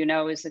most of you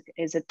know, is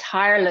a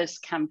tireless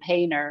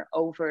campaigner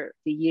over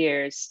the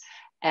years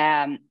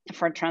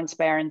for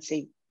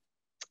transparency.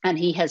 And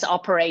he has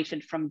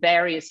operated from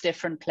various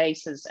different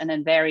places and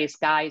in various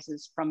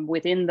guises from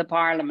within the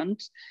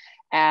Parliament,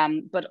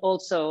 but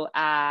also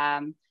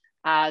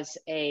as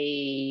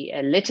a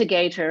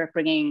litigator,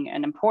 bringing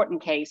an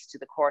important case to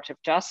the Court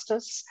of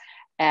Justice,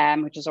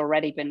 which has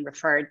already been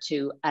referred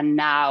to, and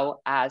now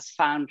as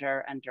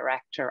founder and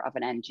director of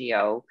an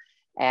NGO,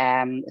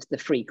 the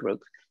Free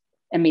Group.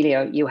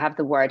 Emilio, you have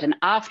the word. And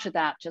after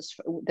that,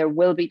 there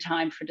will be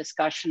time for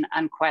discussion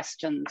and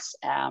questions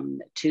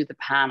to the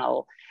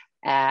panel.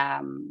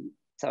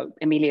 So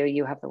Emilio,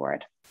 you have the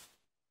word.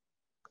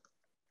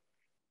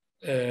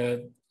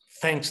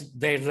 Thanks,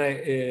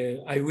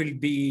 Deirdre. I will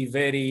be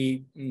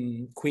very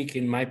quick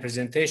in my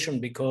presentation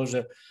because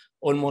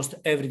almost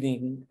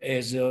everything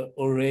has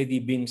already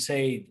been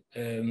said.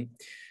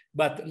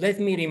 But let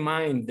me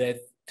remind that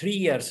 3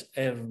 years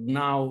have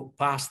now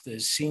passed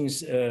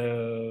since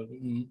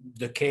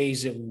the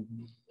case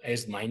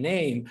has my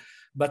name,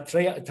 but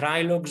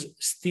trilogues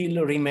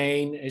still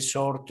remain a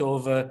sort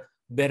of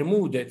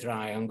Bermuda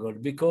Triangle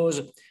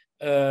because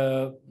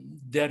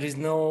there is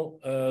no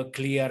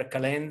clear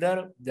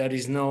calendar, there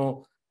is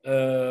no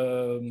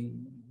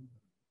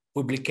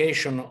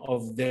publication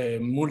of the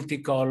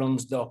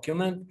multi-columns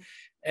document,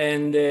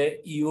 and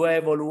you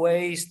have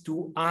always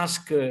to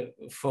ask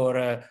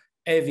for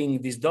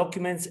having these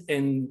documents,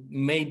 and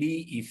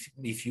maybe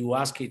if you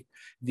ask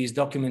this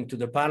document to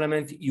the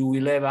Parliament, you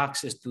will have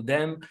access to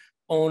them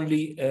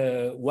only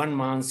 1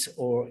 month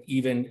or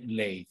even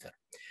later.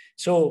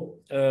 So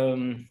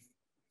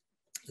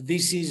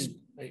this is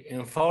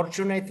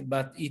unfortunate,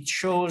 but it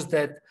shows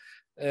that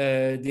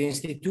the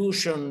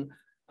institutions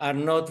are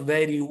not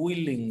very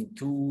willing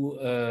to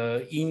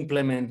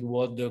implement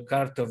what the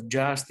Court of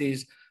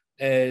Justice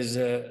has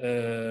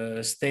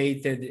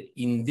stated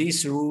in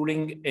this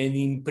ruling and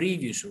in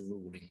previous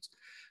rulings.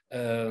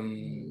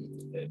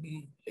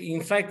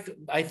 In fact,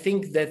 I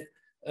think that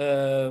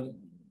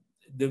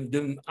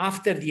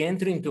after the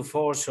entry into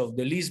force of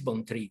the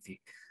Lisbon Treaty,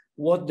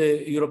 what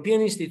the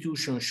European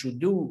institutions should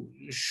do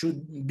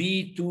should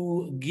be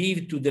to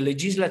give to the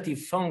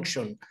legislative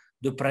function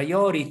the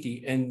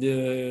priority and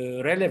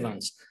the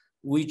relevance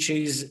which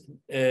is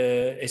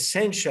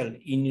essential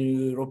in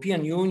the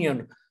European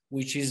Union,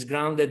 which is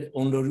grounded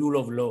on the rule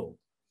of law.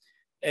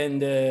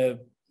 And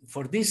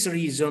for this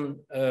reason,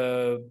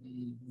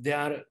 there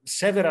are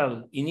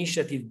several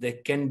initiatives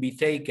that can be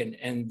taken,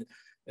 and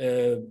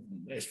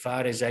as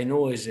far as I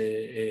know,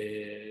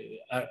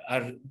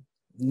 are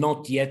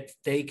not yet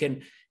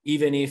taken,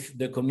 even if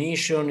the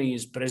Commission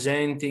is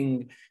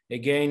presenting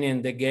again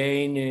and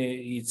again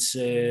its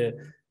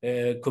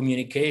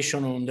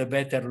communication on the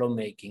better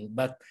lawmaking.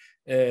 But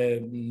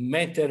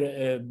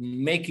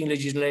making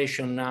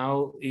legislation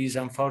now is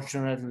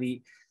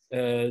unfortunately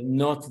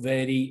not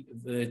very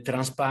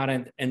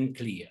transparent and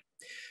clear.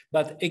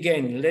 But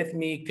again, let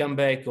me come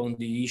back on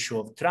the issue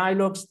of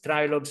trilogues.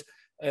 Trilogues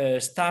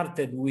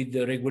started with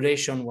the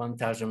Regulation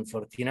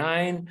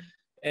 1049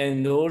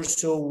 and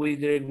also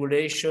with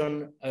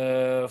Regulation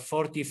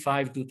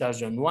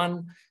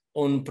 45/2001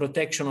 on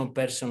protection of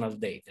personal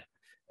data.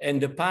 And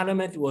the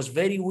Parliament was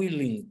very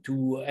willing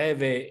to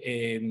have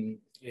a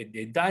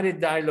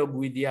direct dialogue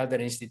with the other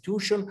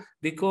institution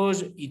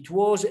because it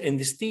was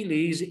and still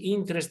is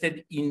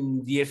interested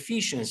in the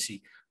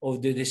efficiency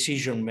of the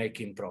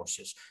decision-making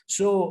process.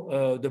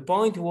 So the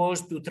point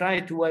was to try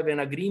to have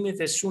an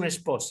agreement as soon as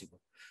possible.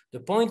 The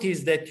point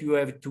is that you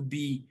have to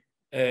be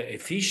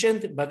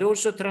efficient, but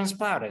also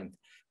transparent.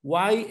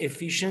 Why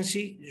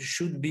efficiency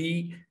should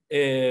be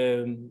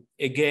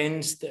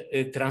against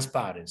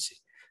transparency?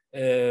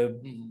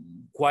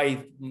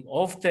 Quite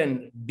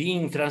often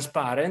being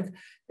transparent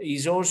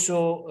is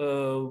also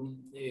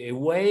a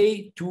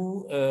way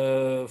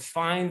to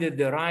find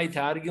the right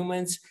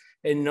arguments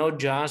and not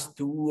just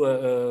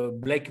to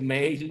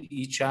blackmail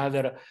each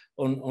other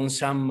on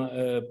some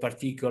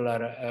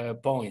particular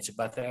points.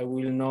 But I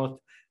will not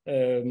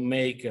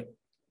make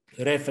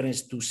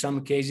reference to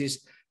some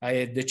cases I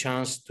had the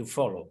chance to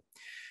follow.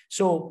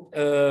 So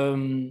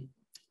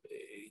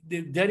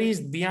there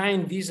is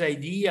behind this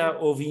idea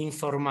of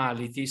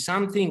informality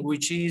something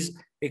which is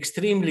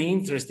extremely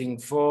interesting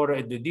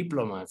for the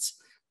diplomats,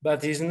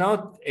 but is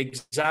not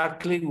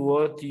exactly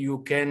what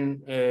you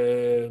can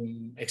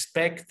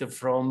expect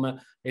from a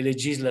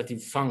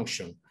legislative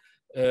function.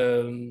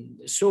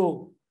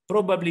 So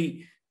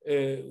probably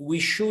we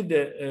should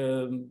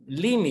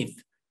limit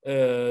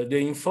the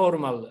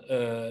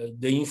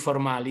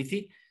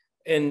informality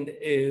and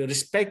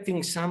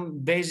respecting some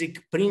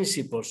basic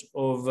principles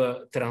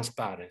of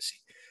transparency.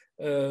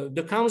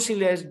 The Council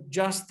has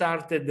just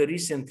started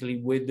recently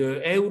with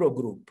the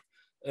Eurogroup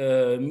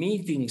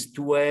meetings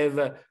to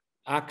have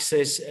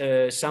access,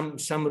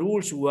 some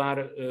rules who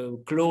are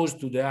close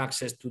to the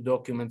access to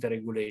document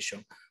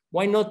regulation.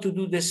 Why not to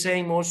do the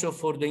same also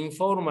for the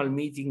informal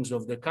meetings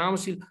of the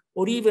Council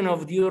or even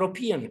of the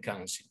European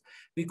Council?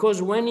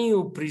 Because when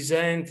you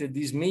present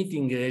this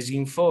meeting as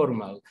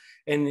informal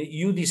and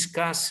you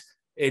discuss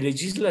a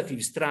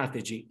legislative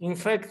strategy, in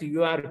fact,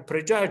 you are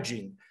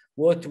prejudging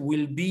what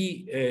will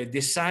be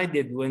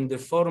decided when the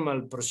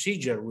formal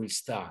procedure will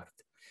start.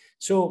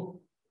 So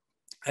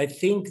I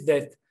think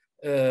that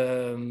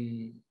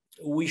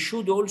we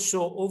should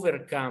also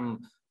overcome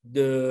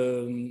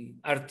the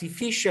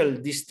artificial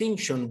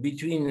distinction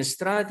between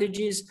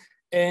strategies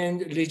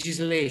and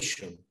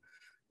legislation.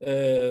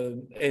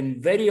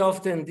 And very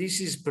often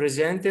this is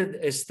presented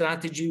as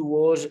strategy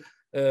was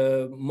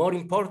more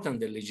important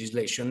than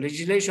legislation.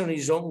 Legislation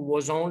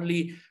was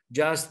only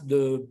just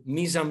the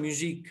mise en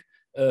musique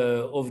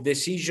of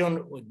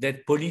decision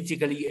that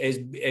politically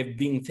have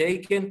been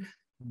taken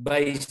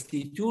by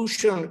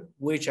institutions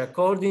which,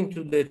 according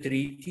to the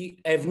treaty,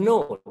 have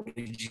no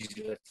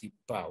legislative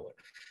power.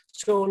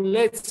 So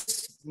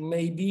let's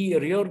maybe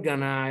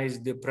reorganize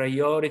the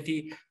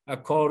priority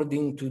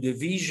according to the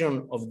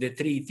vision of the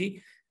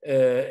treaty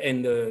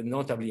and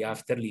notably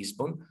after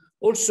Lisbon.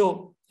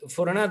 Also,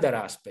 for another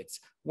aspect,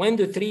 when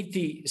the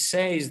treaty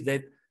says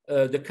that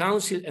the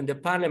Council and the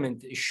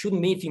Parliament should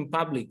meet in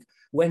public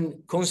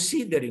when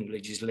considering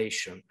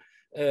legislation,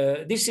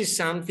 this is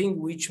something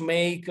which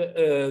make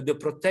the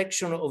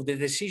protection of the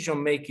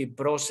decision-making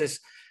process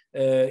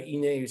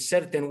in a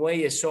certain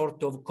way a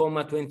sort of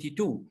comma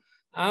 22.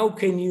 How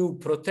can you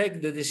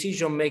protect the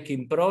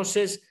decision-making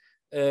process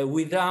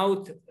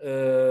without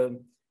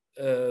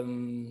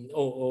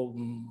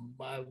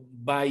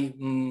by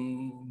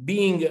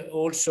being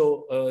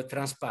also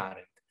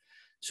transparent?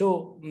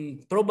 So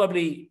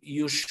probably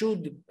you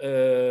should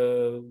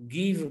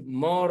give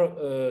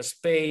more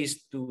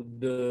space to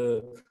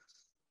the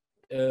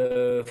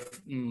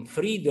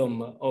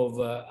freedom of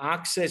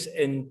access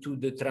and to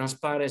the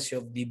transparency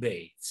of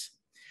debates.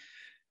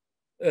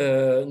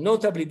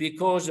 Notably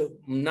because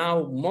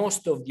now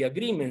most of the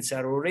agreements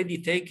are already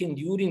taken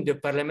during the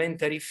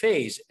parliamentary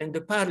phase, and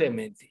the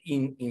parliament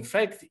in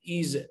fact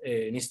is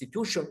an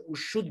institution who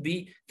should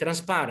be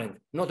transparent,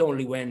 not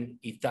only when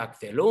it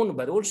acts alone,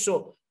 but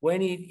also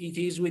when it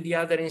is with the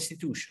other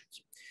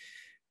institutions.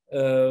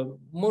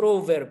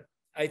 Moreover,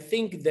 I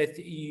think that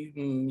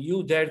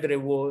you, Deirdre,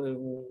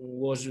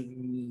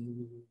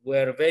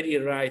 were very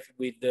right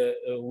with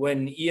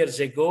when years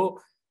ago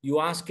you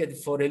asked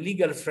for a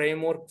legal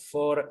framework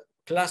for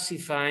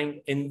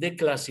classifying and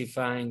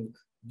declassifying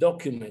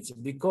documents,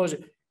 because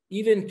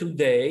even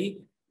today,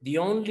 the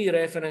only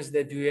reference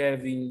that we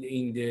have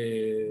in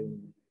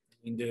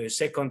the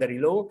secondary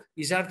law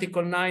is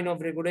Article 9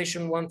 of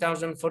Regulation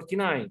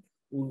 1049,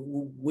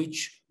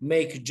 which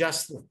make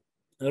just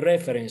a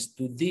reference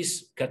to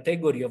this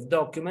category of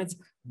documents,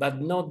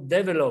 but not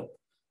develop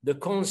the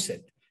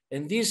concept.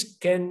 And this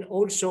can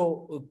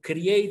also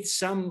create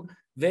some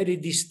very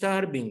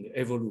disturbing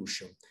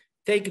evolution.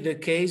 Take the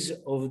case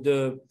of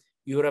the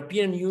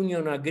European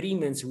Union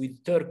agreements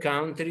with third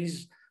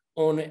countries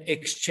on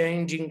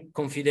exchanging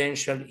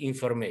confidential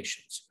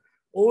information.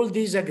 All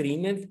these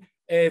agreements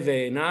have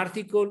an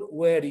article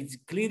where it's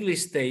clearly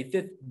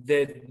stated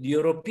that the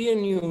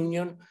European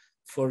Union,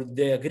 for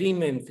the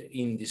agreement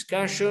in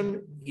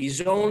discussion,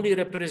 is only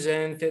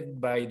represented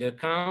by the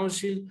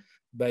Council,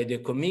 by the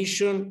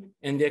Commission,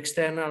 and the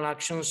External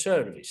Action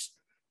Service.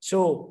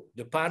 So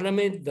the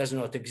Parliament does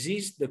not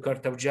exist, the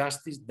Court of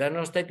Justice does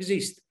not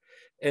exist.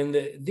 And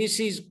this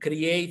is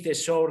create a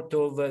sort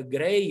of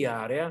gray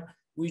area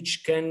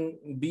which can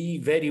be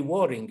very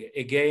worrying,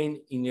 again,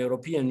 in the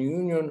European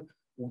Union,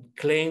 who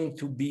claim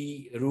to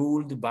be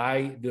ruled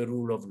by the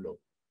rule of law.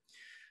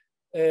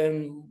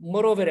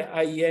 Moreover,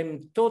 I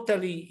am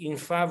totally in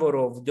favor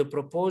of the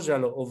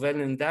proposal of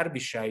Ellen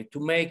Derbyshire to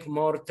make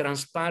more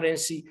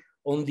transparency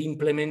on the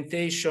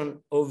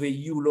implementation of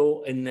EU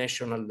law at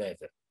national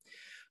level.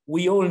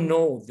 We all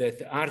know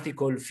that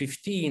Article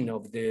 15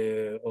 of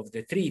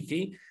the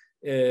treaty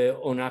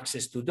on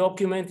access to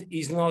documents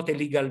is not a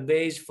legal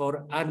base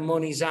for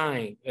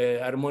harmonization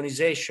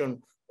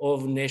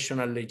of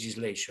national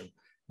legislation.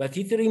 But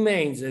it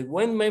remains that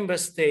when member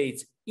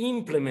states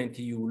implement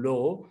EU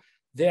law,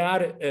 they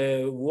are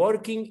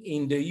working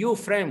in the EU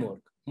framework.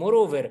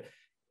 Moreover,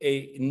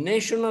 a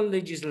national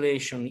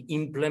legislation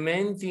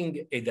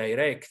implementing a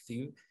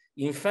directive,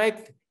 in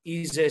fact,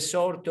 is a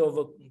sort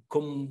of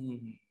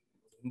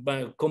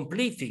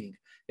completing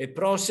a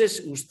process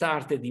who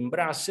started in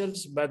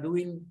Brussels, but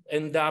will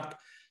end up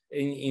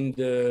in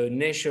the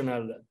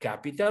national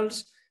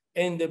capitals.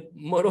 And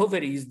moreover,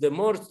 is the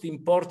most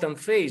important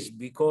phase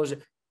because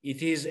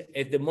it is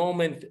at the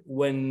moment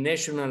when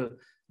national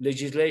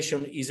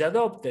legislation is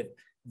adopted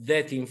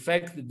that in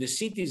fact the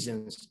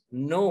citizens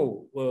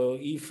know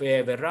if they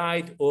have a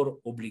right or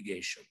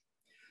obligation.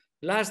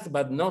 Last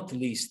but not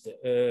least,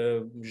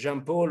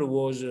 Jean-Paul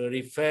was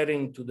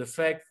referring to the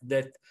fact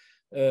that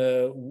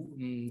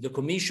the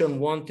Commission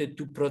wanted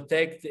to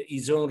protect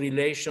its own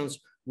relations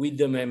with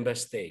the member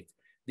state.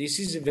 This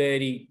is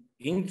very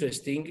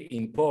interesting,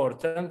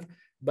 important,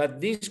 but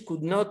this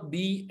could not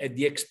be at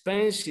the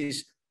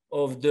expenses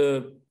of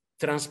the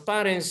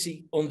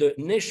transparency on the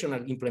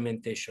national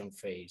implementation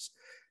phase.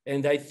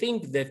 And I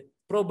think that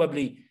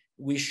probably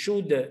we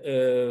should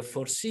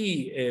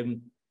foresee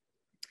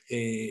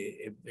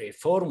a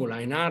formula,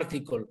 an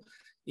article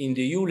in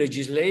the EU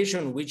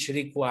legislation which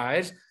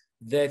requires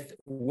that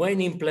when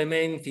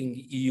implementing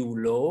EU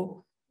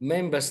law,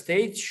 member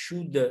states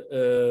should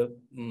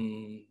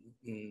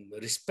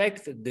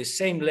respect the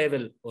same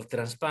level of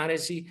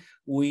transparency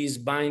who is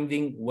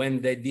binding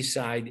when they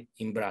decide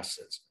in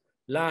Brussels.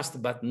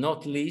 Last but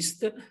not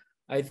least,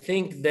 I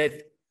think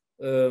that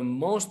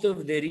most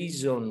of the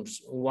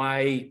reasons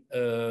why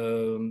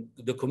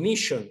the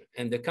Commission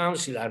and the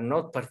Council are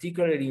not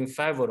particularly in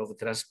favor of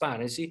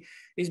transparency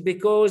is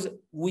because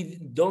we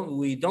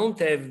don't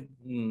have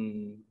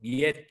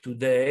yet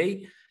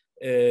today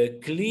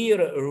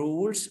clear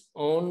rules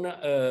on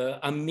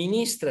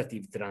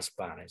administrative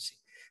transparency.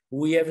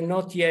 We have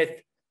not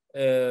yet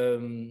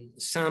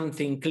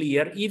something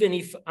clear, even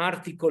if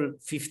Article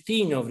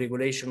 15 of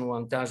Regulation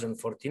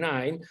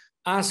 1049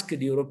 asks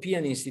the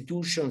European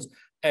institutions,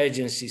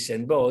 agencies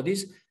and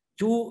bodies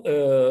to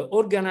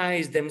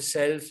organize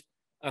themselves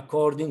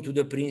according to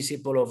the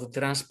principle of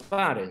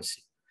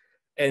transparency.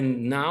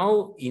 And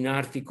now in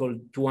Article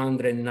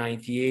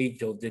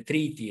 298 of the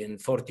treaty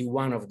and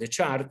 41 of the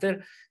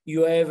Charter,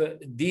 you have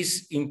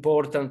this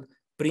important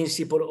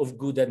principle of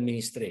good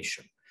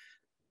administration.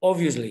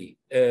 Obviously,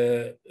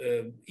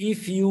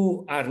 if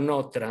you are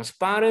not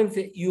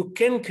transparent, you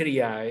can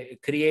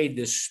create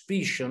the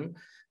suspicion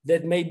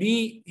that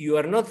maybe you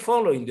are not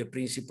following the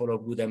principle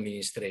of good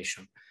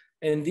administration.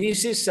 And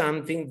this is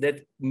something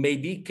that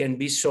maybe can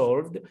be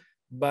solved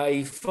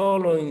by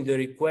following the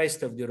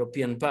request of the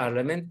European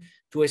Parliament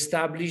to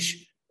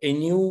establish a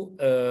new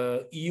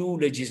EU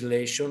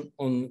legislation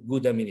on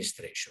good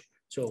administration.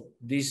 So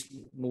these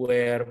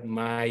were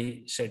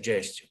my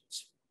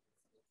suggestions.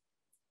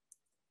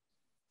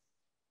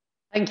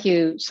 Thank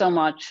you so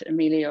much,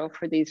 Emilio,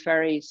 for these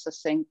very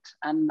succinct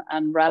and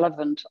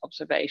relevant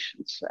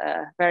observations,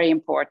 very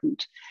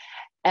important.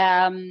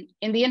 In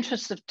the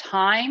interest of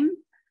time,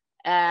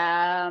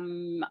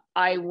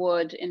 I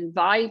would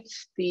invite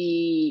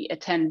the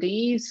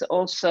attendees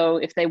also,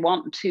 if they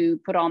want to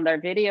put on their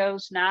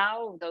videos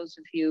now, those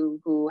of you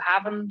who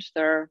haven't,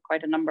 there are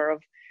quite a number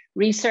of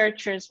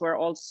researchers were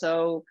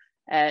also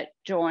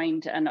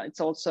joined, and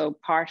it's also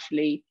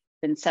partially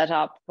been set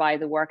up by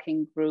the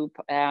working group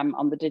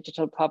on the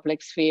digital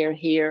public sphere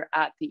here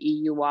at the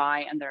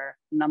EUI, and there are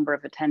a number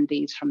of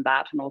attendees from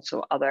that and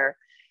also other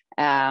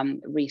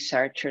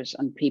researchers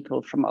and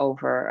people from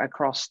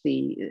across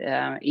the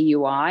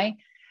EUI.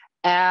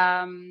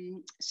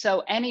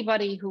 So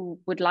anybody who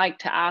would like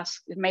to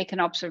make an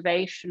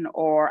observation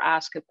or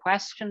ask a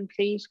question,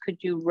 please, could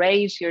you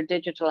raise your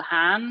digital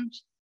hand?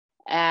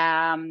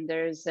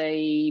 There's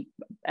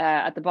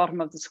at the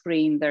bottom of the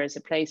screen, there's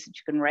a place that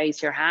you can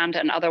raise your hand,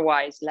 and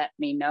otherwise let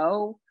me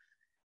know.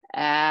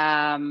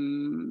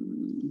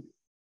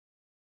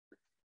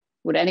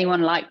 Would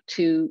anyone like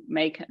to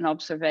make an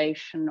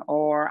observation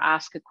or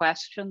ask a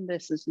question?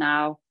 This is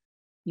now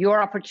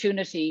your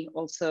opportunity,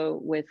 also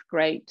with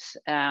great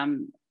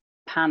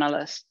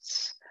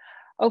panelists.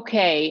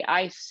 Okay,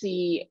 I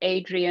see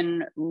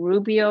Adrian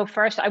Rubio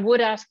first. I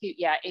would ask you,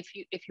 yeah, if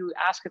you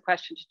ask a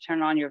question, to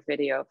turn on your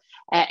video.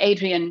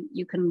 Adrian,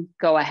 you can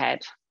go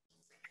ahead.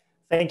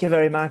 Thank you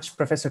very much,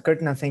 Professor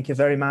Curtin, and thank you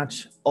very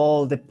much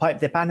all the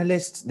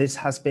panelists. This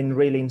has been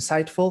really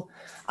insightful.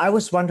 I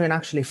was wondering,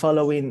 actually,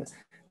 following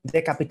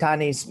De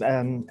Capitani's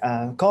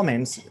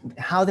comments,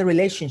 how do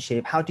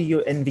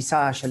you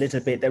envisage a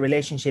little bit the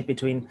relationship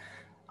between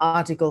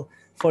Article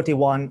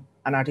 41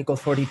 and Article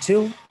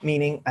 42,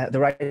 meaning the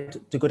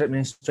right to good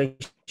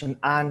administration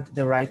and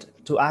the right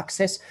to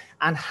access,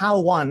 and how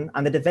one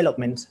and the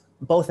development,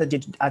 both at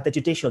the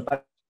judicial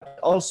but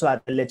also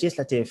at the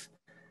legislative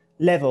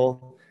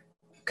level,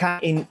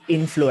 can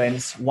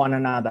influence one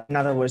another. In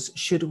other words,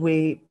 should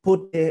we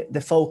put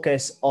the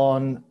focus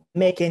on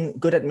making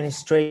good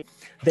administration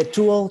the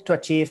tool to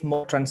achieve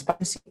more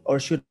transparency, or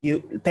should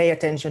you pay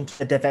attention to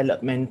the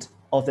development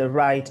of the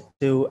right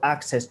to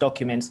access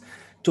documents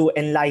to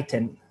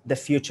enlighten the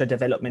future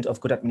development of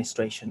good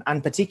administration?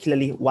 And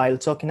particularly while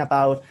talking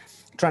about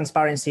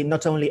transparency,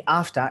 not only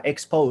after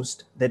ex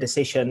post the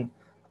decision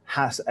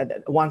has,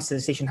 once the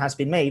decision has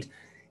been made,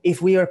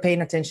 if we are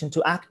paying attention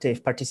to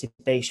active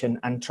participation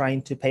and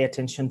trying to pay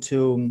attention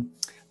to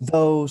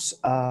those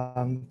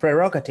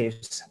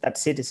prerogatives that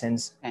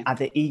citizens at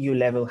the EU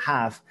level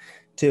have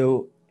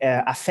to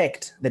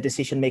affect the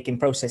decision-making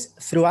process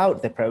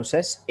throughout the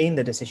process, in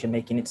the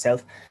decision-making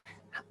itself,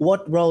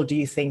 what role do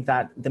you think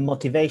that the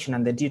motivation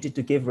and the duty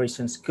to give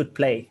reasons could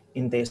play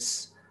in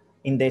this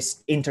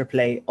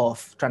interplay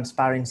of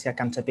transparency,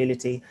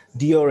 accountability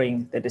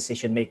during the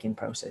decision-making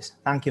process?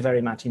 Thank you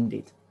very much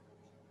indeed.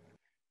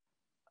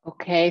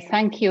 Okay,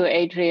 thank you,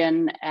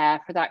 Adrian,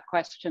 for that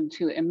question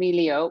to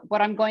Emilio. What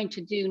I'm going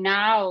to do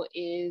now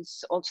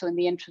is, also in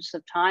the interest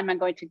of time, I'm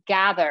going to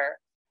gather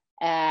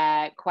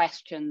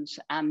questions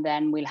and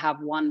then we'll have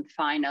one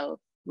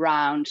final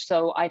round.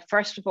 So I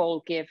first of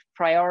all give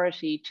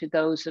priority to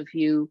those of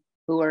you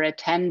who are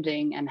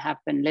attending and have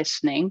been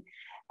listening,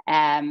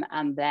 and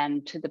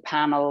then to the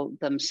panel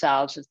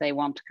themselves if they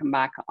want to come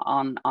back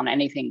on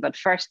anything. But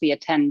first, the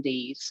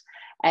attendees.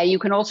 You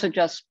can also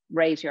just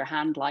raise your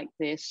hand like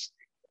this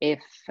if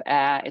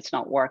it's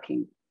not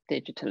working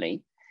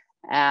digitally.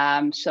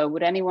 So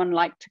would anyone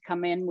like to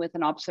come in with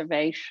an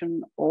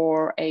observation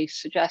or a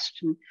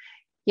suggestion?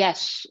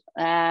 Yes,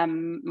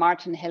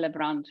 Martin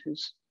Hillebrand,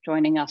 who's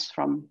joining us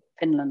from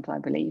Finland, I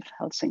believe,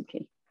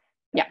 Helsinki.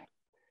 Yeah.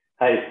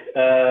 Hi,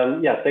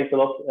 yeah, thanks a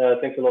lot.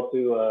 Thanks a lot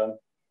to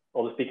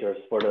all the speakers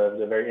for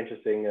the very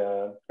interesting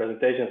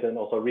presentations and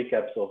also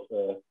recaps of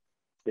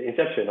the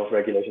inception of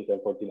Regulation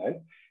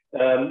 1049.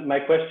 My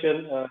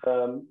question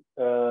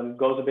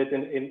goes a bit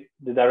in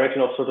the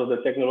direction of sort of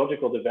the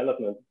technological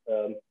development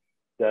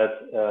that,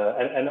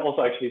 and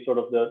also actually sort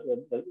of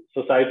the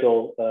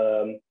societal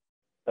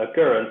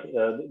current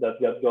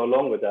that go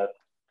along with that,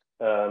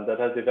 that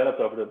has developed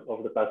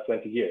over the past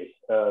 20 years.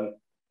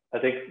 I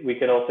think we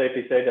can all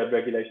safely say that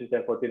Regulation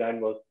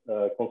 1049 was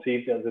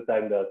conceived at the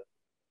time that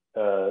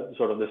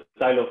sort of the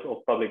style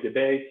of public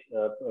debate,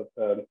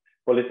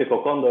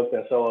 political conduct,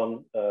 and so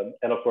on,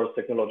 and of course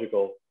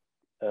technological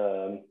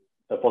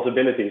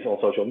possibilities on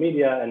social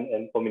media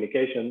and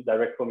communication,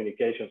 direct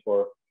communication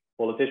for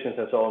politicians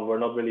and so on, were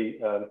not really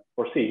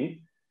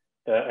foreseen,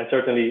 and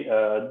certainly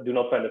do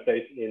not find a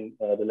place in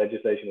the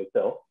legislation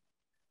itself.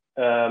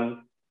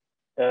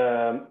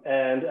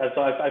 And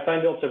so I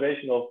find the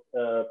observation of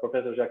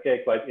Professor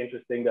Jacquet quite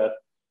interesting, that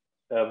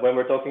when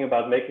we're talking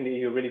about making the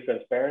EU really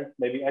transparent,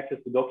 maybe access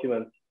to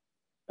documents,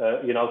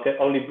 you know, can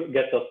only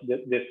get us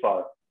this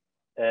far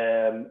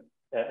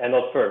and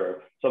not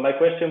further. So my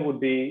question would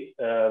be,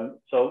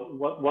 so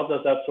what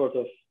does that sort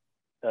of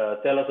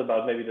tell us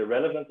about maybe the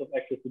relevance of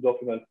access to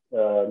documents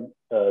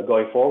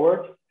going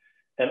forward?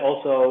 And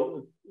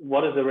also,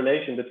 what is the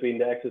relation between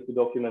the access to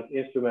documents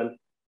instrument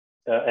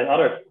and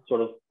other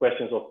sort of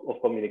questions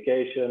of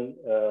communication,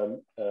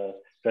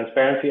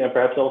 transparency, and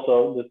perhaps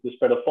also the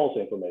spread of false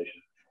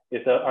information?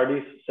 Are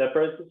these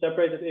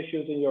separated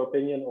issues in your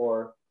opinion,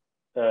 or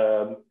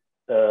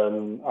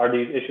are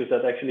these issues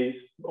that actually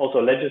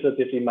also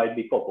legislatively might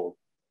be coupled?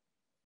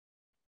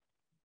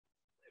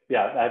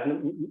 Yeah, I have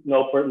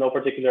no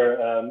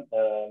particular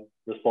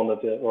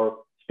respondent or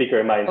speaker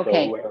in mind,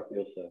 okay. So whoever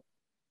feels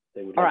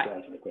they would like to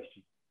answer the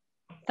question.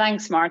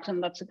 Thanks, Martin.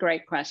 That's a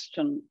great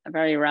question,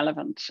 very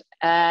relevant.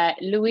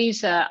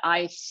 Louisa,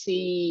 I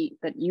see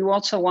that you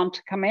also want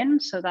to come in,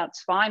 so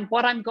that's fine.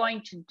 What I'm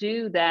going to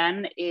do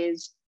then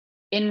is,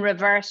 in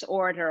reverse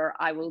order,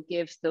 I will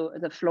give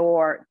the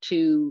floor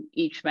to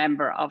each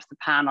member of the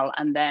panel,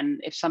 and then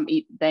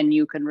then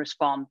you can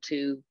respond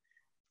to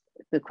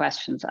the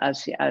questions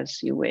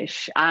as you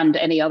wish, and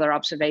any other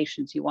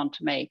observations you want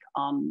to make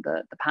on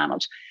the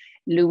panels.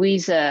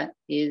 Louisa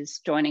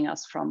is joining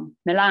us from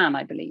Milan,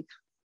 I believe.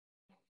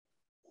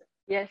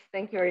 Yes,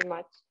 thank you very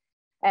much.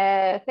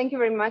 Thank you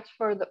very much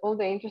for all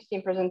the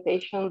interesting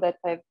presentation that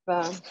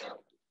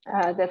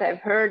I've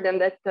heard, and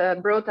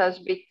that brought us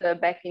a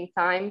bit back in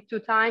time, two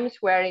times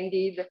where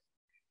indeed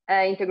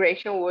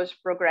integration was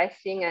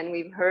progressing, and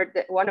we've heard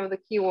that one of the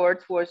key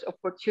words was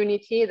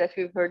opportunity that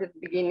we've heard at the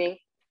beginning,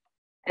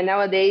 and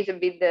nowadays a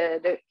bit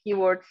the key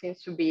word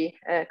seems to be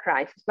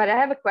crisis. But I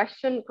have a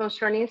question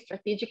concerning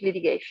strategic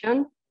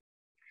litigation,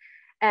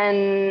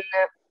 and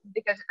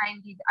because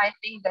I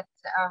think that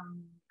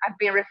I've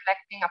been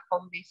reflecting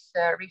upon this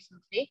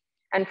recently,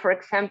 and for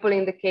example,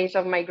 in the case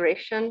of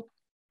migration,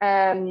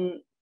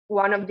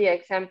 one of the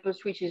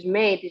examples which is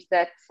made is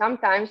that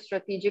sometimes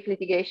strategic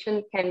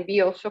litigation can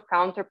be also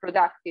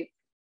counterproductive.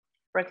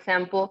 For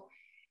example,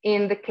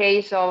 in the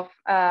case of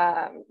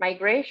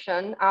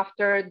migration,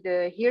 after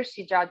the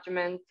Hirsi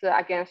judgment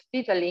against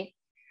Italy,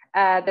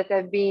 that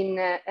have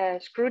been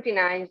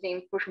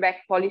scrutinizing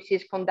pushback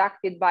policies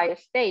conducted by a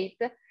state,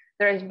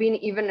 there has been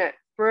even a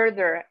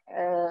further,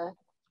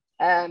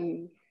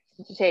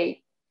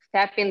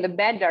 step in the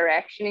bad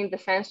direction in the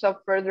sense of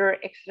further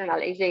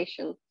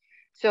externalization.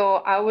 So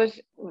I was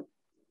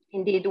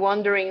indeed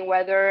wondering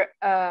whether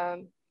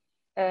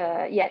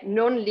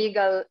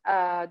non-legal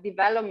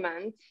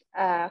developments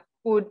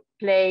could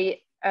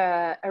play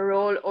a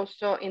role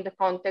also in the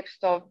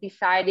context of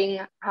deciding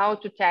how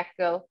to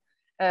tackle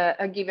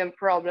a given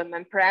problem.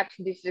 And perhaps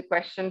this is a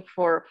question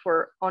for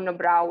Anno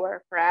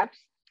Brouwer, perhaps.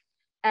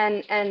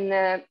 And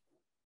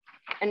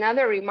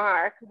another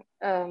remark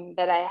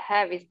that I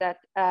have is that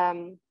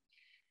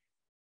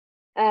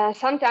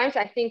sometimes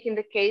I think in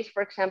the case,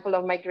 for example,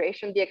 of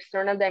migration, the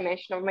external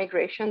dimension of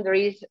migration, there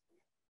is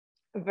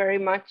very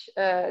much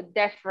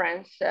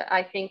deference,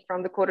 I think,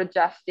 from the Court of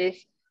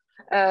Justice,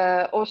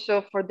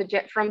 also from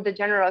the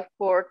General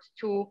Court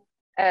to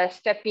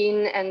step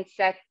in and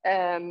set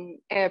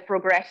a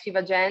progressive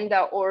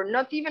agenda, or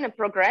not even a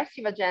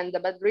progressive agenda,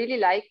 but really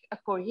like a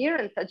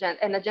coherent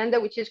agenda, an agenda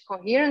which is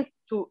coherent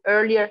to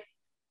earlier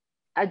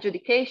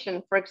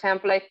adjudication. For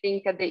example, I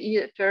think at the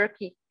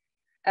EU-Turkey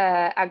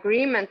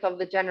agreement of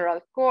the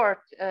General Court,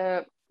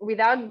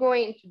 without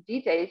going into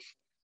details,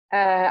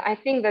 I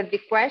think that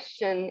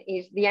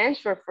the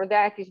answer for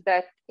that is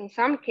that in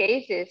some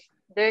cases,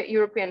 the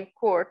European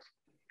Court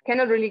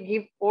cannot really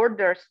give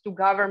orders to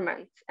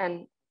governments,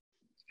 and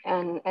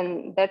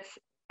that's,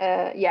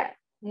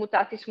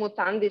 mutatis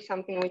mutandis,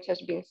 something which has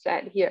been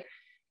said here.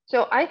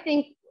 So I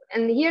think,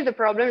 and here the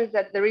problem is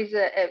that there is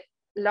a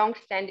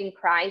long-standing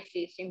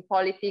crisis in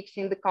politics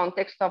in the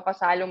context of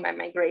asylum and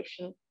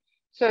migration.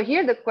 So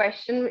here the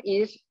question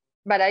is,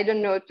 but I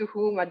don't know to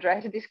whom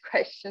address this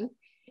question,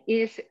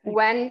 is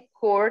when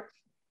courts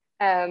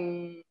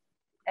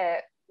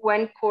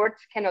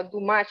cannot do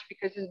much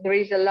because there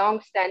is a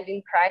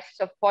long-standing crisis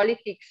of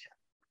politics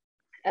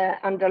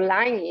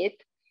underlying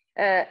it.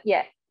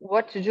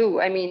 What to do?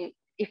 I mean,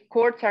 if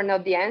courts are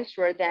not the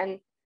answer, then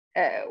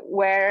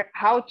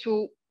how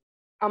to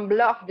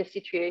unblock the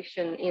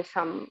situation in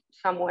some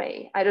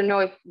way? I don't know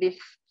if this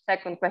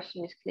second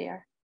question is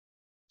clear.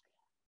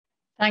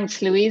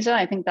 Thanks, Louisa.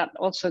 I think that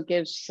also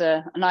gives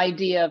an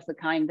idea of the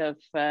kind of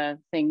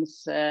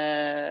things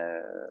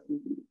that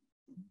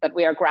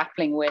we are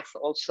grappling with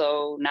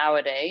also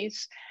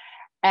nowadays.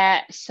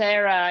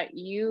 Sarah,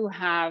 you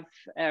have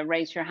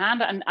raised your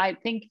hand, and I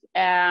think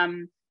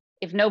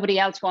if nobody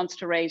else wants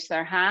to raise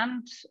their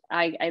hand,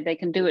 they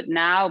can do it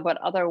now, but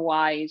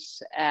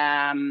otherwise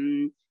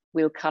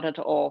we'll cut it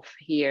off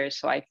here.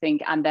 So I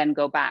think, and then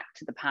go back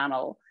to the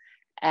panel.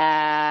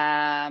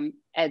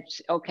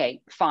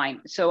 Okay,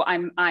 fine. So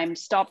I'm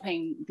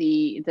stopping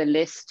the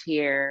list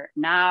here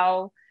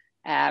now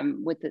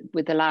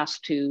with the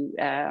last two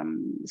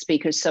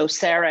speakers. So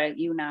Sarah,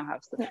 you now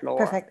have the floor.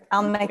 Perfect.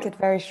 I'll make it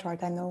very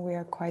short. I know we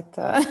are quite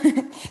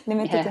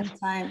limited in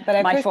time,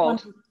 but my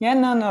fault.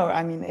 No.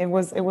 I mean, it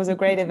was a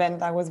great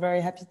event. I was very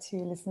happy to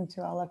listen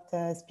to all of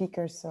the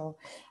speakers. So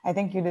I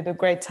think you did a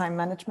great time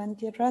management,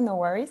 Deirdre. No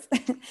worries.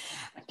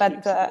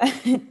 But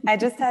I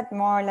just had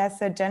more or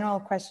less a general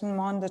question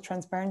more on the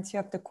transparency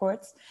of the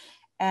courts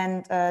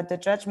and the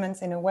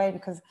judgments in a way,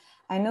 because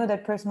I know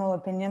that personal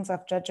opinions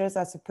of judges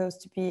are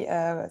supposed to be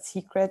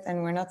secret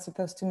and we're not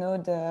supposed to know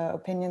the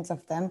opinions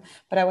of them.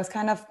 But I was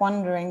kind of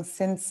wondering,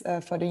 since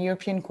for the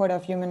European Court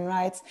of Human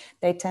Rights,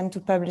 they tend to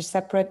publish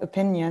separate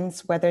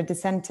opinions, whether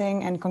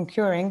dissenting and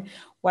concurring,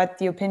 what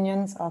the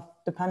opinions of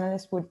the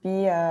panelists would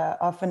be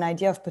of an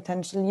idea of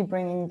potentially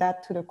bringing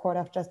that to the Court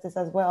of Justice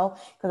as well.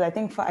 Because I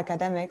think for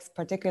academics,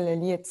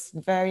 particularly, it's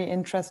very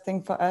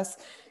interesting for us,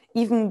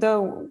 even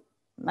though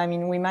I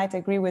mean, we might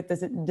agree with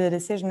the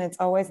decision. It's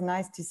always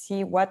nice to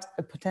see what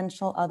a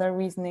potential other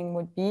reasoning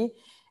would be.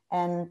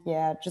 And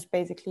yeah, just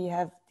basically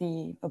have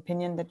the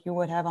opinion that you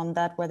would have on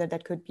that, whether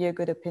that could be a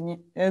good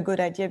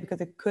idea,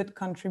 because it could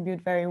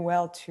contribute very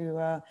well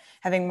to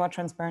having more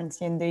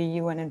transparency in the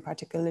EU and in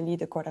particularly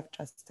the Court of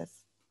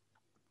Justice.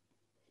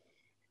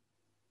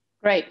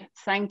 Great,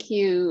 thank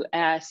you,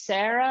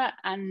 Sarah.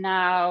 And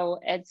now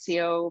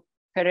Ezio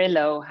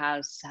Perillo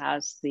has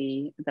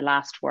the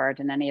last word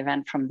in any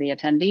event from the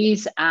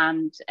attendees,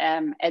 and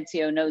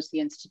Ezio knows the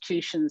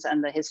institutions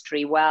and the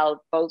history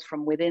well, both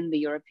from within the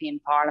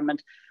European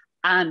Parliament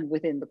and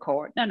within the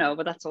court. No,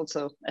 but that's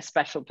also a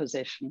special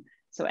position.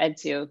 So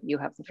Ezio, you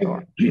have the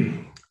floor.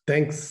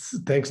 Thanks,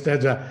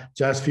 Tedra.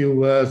 Just a few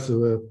words.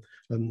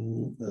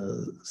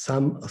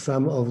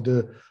 Some of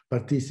the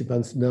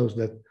participants knows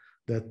that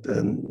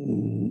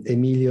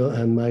Emilio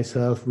and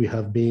myself, we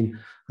have been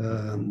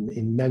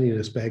in many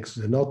respects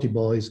the naughty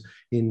boys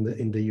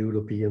in the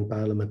European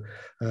Parliament,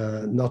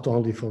 not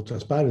only for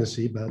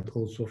transparency but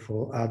also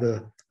for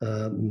other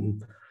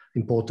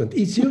important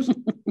issues.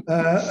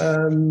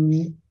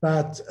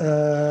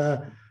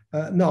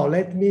 No,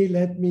 let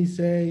me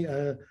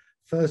say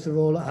first of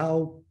all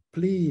how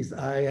pleased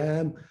I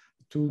am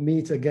to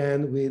meet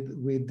again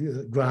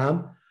with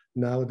Graham.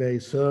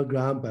 nowadays Sir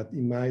Graham, but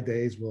in my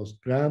days was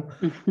Graham,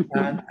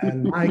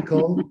 and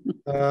Michael,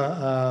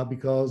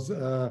 because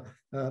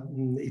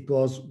it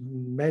was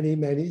many,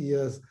 many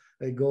years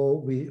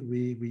ago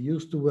we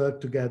used to work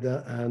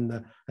together,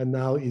 and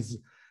now is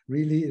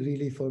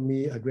really for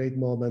me a great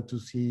moment to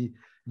see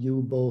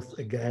you both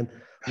again.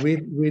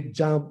 With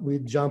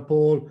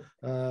Jean-Paul,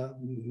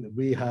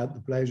 we had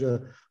the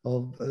pleasure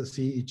of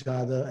see each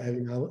other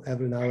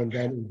every now and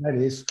then in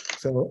Venice,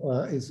 so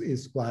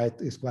it's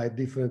quite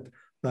different,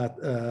 but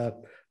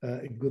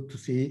good to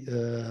see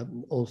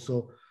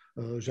also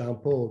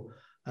Jean-Paul.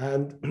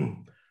 And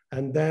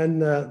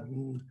then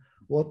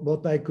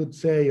what I could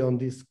say on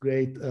this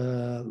great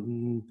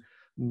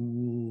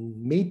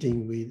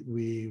meeting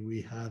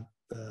we had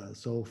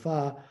so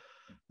far,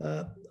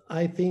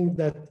 I think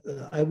that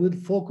I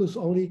would focus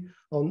only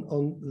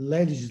on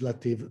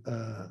legislative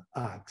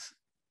acts,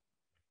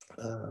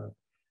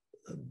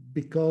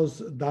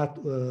 because that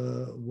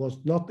was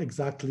not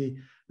exactly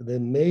the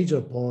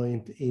major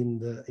point in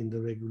the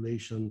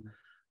regulation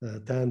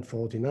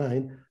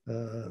 1049.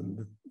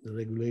 The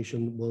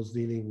regulation was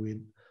dealing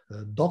with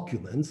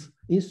documents,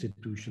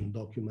 institution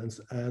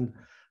documents, and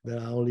there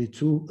are only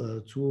two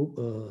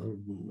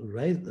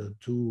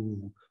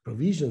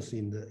provisions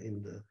in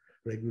the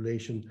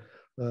regulation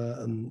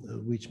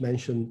which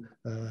mention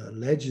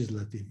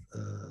legislative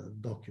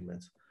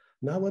documents.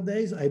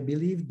 Nowadays, I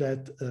believe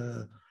that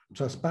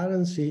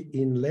transparency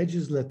in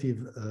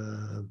legislative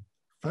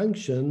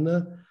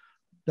function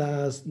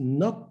does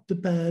not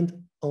depend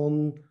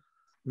on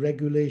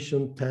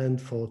regulation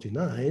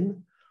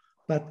 1049,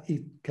 but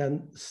it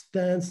can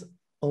stand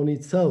on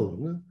its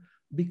own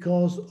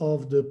because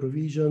of the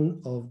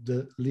provision of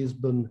the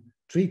Lisbon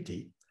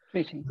Treaty.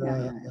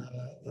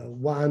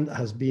 One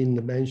has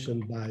been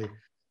mentioned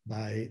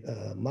by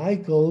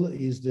Michael,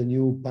 is the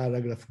new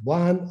paragraph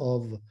 1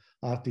 of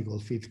Article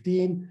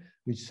 15,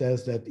 which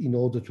says that in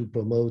order to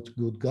promote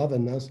good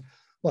governance,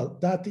 well,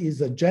 that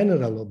is a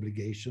general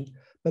obligation.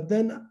 But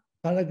then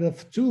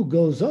paragraph 2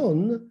 goes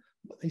on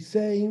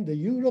saying the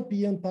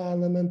European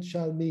Parliament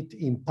shall meet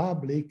in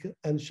public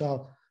and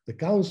shall the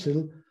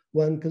Council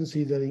when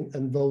considering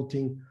and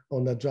voting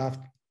on a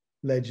draft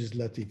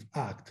legislative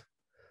act.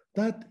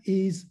 That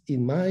is,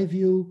 in my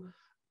view,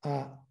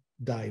 a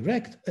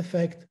direct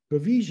effect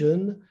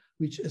provision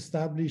which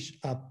establish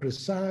a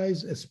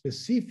precise, a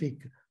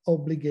specific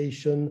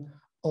obligation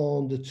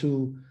on the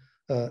two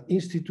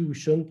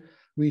institutions,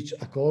 which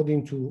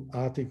according to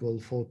Article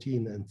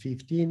 14 and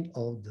 15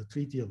 of the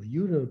Treaty of the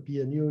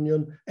European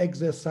Union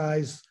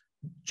exercise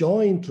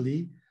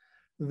jointly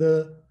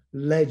the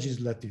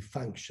legislative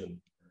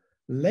function.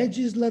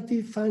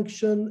 Legislative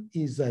function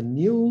is a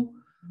new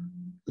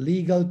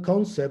legal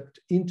concept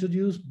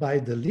introduced by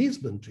the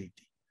Lisbon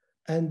Treaty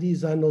and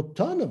is an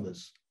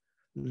autonomous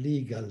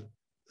legal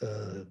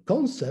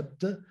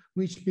concept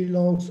which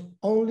belongs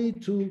only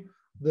to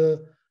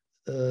the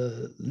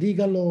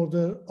legal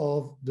order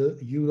of the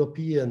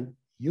European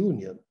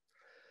Union.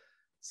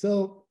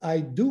 So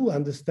I do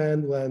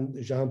understand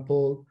when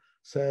Jean-Paul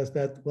says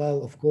that,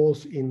 well, of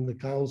course, in the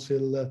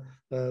Council,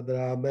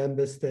 there are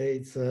member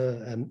states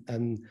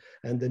and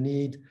the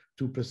need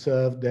to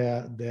preserve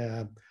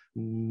their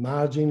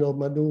margin of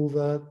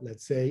maneuver,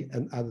 let's say,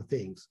 and other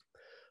things.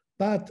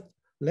 But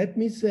let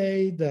me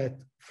say that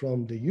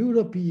from the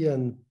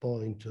European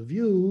point of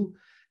view,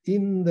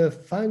 in the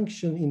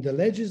function, in the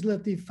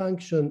legislative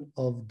function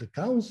of the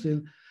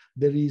Council,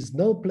 there is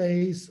no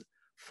place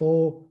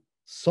for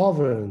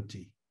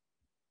sovereignty.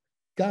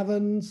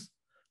 Governments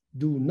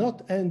do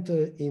not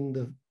enter in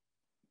the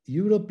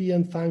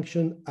European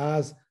function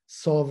as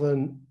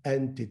sovereign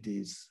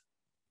entities.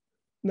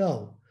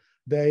 No,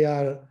 they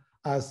are,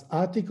 as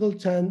Article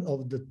 10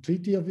 of the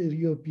Treaty of the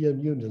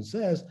European Union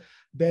says,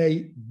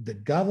 the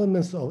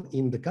governments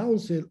in the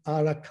Council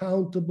are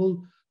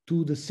accountable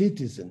to the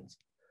citizens,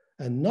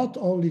 and not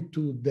only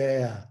to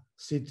their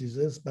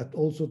citizens, but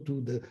also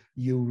to the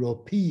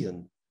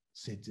European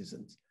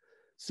citizens.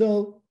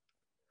 So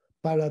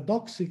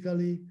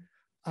paradoxically,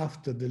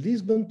 after the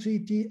Lisbon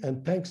Treaty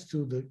and thanks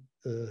to the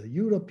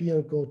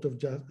European Courts,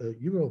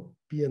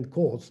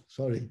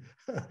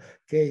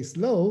 case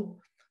law,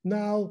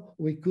 now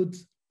we could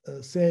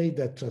say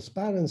that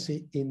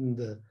transparency in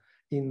the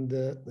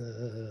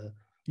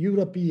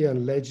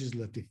European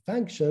legislative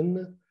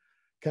function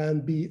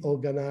can be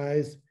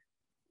organized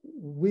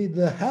with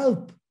the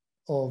help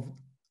of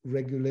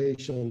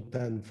Regulation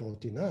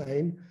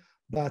 1049,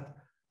 but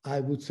I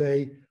would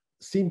say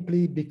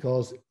simply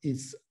because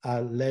it's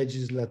a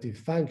legislative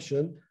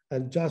function.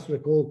 And just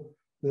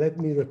let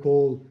me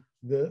recall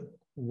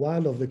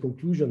one of the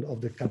conclusions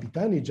of the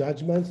Capitani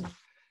judgments,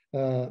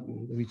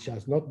 which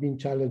has not been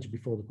challenged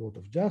before the Court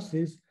of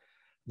Justice.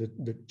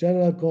 The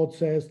General Court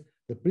says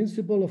the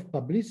principle of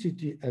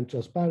publicity and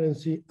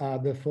transparency are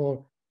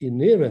therefore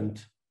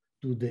inherent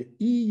to the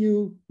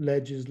EU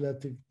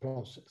legislative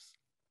process.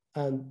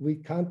 And we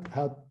can't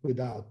help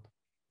without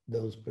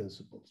those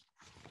principles.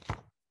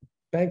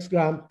 Thanks,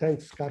 Graham.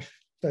 Thanks, Kash.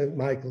 Thanks,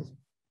 Michael.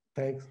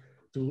 Thanks.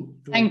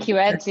 Thank you,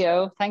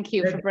 Ezio. Thank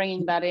you for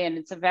bringing that in.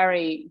 It's a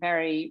very,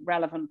 very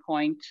relevant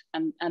point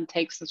and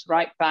takes us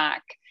right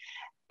back.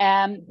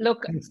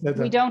 Look,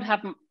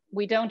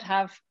 we don't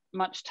have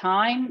much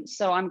time,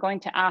 so I'm going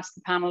to ask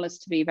the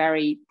panelists to be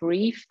very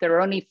brief. There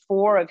are only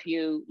 4 of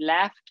you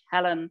left.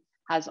 Helen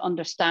has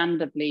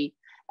understandably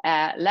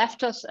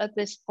left us at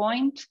this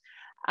point,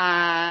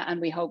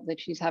 and we hope that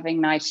she's having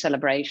nice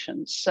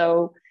celebrations.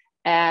 So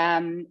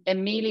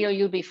Emilio,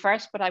 you'll be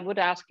first, but I would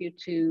ask you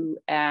to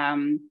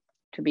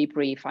be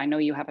brief. I know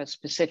you have a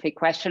specific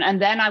question,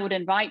 and then I would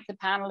invite the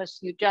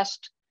panelists, you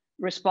just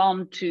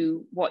respond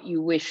to what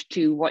you wish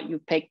to, what you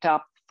picked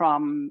up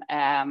from,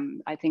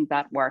 I think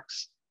that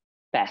works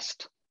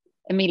best.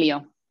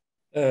 Emilio.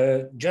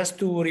 Just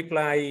to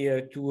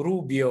reply to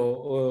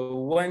Rubio,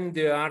 when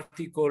the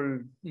Article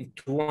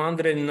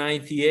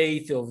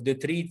 298 of the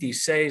treaty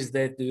says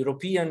that the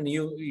European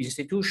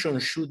institution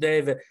should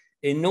have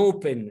an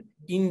open,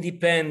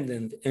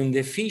 independent, and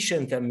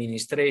efficient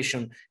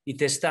administration,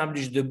 it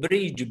established the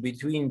bridge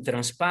between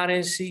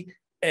transparency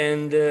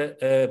and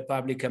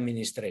public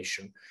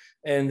administration.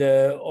 And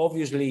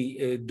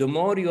obviously, the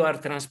more you are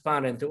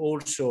transparent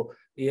also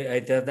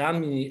at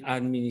the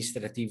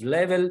administrative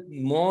level,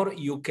 more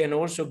you can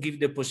also give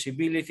the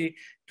possibility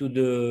to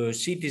the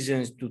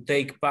citizens to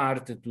take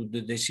part to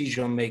the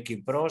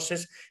decision-making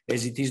process,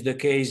 as it is the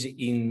case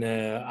in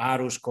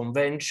Aarhus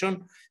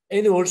Convention,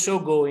 and also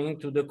going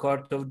to the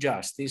Court of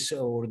Justice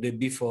or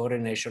before a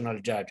national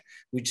judge,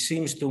 which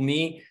seems to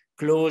me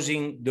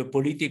closing the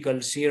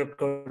political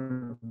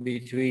circle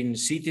between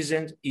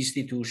citizens,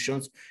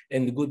 institutions,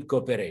 and good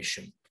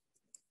cooperation.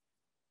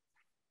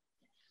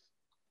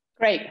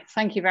 Great,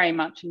 thank you very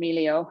much,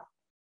 Emilio.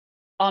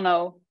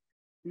 Anno,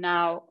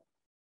 now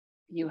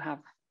you have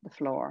the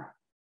floor.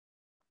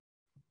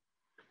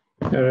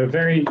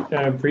 Very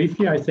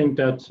briefly, I think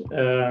that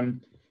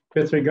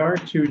with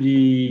regard to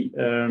the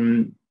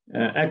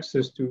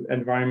access to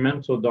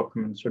environmental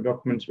documents, or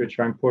documents which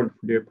are important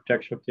for the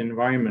protection of the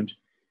environment,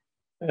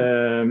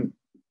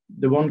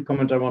 the one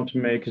comment I want to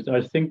make is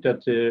I think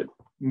that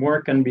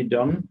more can be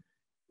done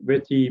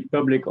with the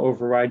public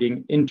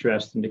overriding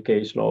interest in the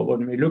case law.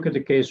 When we look at the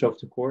case of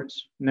the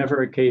courts,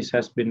 never a case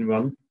has been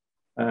won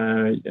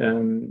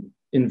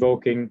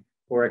invoking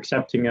or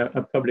accepting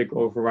a public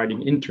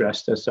overriding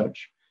interest as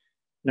such.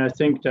 And I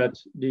think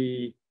that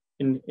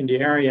in the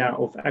area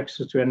of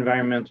access to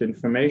environmental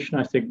information,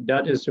 I think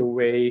that is a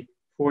way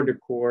for the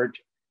court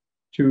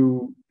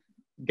to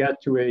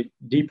get to a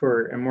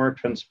deeper and more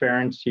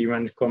transparency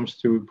when it comes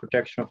to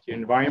protection of the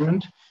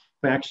environment,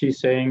 by actually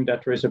saying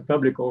that there is a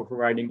public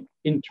overriding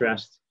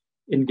interest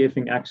in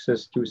giving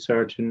access to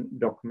certain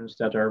documents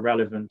that are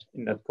relevant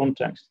in that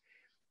context.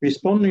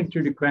 Responding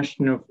to the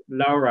question of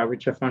Laura,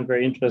 which I found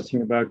very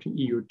interesting about the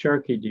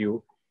EU-Turkey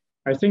deal,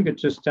 I think it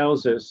just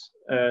tells us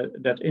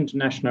that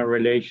international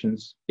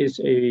relations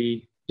is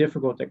a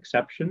difficult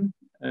exception.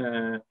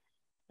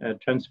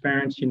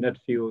 Transparency in that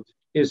field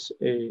is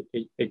a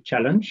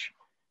challenge.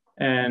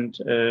 And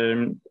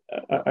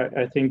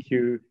I think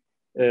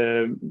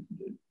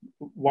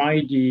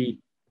why the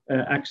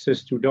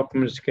access to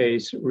documents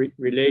case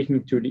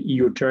relating to the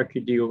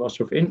EU-Turkey deal was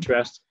of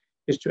interest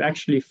is to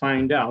actually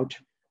find out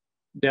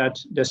that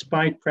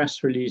despite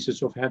press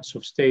releases of heads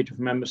of state of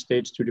member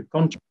states to the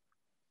contrary,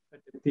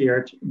 it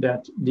appeared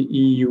that the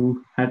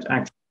EU had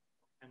actually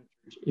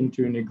entered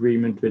into an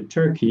agreement with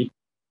Turkey,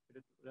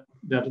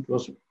 that it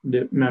was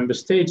the member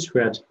states who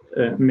had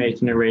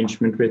made an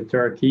arrangement with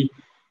Turkey.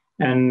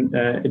 And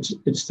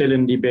it's still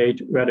in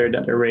debate whether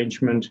that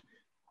arrangement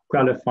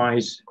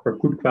qualifies or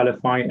could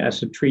qualify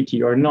as a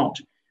treaty or not.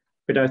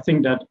 But I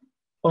think that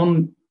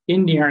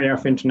in the area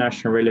of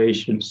international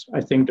relations,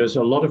 I think there's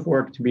a lot of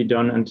work to be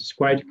done, and it's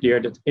quite clear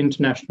that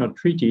international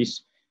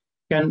treaties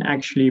can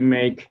actually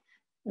make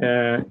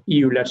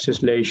EU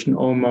legislation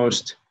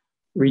almost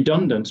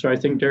redundant. So I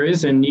think there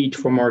is a need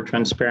for more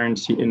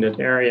transparency in that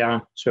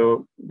area.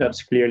 So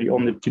that's clearly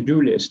on the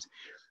to-do list.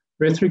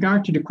 With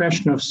regard to the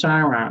question of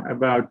Sarah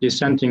about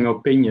dissenting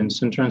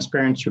opinions and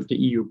transparency of the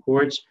EU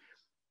courts,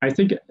 I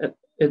think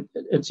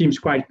it seems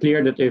quite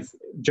clear that if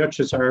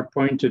judges are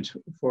appointed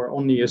for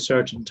only a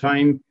certain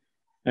time,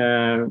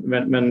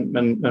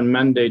 when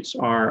mandates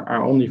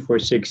are only for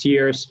 6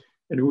 years,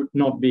 it would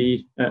not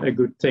be a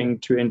good thing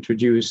to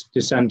introduce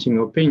dissenting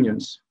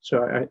opinions.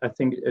 So I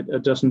think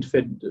it doesn't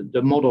fit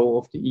the model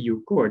of the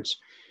EU courts.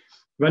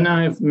 When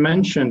I've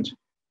mentioned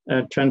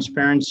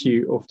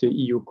transparency of the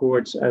EU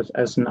courts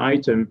as an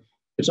item,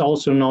 it's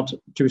also not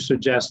to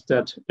suggest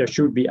that there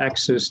should be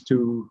access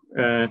to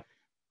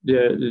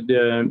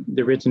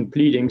the written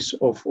pleadings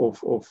of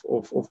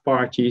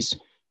parties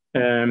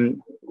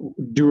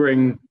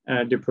during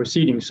the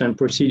proceedings, and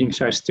proceedings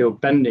are still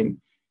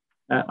pending.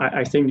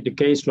 I think the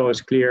case law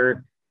is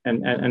clear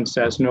and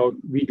says, no,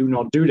 we do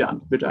not do that.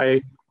 But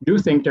I do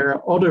think there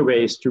are other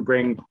ways to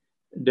bring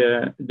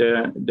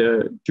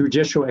the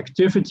judicial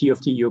activity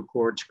of the EU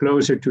courts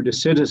closer to the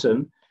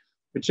citizen,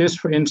 which is,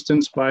 for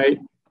instance, by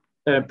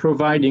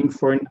providing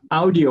for an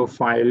audio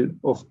file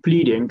of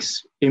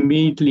pleadings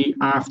immediately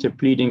after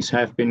pleadings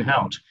have been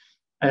held.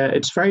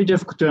 it's very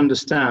difficult to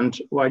understand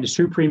why the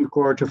Supreme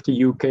Court of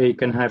the UK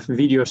can have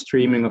video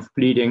streaming of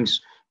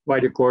pleadings, why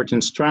the court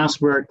in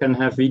Strasbourg can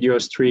have video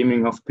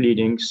streaming of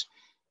pleadings,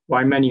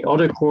 why many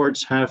other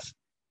courts have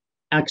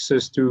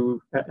access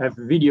to have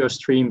video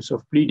streams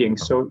of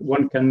pleadings, so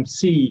one can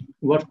see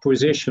what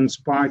positions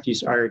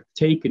parties are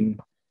taking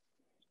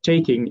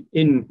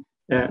in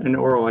an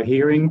oral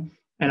hearing.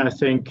 And I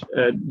think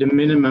the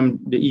minimum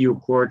the EU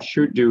court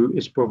should do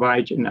is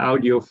provide an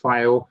audio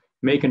file,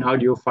 make an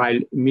audio file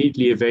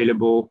immediately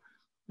available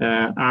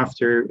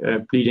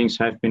after pleadings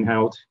have been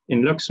held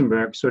in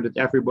Luxembourg, so that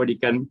everybody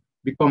can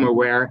become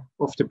aware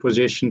of the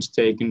positions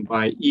taken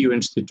by EU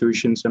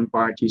institutions and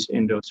parties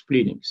in those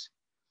pleadings.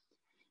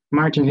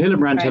 Martin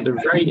Hillebrand had a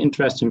very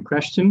interesting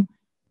question,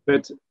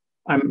 but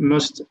I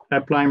must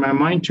apply my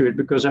mind to it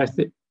because I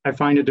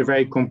find it a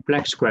very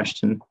complex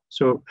question.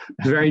 So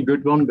a very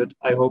good one, but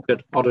I hope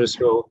that others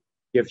will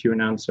give you an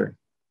answer.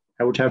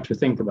 I would have to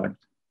think about it.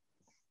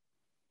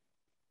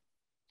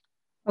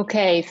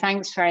 Okay,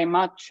 thanks very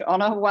much,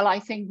 Anno. Well, I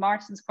think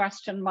Martin's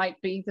question might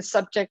be the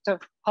subject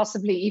of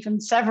possibly even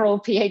several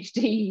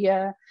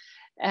PhD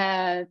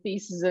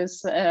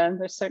theses.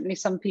 There's certainly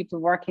some people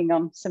working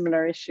on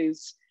similar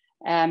issues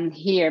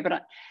here,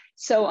 but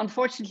so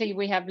unfortunately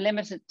we have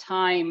limited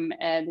time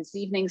this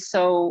evening.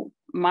 So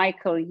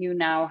Michael, you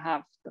now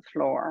have the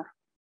floor.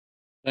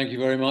 Thank you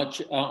very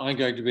much. I'm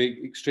going to be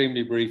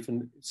extremely brief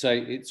and say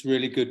it's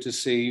really good to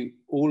see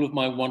all of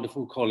my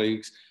wonderful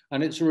colleagues.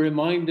 And it's a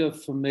reminder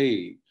for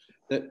me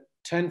that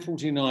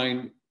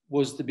 1049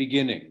 was the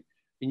beginning,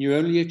 and you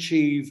only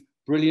achieve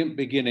brilliant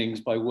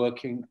beginnings by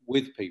working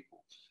with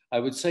people. I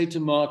would say to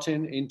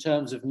Martin, in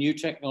terms of new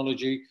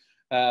technology,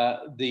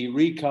 the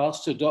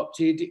recast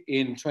adopted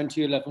in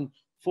 2011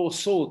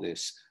 foresaw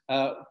this,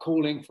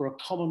 calling for a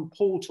common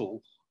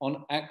portal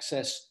on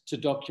access to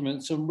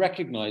documents and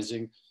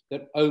recognizing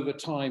that over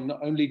time, not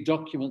only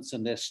documents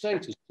and their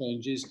status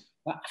changes,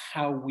 but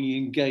how we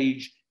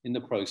engage in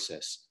the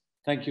process.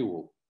 Thank you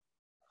all.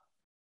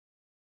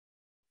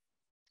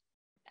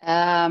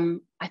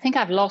 I think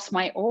I've lost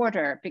my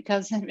order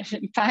because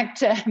in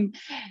fact,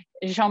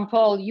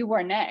 Jean-Paul, you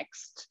were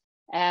next.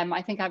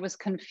 I think I was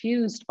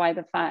confused by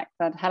the fact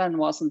that Helen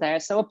wasn't there.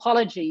 So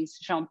apologies,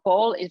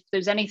 Jean-Paul, if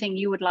there's anything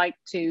you would like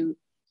to.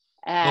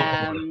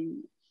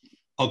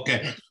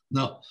 Okay,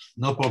 no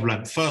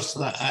problem. First,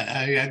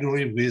 I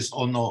agree with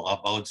Anno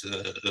about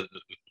the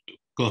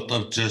Court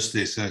of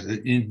Justice and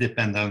the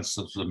independence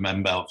of the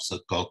member of the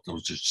Court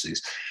of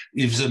Justice.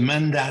 If the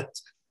mandate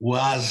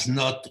was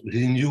not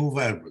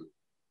renewable,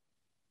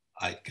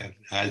 I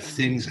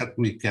think that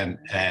we can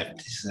have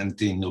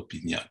dissenting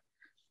opinion.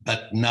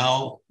 But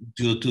now,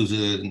 due to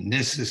the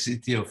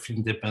necessity of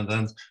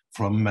independence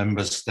from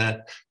member state,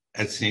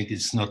 I think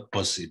it's not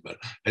possible.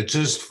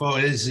 Just for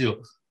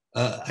Ezio,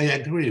 I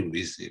agree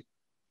with you.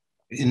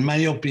 In my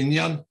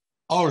opinion,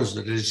 all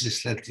the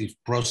legislative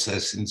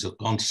process in the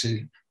Council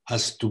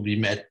has to be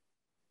made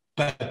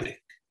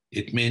public.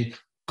 It means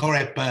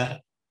COREPER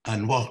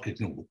and working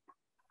group.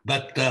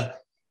 But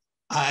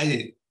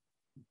I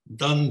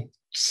don't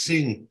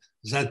think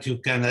that you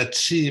can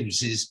achieve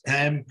this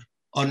aim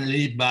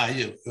only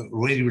by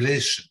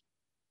regulation,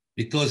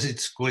 because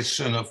it's a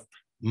question of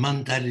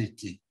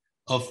mentality,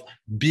 of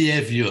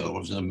behavior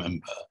of the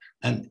member.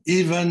 And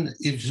even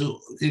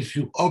if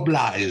you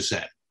oblige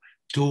them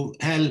to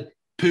held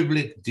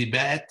public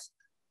debate,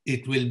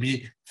 it will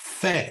be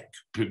fake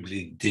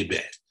public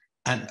debate,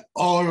 and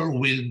all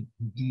will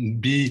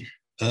be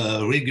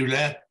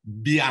regular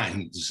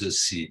behind the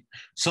scene.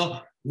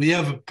 So we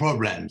have a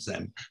problem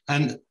then.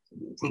 And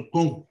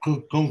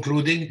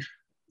concluding,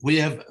 we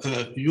have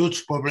a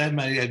huge problem,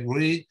 I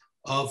agree,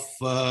 of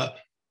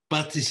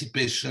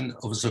participation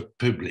of the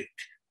public.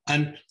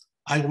 And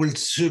I will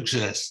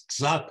suggest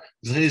that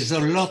there is a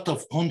lot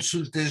of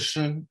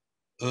consultation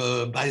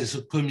by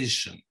the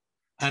Commission.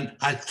 And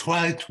I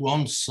try to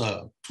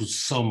answer to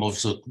some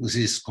of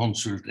this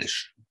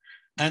consultation.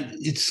 And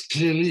it's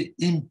clearly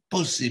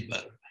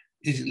impossible.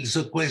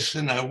 The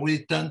questions are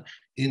written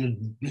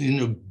in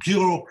a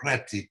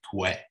bureaucratic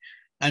way.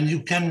 And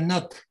you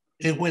cannot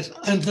always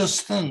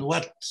understand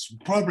what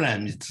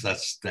problem is at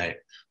stake.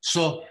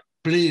 So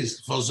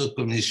please, for the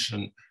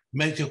Commission,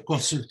 make your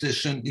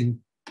consultation in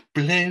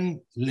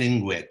plain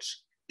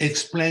language,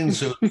 explain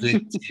the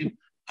objective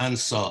and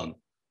so on.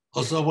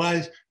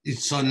 Otherwise,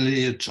 it's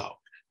only a joke.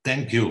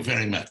 Thank you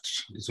very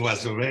much. It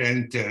was a very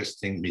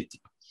interesting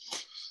meeting.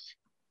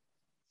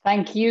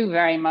 Thank you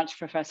very much,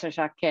 Professor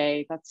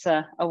Jacquet. That's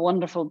a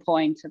wonderful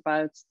point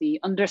about the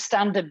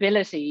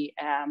understandability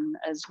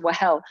as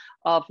well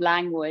of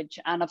language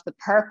and of the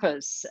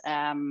purpose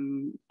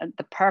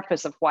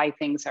of why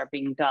things are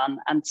being done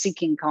and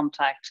seeking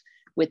contact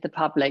with the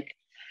public.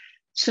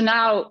 So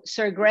now,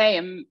 Sir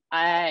Graham,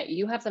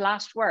 you have the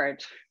last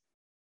word.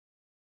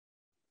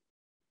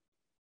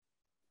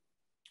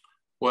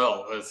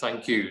 Well,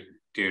 thank you,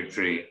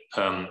 Deirdre.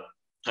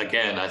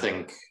 Again, I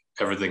think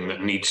everything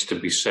that needs to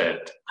be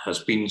said has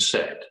been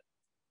said.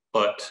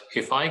 But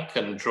if I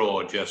can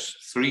draw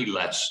just 3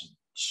 lessons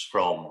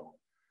from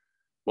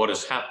what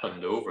has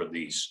happened over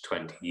these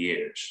 20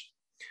 years.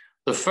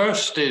 The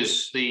first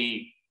is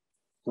the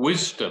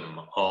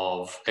wisdom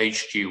of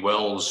H.G.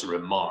 Wells'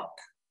 remark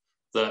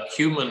that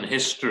human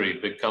history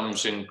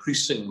becomes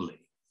increasingly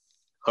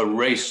a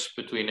race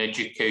between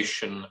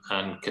education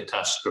and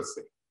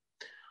catastrophe.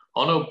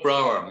 Anno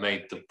Brouwer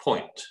made the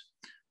point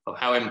of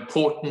how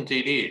important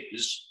it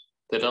is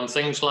that on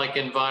things like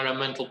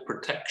environmental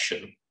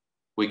protection,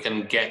 we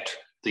can get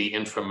the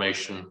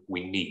information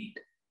we need.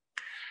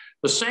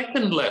 The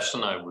second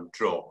lesson I would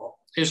draw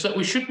is that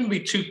we shouldn't be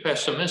too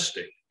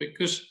pessimistic,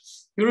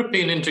 because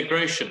European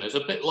integration is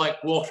a bit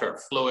like water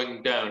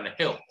flowing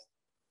downhill.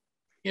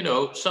 You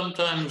know,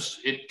 sometimes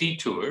it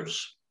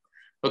detours.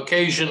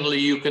 Occasionally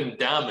you can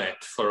dam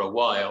it for a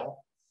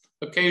while.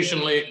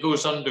 Occasionally it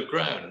goes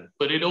underground,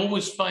 but it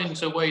always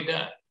finds a way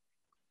down.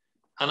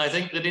 And I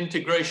think that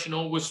integration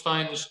always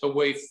finds a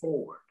way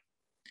forward.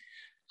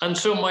 And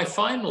so my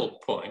final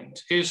point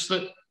is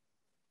that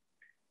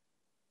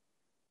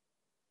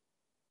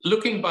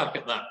looking back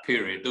at that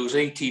period, those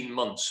 18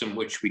 months in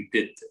which we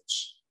did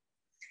this,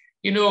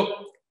 you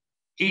know,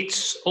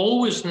 it's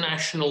always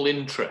national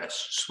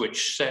interests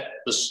which set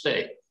the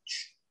stage,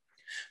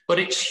 but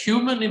it's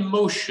human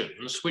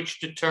emotions which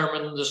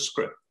determine the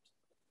script.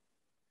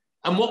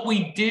 And what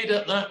we did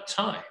at that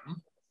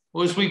time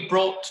was we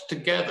brought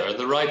together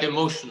the right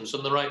emotions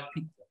and the right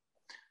people.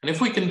 And if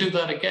we can do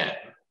that again,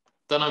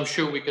 then I'm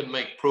sure we can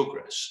make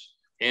progress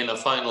in a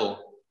final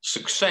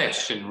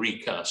success in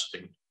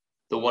recasting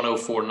the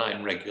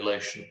 1049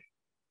 regulation.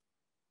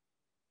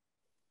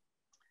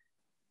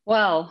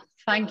 Well,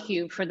 thank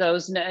you for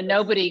those.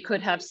 Nobody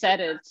could have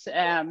said it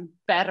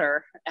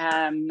better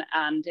and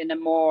in a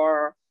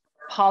more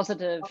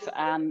positive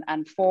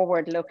and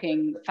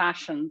forward-looking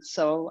fashion.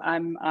 So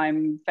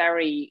I'm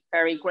very,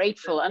 very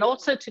grateful, and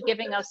also to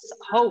giving us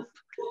hope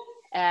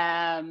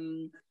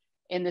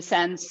in the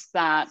sense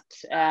that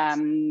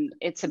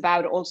it's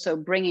about also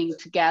bringing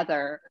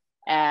together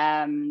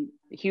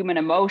human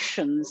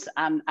emotions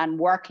and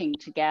working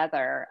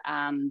together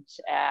and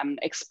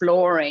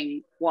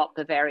exploring what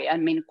I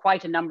mean,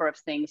 quite a number of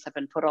things have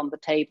been put on the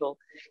table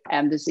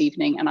this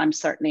evening, and I'm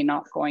certainly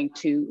not going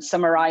to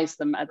summarize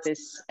them at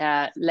this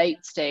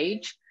late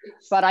stage,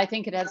 but I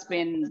think it has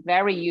been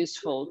very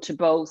useful to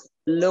both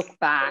look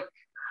back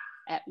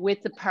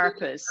with the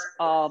purpose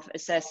of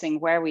assessing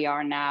where we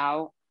are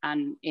now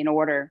and in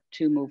order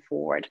to move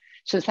forward.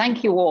 So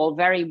thank you all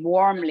very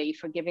warmly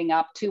for giving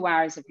up 2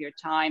 hours of your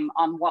time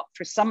on what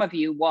for some of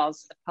you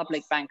was a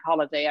public bank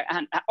holiday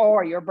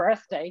or your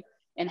birthday.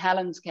 In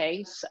Helen's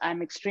case,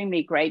 I'm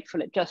extremely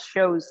grateful. It just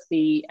shows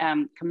the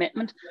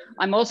commitment.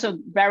 I'm also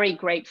very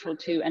grateful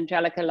to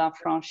Angelica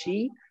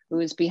Lafranchi, who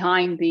is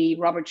behind the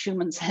Robert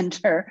Schuman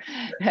Center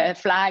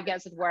flag,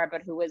 as it were,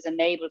 but who has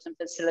enabled and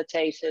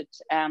facilitated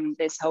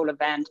this whole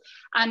event.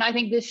 And I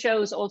think this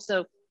shows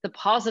also the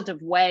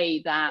positive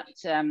way that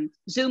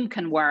Zoom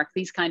can work,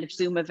 these kind of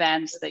Zoom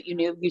events that, you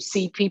know, you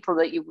see people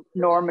that you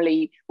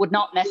normally would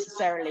not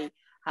necessarily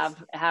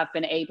have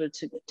been able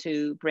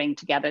to bring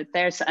together.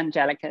 There's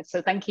Angelica. So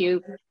thank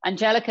you,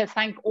 Angelica.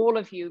 Thank all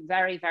of you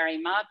very,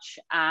 very much.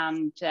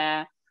 And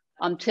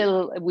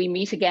until we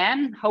meet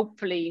again,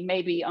 hopefully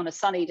maybe on a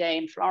sunny day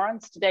in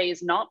Florence. Today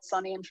is not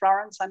sunny in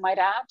Florence, I might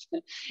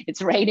add.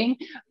 It's raining,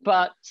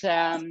 but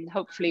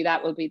hopefully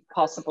that will be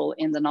possible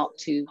in the not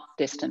too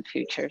distant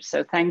future.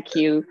 So thank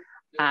you,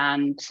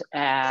 and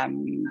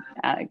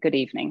good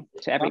evening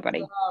to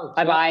everybody.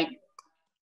 Bye-bye.